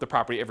if you flip the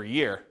property every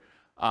year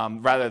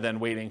rather than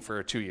waiting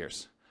for 2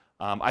 years.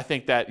 I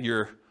think that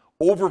you're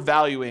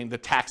overvaluing the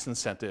tax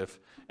incentive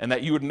and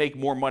that you would make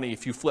more money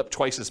if you flip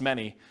twice as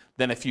many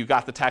than if you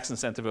got the tax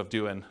incentive of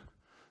doing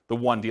the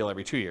one deal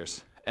every 2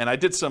 years. And I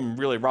did some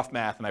really rough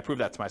math and I proved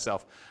that to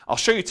myself. I'll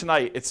show you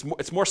tonight.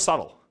 It's more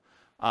subtle.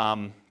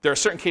 There are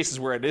certain cases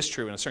where it is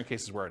true and certain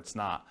cases where it's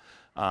not.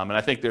 And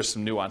I think there's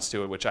some nuance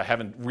to it, which I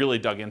haven't really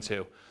dug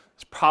into.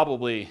 It's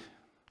probably,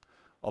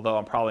 although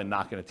I'm probably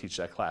not going to teach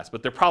that class,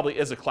 but there probably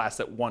is a class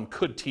that one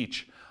could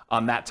teach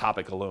on that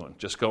topic alone,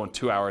 just going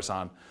 2 hours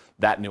on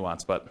that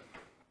nuance, but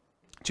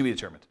to be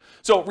determined.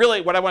 So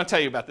really what I want to tell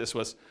you about this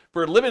was,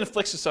 for live-in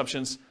fixed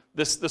assumptions,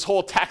 this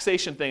whole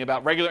taxation thing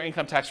about regular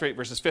income tax rate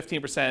versus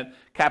 15%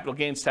 capital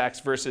gains tax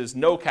versus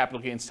no capital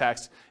gains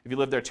tax if you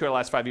live there 2 out of the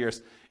last 5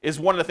 years is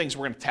one of the things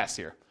we're going to test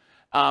here.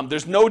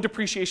 There's no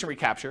depreciation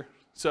recapture.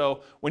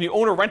 So when you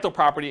own a rental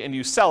property and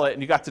you sell it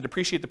and you got to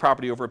depreciate the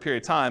property over a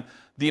period of time,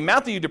 the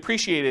amount that you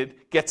depreciated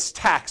gets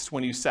taxed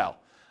when you sell,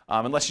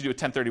 unless you do a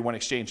 1031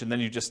 exchange, and then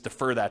you just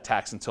defer that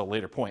tax until a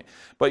later point.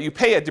 But you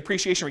pay a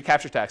depreciation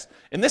recapture tax.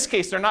 In this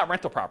case, they're not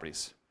rental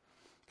properties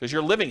because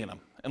you're living in them.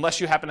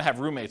 Unless you happen to have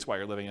roommates while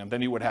you're living in them,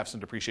 then you would have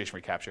some depreciation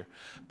recapture.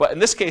 But in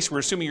this case, we're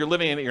assuming you're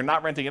living in it, you're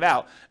not renting it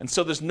out, and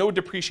so there's no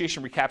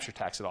depreciation recapture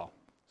tax at all.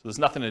 So there's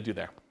nothing to do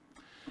there.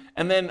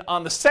 And then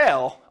on the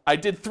sale, I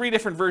did 3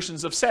 different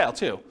versions of sale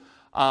too.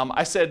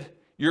 I said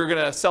you're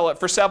going to sell it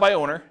for sale by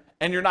owner,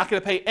 and you're not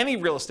going to pay any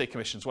real estate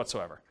commissions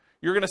whatsoever.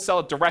 You're going to sell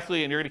it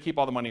directly, and you're going to keep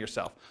all the money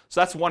yourself. So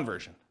that's one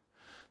version.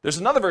 There's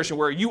another version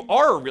where you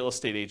are a real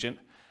estate agent,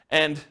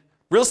 and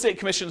real estate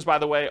commissions, by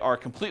the way, are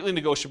completely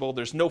negotiable.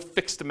 There's no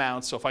fixed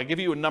amount. So if I give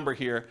you a number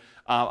here,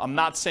 I'm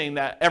not saying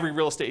that every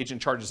real estate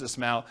agent charges this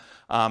amount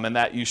and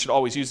that you should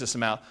always use this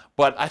amount.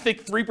 But I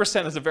think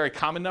 3% is a very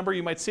common number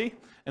you might see.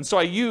 And so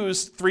I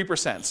use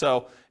 3%.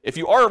 So if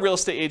you are a real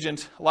estate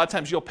agent, a lot of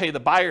times you'll pay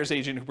the buyer's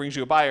agent who brings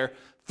you a buyer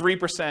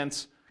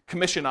 3%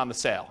 commission on the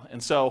sale.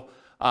 And so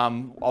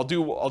I'll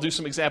do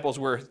some examples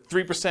where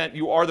 3%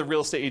 you are the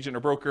real estate agent or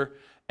broker.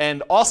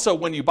 And also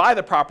when you buy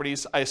the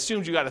properties, I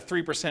assumed you got a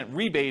 3%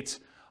 rebate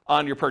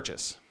on your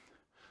purchase.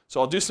 So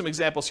I'll do some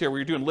examples here where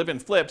you're doing live-in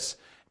flips,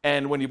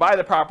 and when you buy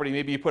the property,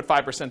 maybe you put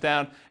 5%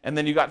 down, and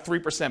then you got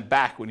 3%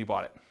 back when you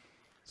bought it.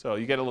 So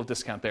you get a little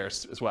discount there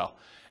as well.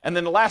 And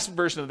then the last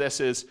version of this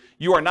is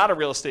you are not a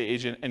real estate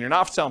agent and you're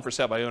not selling for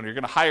sale by owner. You're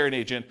going to hire an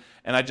agent,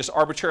 and I just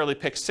arbitrarily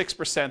picked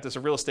 6% as a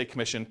real estate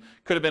commission.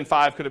 Could have been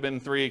 5, could have been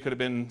 3, could have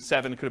been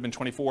 7, could have been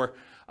 24.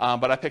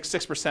 But I picked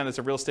 6% as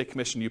a real estate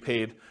commission you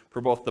paid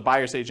for both the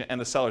buyer's agent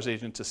and the seller's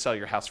agent to sell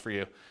your house for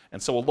you.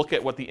 And so we'll look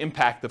at what the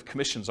impact of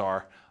commissions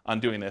are on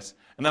doing this.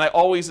 And then I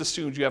always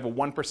assumed you have a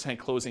 1%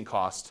 closing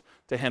cost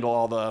to handle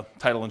all the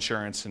title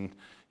insurance and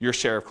your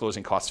share of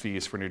closing cost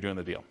fees when you're doing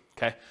the deal.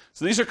 Okay?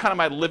 So these are kind of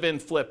my live-in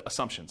flip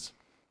assumptions.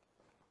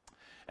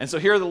 And so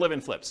here are the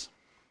live-in flips.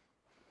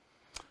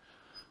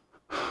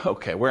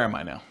 Okay, where am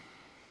I now?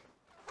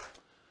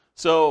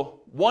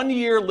 So 1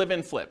 year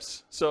live-in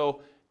flips.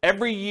 So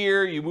every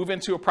year you move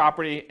into a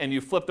property and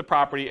you flip the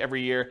property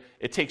every year.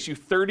 It takes you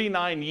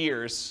 39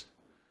 years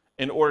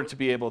in order to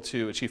be able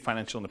to achieve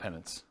financial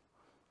independence,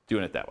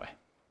 doing it that way.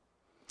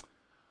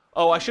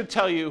 Oh, I should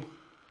tell you,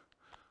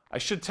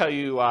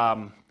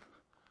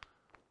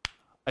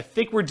 I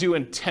think we're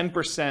doing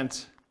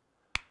 10%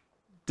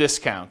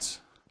 discounts.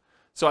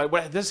 So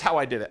this is how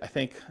I did it. I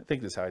think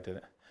this is how I did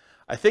it.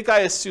 I think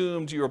I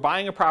assumed you were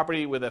buying a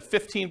property with a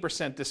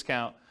 15%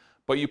 discount,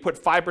 but you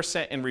put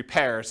 5% in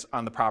repairs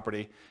on the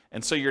property,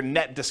 and so your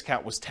net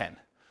discount was 10.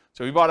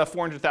 So if you bought a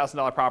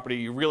 $400,000 property,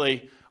 you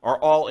really are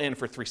all in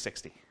for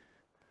 $360,000.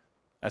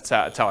 That's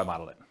how I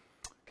modeled it.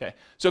 Okay.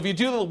 So if you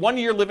do the 1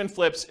 year live-in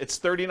flips, it's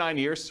 39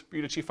 years for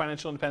you to achieve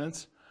financial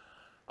independence.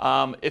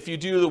 If you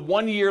do the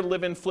 1 year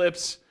live-in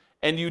flips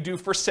and you do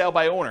for sale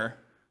by owner,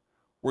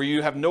 where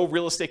you have no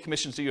real estate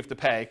commissions that you have to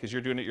pay because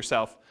you're doing it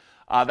yourself,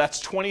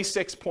 that's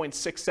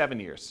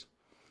 26.67 years.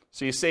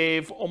 So you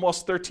save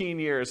almost 13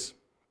 years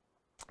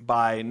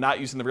by not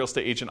using the real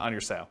estate agent on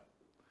your sale.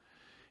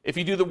 If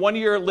you do the 1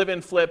 year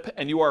live-in flip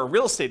and you are a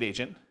real estate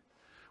agent,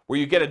 where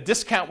you get a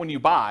discount when you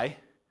buy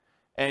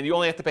and you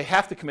only have to pay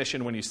half the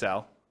commission when you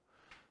sell,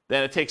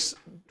 then it takes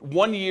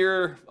 1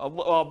 year,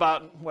 well,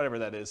 about whatever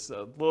that is,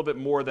 a little bit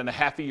more than a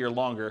half a year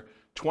longer,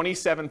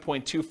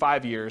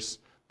 27.25 years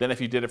than if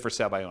you did it for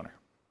sale by owner.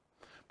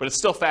 But it's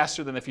still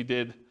faster than if you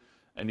did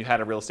and you had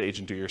a real estate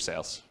agent do your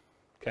sales.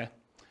 Okay?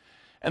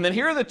 And then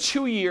here are the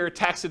 2 year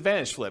tax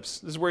advantage flips.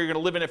 This is where you're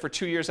going to live in it for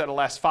 2 years out of the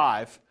last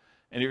 5,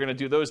 and you're going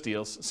to do those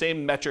deals.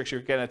 Same metrics,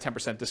 you're getting a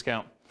 10%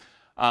 discount.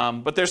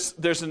 But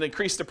there's an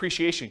increased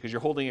appreciation because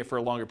you're holding it for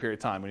a longer period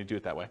of time when you do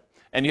it that way.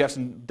 And you have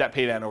some debt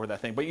pay down over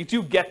that thing. But you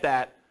do get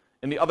that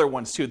in the other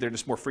ones too. They're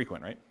just more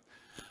frequent, right?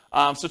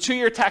 So 2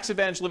 year tax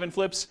advantage live-in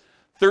flips,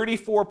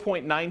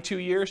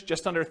 34.92 years,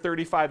 just under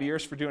 35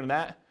 years for doing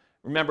that.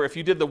 Remember, if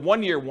you did the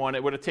 1 year one,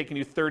 it would have taken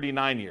you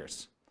 39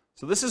 years.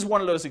 So this is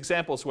one of those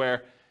examples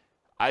where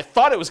I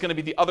thought it was going to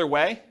be the other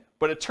way,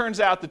 but it turns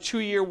out the 2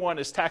 year one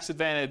is tax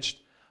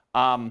advantaged.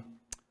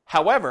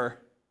 However,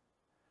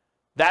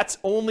 that's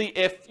only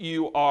if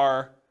you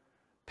are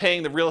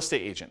paying the real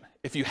estate agent.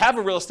 If you have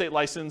a real estate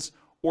license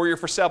or you're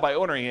for sale by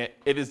owning it,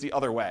 it is the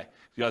other way,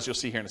 as you'll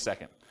see here in a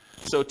second.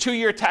 So 2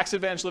 year tax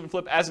advantage live and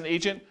flip as an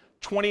agent,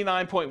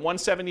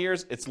 29.17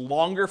 years. It's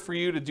longer for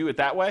you to do it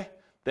that way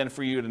than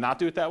for you to not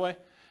do it that way.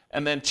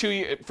 and then 2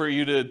 year for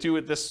you to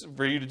do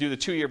the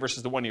 2 year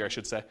versus the 1 year, I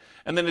should say.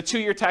 And then the 2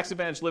 year tax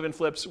advantage live-in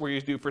flips where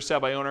you do for sale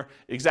by owner,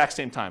 exact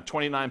same time,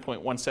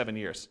 29.17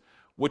 years,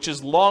 which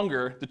is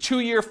longer. The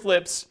 2 year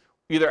flips,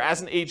 either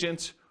as an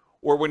agent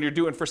or when you're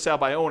doing for sale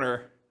by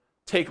owner,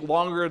 take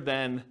longer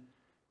than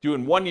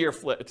doing 1 year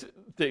flips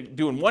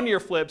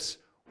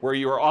where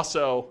you are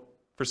also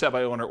for sale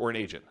by owner or an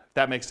agent. If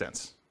that makes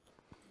sense.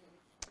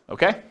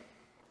 Okay?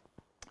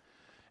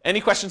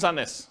 Any questions on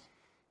this?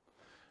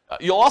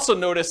 You'll also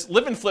notice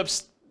live-in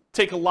flips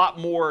take a lot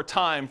more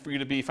time for you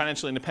to be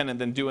financially independent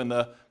than doing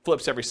the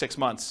flips every 6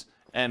 months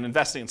and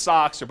investing in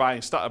stocks or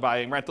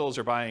buying rentals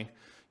or buying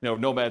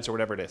nomads or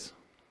whatever it is.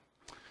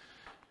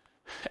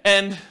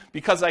 And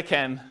because I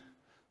can,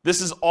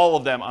 this is all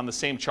of them on the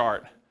same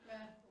chart.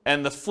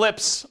 And the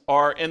flips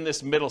are in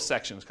this middle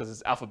section because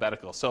it's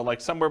alphabetical. So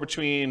like somewhere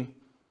between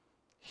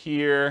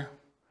here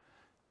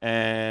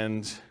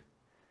and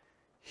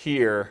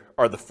here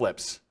are the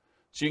flips.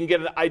 So you can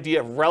get an idea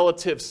of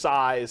relative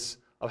size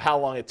of how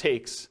long it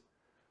takes.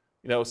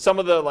 Some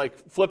of the like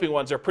flipping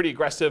ones are pretty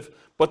aggressive,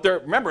 but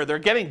remember, they're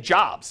getting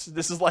jobs.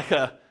 This is like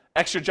a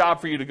extra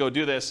job for you to go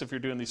do this if you're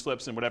doing these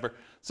flips and whatever.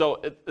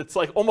 So it's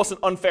like almost an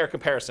unfair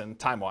comparison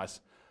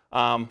time-wise.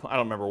 I don't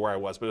remember where I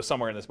was, but it was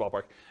somewhere in this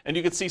ballpark. And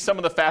you can see some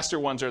of the faster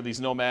ones are these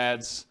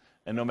nomads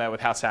and nomad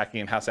with house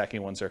hacking, and house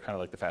hacking ones are kind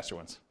of like the faster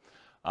ones.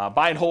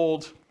 Buy and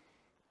hold,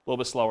 a little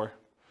bit slower.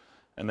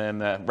 And then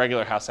the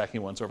regular house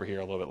hacking ones over here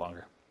a little bit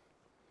longer.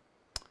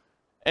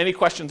 Any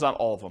questions on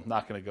all of them?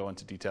 Not going to go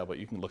into detail, but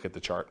you can look at the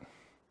chart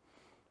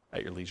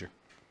at your leisure.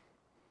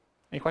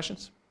 Any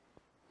questions?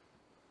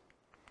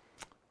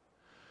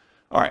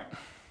 All right.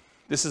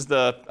 This is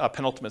the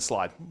penultimate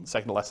slide,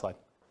 second to last slide.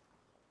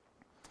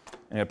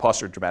 And pause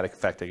for dramatic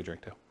effect. Take a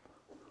drink too.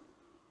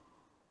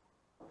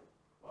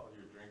 While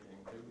you're drinking,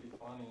 it would be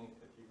funny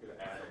if you could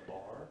add a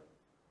bar.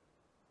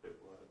 It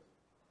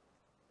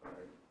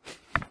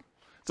would.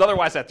 So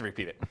otherwise, I have to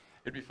repeat it.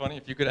 It'd be funny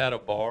if you could add a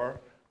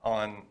bar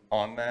on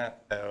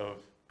that of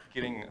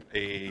getting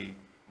a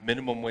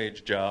minimum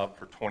wage job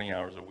for 20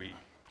 hours a week.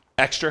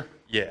 Extra?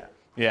 Yeah.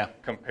 Yeah.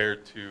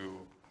 Compared to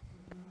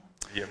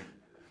the...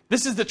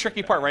 This is the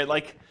tricky part, right?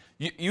 Like,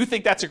 you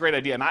think that's a great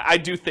idea, and I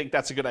do think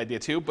that's a good idea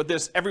too, but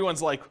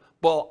everyone's like,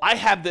 well, I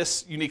have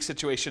this unique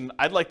situation.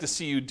 I'd like to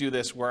see you do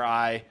this where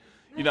I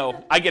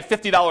get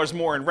 $50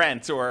 more in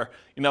rent, or,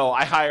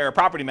 I hire a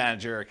property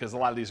manager, because a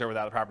lot of these are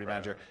without a property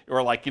manager,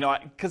 or like,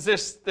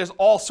 because there's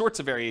all sorts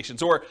of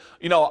variations, or,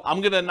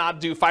 I'm going to not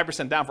do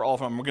 5% down for all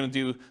of them. We're going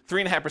to do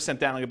 3.5%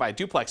 down. I'm going to buy a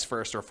duplex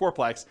first or a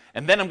fourplex,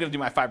 and then I'm going to do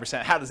my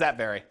 5%. How does that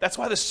vary? That's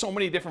why there's so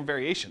many different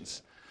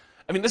variations.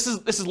 I mean, this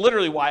is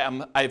literally why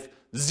I've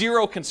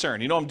zero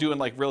concern. I'm doing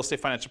like Real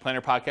Estate Financial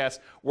Planner podcast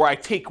where I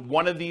take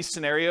one of these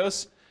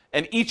scenarios,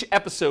 and each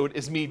episode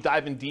is me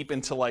diving deep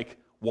into like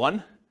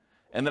one,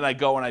 and then I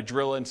go and I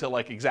drill into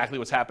like exactly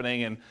what's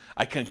happening, and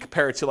I can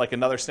compare it to like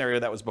another scenario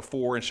that was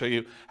before and show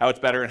you how it's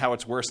better and how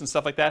it's worse and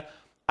stuff like that.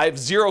 I have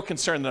zero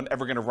concern that I'm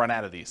ever going to run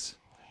out of these,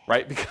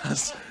 right?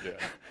 Because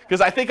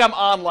I think I'm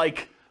on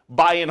like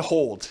buy and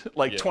hold,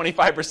 like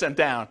 25%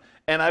 down.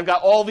 And I've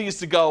got all these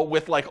to go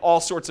with like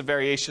all sorts of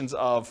variations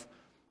of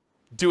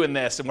doing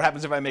this. And what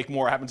happens if I make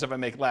more? What happens if I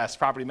make less?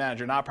 Property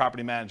manager, not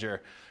property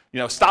manager.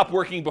 Stop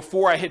working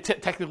before I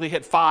technically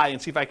hit FI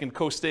and see if I can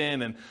coast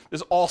in. And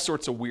there's all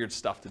sorts of weird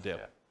stuff to do.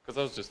 Yeah, because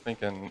I was just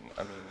thinking,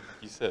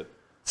 you said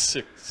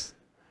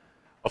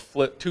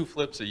two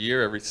flips a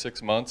year every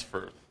 6 months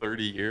for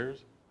 30 years.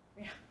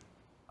 Yeah.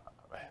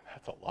 Man,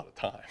 that's a lot of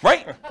time.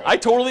 Right? I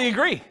totally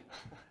agree.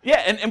 Yeah,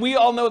 and we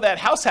all know that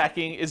house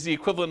hacking is the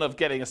equivalent of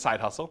getting a side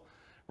hustle,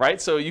 right?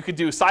 So you could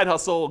do side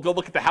hustle, go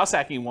look at the house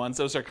hacking ones.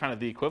 Those are kind of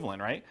the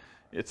equivalent, right?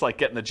 It's like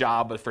getting the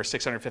job for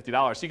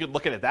 $650. So you could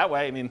look at it that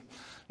way.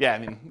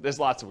 There's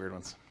lots of weird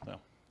ones. So.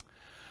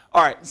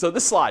 All right, so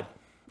this slide.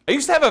 I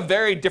used to have a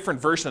very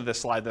different version of this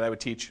slide that I would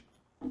teach.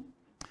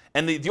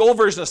 And the old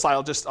version of the slide,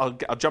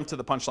 I'll jump to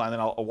the punchline, then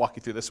I'll walk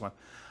you through this one.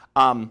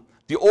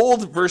 The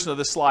old version of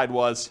this slide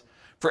was,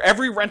 for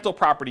every rental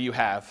property you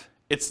have,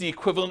 it's the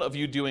equivalent of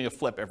you doing a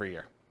flip every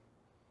year.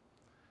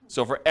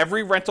 So for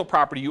every rental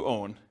property you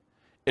own,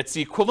 it's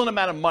the equivalent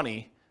amount of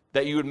money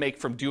that you would make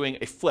from doing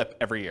a flip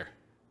every year.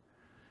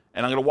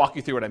 And I'm going to walk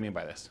you through what I mean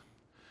by this.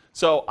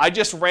 So I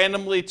just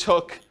randomly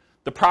took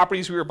the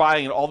properties we were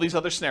buying in all these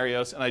other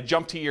scenarios, and I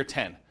jumped to year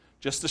 10,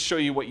 just to show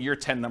you what year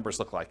 10 numbers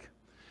look like.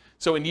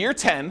 So in year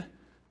 10,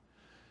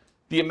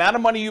 the amount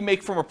of money you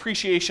make from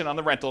appreciation on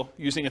the rental,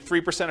 using a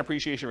 3%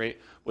 appreciation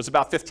rate, was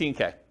about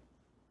 $15K.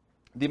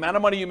 The amount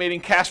of money you made in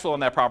cash flow on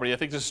that property, I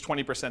think this is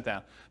 20%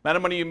 down. The amount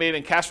of money you made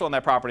in cash flow on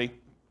that property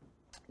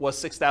was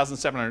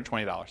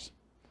 $6,720.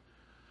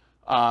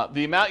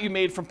 The amount you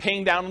made from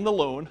paying down on the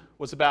loan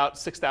was about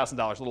 $6,000,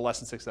 a little less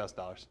than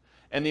 $6,000.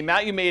 And the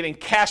amount you made in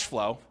cash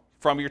flow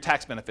from your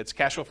tax benefits,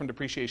 cash flow from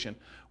depreciation,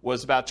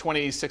 was about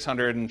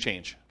 $2,600 and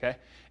change. Okay?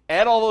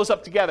 Add all those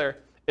up together,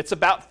 it's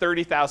about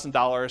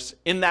 $30,000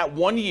 in that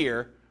 1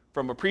 year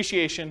from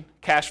appreciation,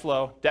 cash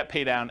flow, debt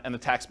pay down, and the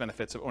tax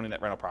benefits of owning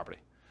that rental property.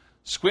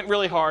 Squint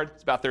really hard,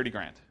 it's about 30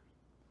 grand.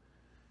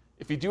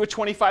 If you do a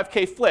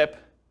 25K flip,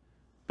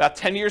 About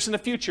 10 years in the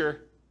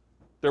future,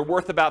 they're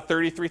worth about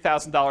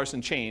 $33,000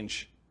 in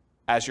change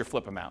as your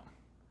flip amount.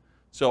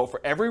 So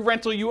for every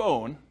rental you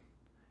own,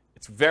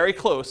 it's very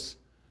close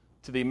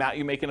to the amount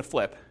you make in a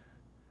flip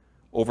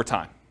over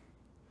time.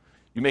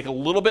 You make a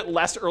little bit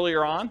less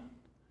earlier on,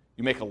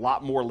 you make a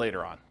lot more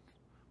later on.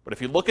 But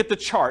if you look at the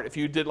chart, if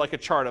you did like a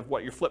chart of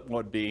what your flip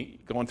would be,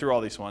 going through all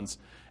these ones,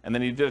 and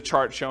then you did a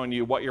chart showing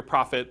you what your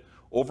profit,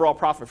 overall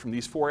profit from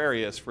these 4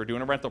 areas for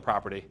doing a rental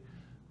property,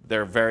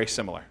 they're very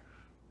similar.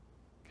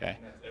 Okay?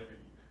 And that's every year.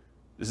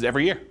 This is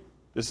every year.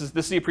 This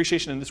is the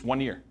appreciation in this 1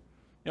 year.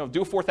 You know,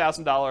 do a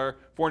 $4,000,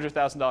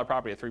 $400,000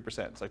 property at 3%.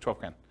 It's like 12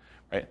 grand,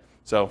 right?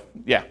 So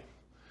yeah.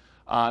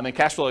 And then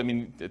cash flow, I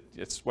mean,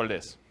 it's what it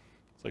is.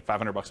 It's like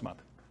 $500 a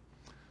month.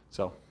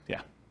 So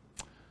yeah.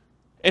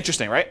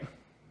 Interesting, right?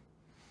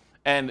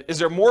 And is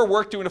there more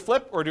work doing a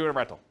flip or doing a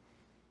rental?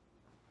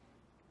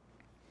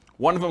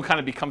 One of them kind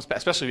of becomes,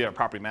 especially if you have a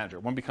property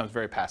manager, one becomes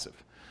very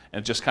passive.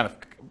 And it just kind of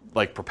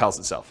like propels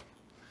itself.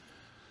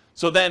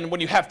 So then when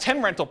you have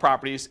 10 rental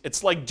properties,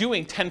 it's like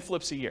doing 10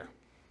 flips a year.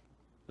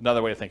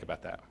 Another way to think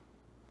about that.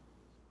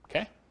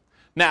 Okay?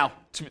 Now,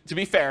 to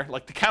be fair,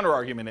 like the counter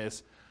argument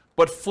is,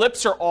 but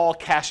flips are all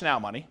cash now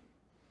money.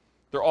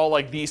 They're all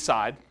like these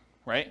side,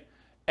 right?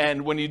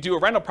 And when you do a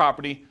rental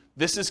property,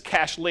 this is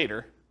cash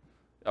later.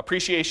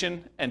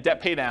 Appreciation and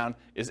debt pay down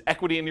is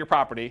equity in your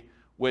property,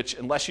 which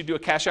unless you do a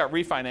cash out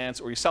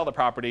refinance or you sell the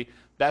property,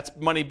 that's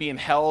money being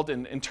held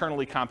and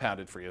internally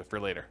compounded for you for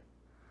later.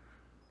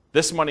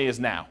 This money is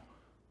now.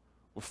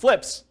 With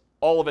flips,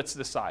 all of it's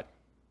this side.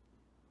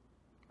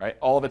 Right?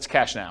 All of it's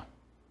cash now.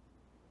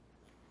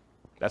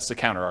 That's the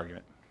counter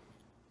argument.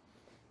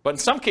 But in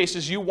some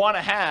cases, you want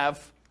to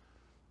have,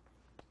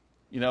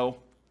 you know,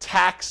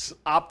 tax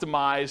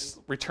optimized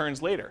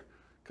returns later,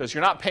 because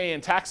you're not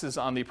paying taxes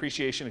on the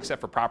appreciation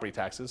except for property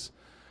taxes,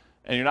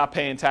 and you're not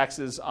paying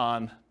taxes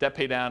on debt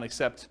pay down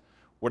except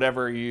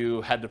whatever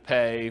you had to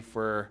pay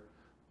for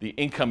the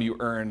income you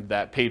earned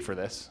that paid for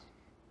this,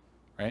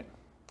 right?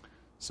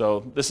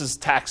 So this is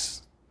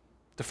tax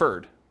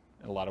deferred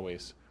in a lot of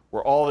ways,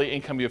 where all the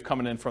income you have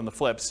coming in from the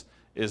flips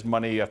is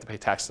money you have to pay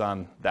tax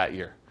on that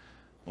year,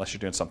 unless you're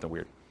doing something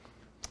weird,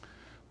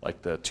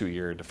 like the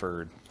 2-year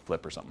deferred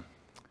flip or something.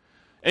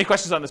 Any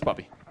questions on this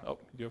puppy? Oh,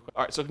 you do have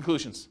all right, so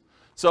conclusions.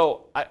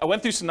 So I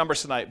went through some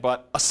numbers tonight,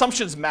 but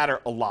assumptions matter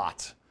a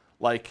lot.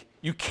 Like,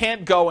 you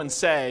can't go and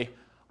say,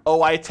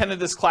 oh, I attended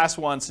this class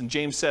once and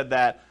James said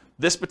that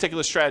this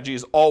particular strategy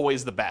is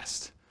always the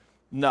best.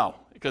 No,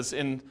 because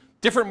in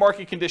different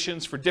market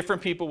conditions for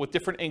different people with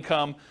different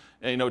income,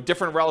 you know,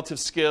 different relative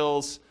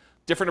skills,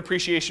 different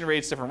appreciation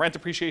rates, different rent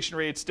appreciation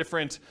rates,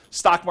 different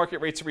stock market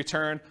rates of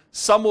return.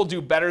 Some will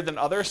do better than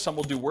others, some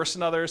will do worse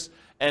than others,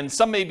 and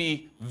some may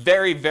be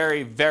very,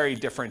 very, very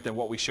different than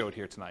what we showed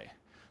here tonight.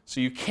 So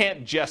you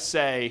can't just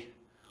say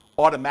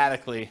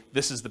automatically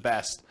this is the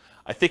best.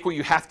 I think what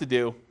you have to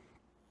do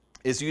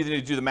is you either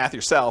need to do the math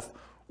yourself,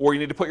 or you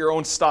need to put your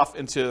own stuff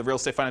into the Real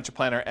Estate Financial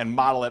Planner and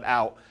model it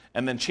out,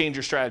 and then change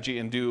your strategy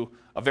and do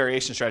a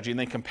variation strategy, and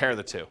then compare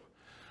the two.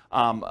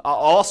 I'll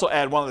also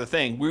add one other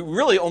thing. We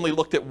really only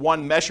looked at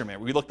one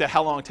measurement. We looked at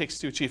how long it takes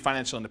to achieve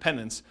financial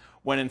independence,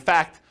 when in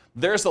fact,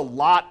 there's a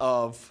lot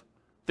of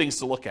things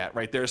to look at,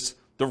 right? There's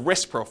the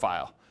risk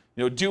profile.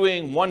 You know,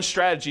 doing one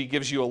strategy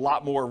gives you a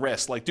lot more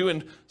risk. Like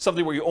doing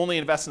something where you only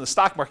invest in the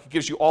stock market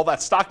gives you all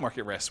that stock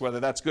market risk, whether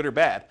that's good or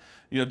bad.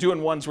 You know,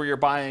 doing ones where you're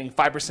buying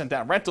 5%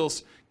 down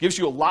rentals gives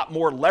you a lot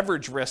more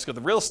leverage risk of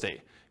the real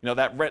estate. You know,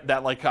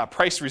 that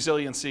price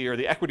resiliency or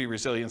the equity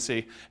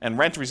resiliency and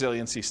rent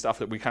resiliency stuff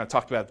that we kind of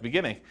talked about at the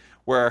beginning,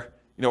 where,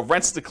 you know,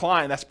 rents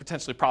decline, that's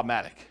potentially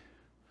problematic.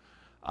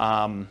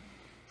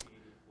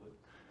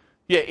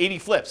 80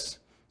 flips.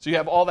 So you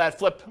have all that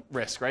flip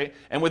risk, right?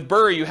 And with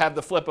BRRRR, you have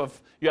the flip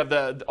of, you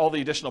have all the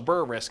additional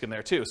BRRRR risk in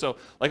there too. So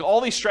like all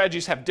these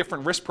strategies have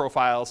different risk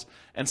profiles.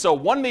 And so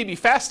one may be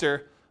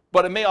faster,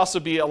 but it may also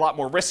be a lot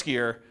more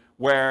riskier,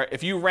 where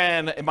if you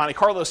ran a Monte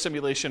Carlo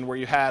simulation where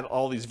you had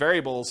all these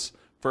variables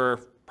for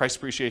price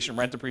appreciation,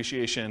 rent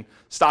appreciation,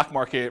 stock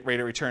market rate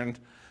of return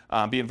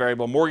being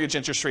variable, mortgage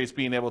interest rates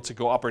being able to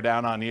go up or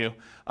down on you,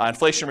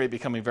 inflation rate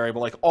becoming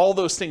variable, like all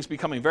those things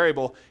becoming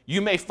variable,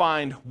 you may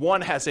find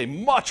one has a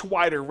much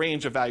wider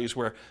range of values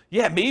where,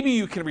 yeah, maybe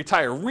you can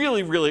retire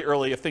really, really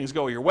early if things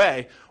go your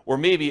way, or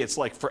maybe it's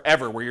like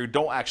forever where you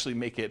don't actually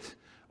make it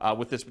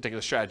with this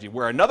particular strategy,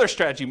 where another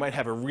strategy might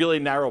have a really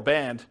narrow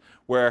band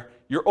where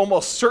you're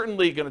almost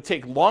certainly going to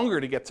take longer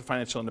to get to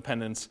financial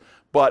independence,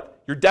 but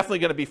you're definitely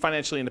going to be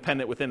financially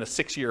independent within a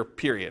 6-year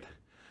period.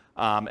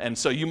 And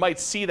so you might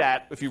see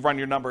that if you run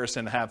your numbers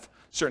and have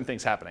certain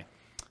things happening.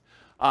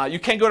 You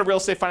can go to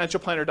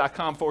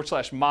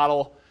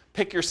realestatefinancialplanner.com/model,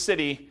 pick your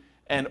city,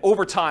 and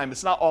over time,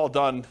 it's not all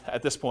done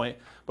at this point,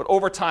 but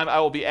over time I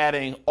will be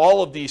adding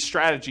all of these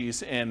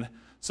strategies in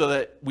so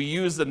that we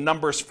use the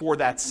numbers for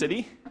that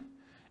city,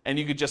 and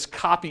you could just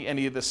copy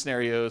any of the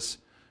scenarios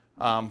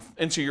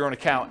into your own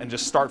account and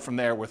just start from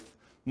there with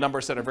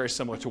numbers that are very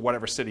similar to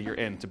whatever city you're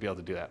in to be able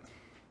to do that.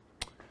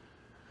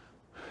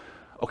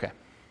 Okay.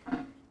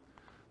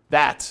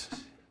 That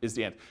is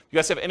the end. You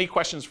guys have any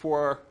questions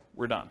before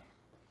we're done.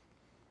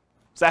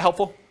 Is that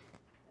helpful?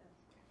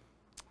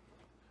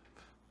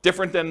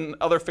 Different than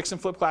other fix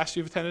and flip classes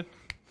you've attended,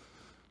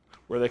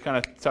 where they kind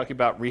of talk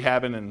about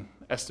rehabbing and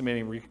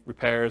estimating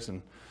repairs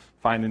and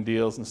finding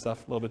deals and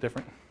stuff, a little bit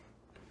different?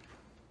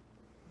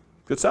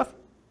 Good stuff?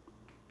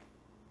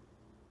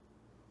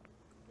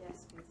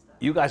 Yes, good stuff.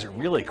 You guys are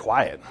really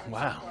quiet.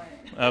 Wow.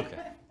 Okay.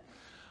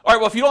 All right,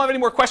 well, if you don't have any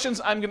more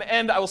questions, I'm going to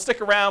end. I will stick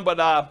around, but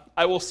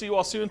I will see you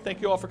all soon. Thank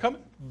you all for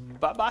coming.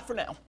 Bye-bye for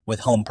now.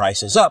 With home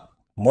prices up,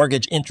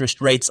 mortgage interest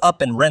rates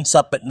up, and rents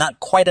up, but not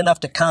quite enough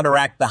to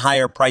counteract the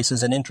higher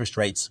prices and interest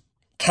rates,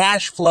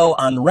 cash flow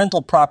on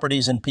rental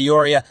properties in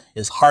Peoria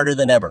is harder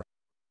than ever.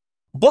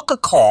 Book a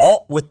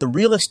call with the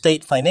Real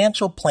Estate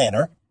Financial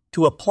Planner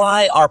to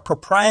apply our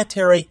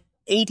proprietary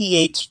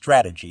 88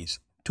 strategies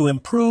to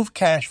improve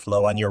cash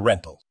flow on your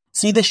rentals.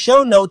 See the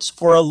show notes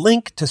for a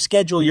link to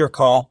schedule your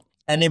call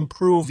and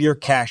improve your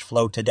cash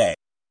flow today.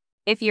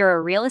 If you're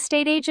a real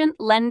estate agent,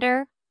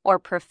 lender, or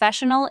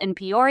professional in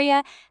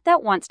Peoria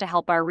that wants to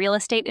help our real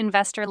estate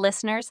investor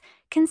listeners,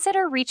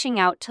 consider reaching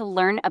out to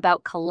learn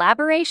about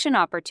collaboration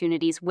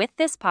opportunities with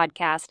this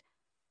podcast.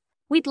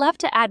 We'd love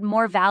to add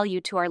more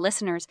value to our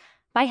listeners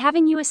by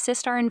having you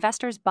assist our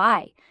investors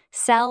buy,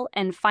 sell,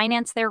 and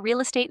finance their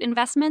real estate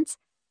investments.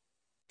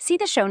 See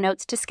the show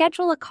notes to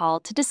schedule a call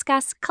to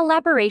discuss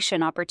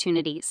collaboration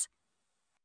opportunities.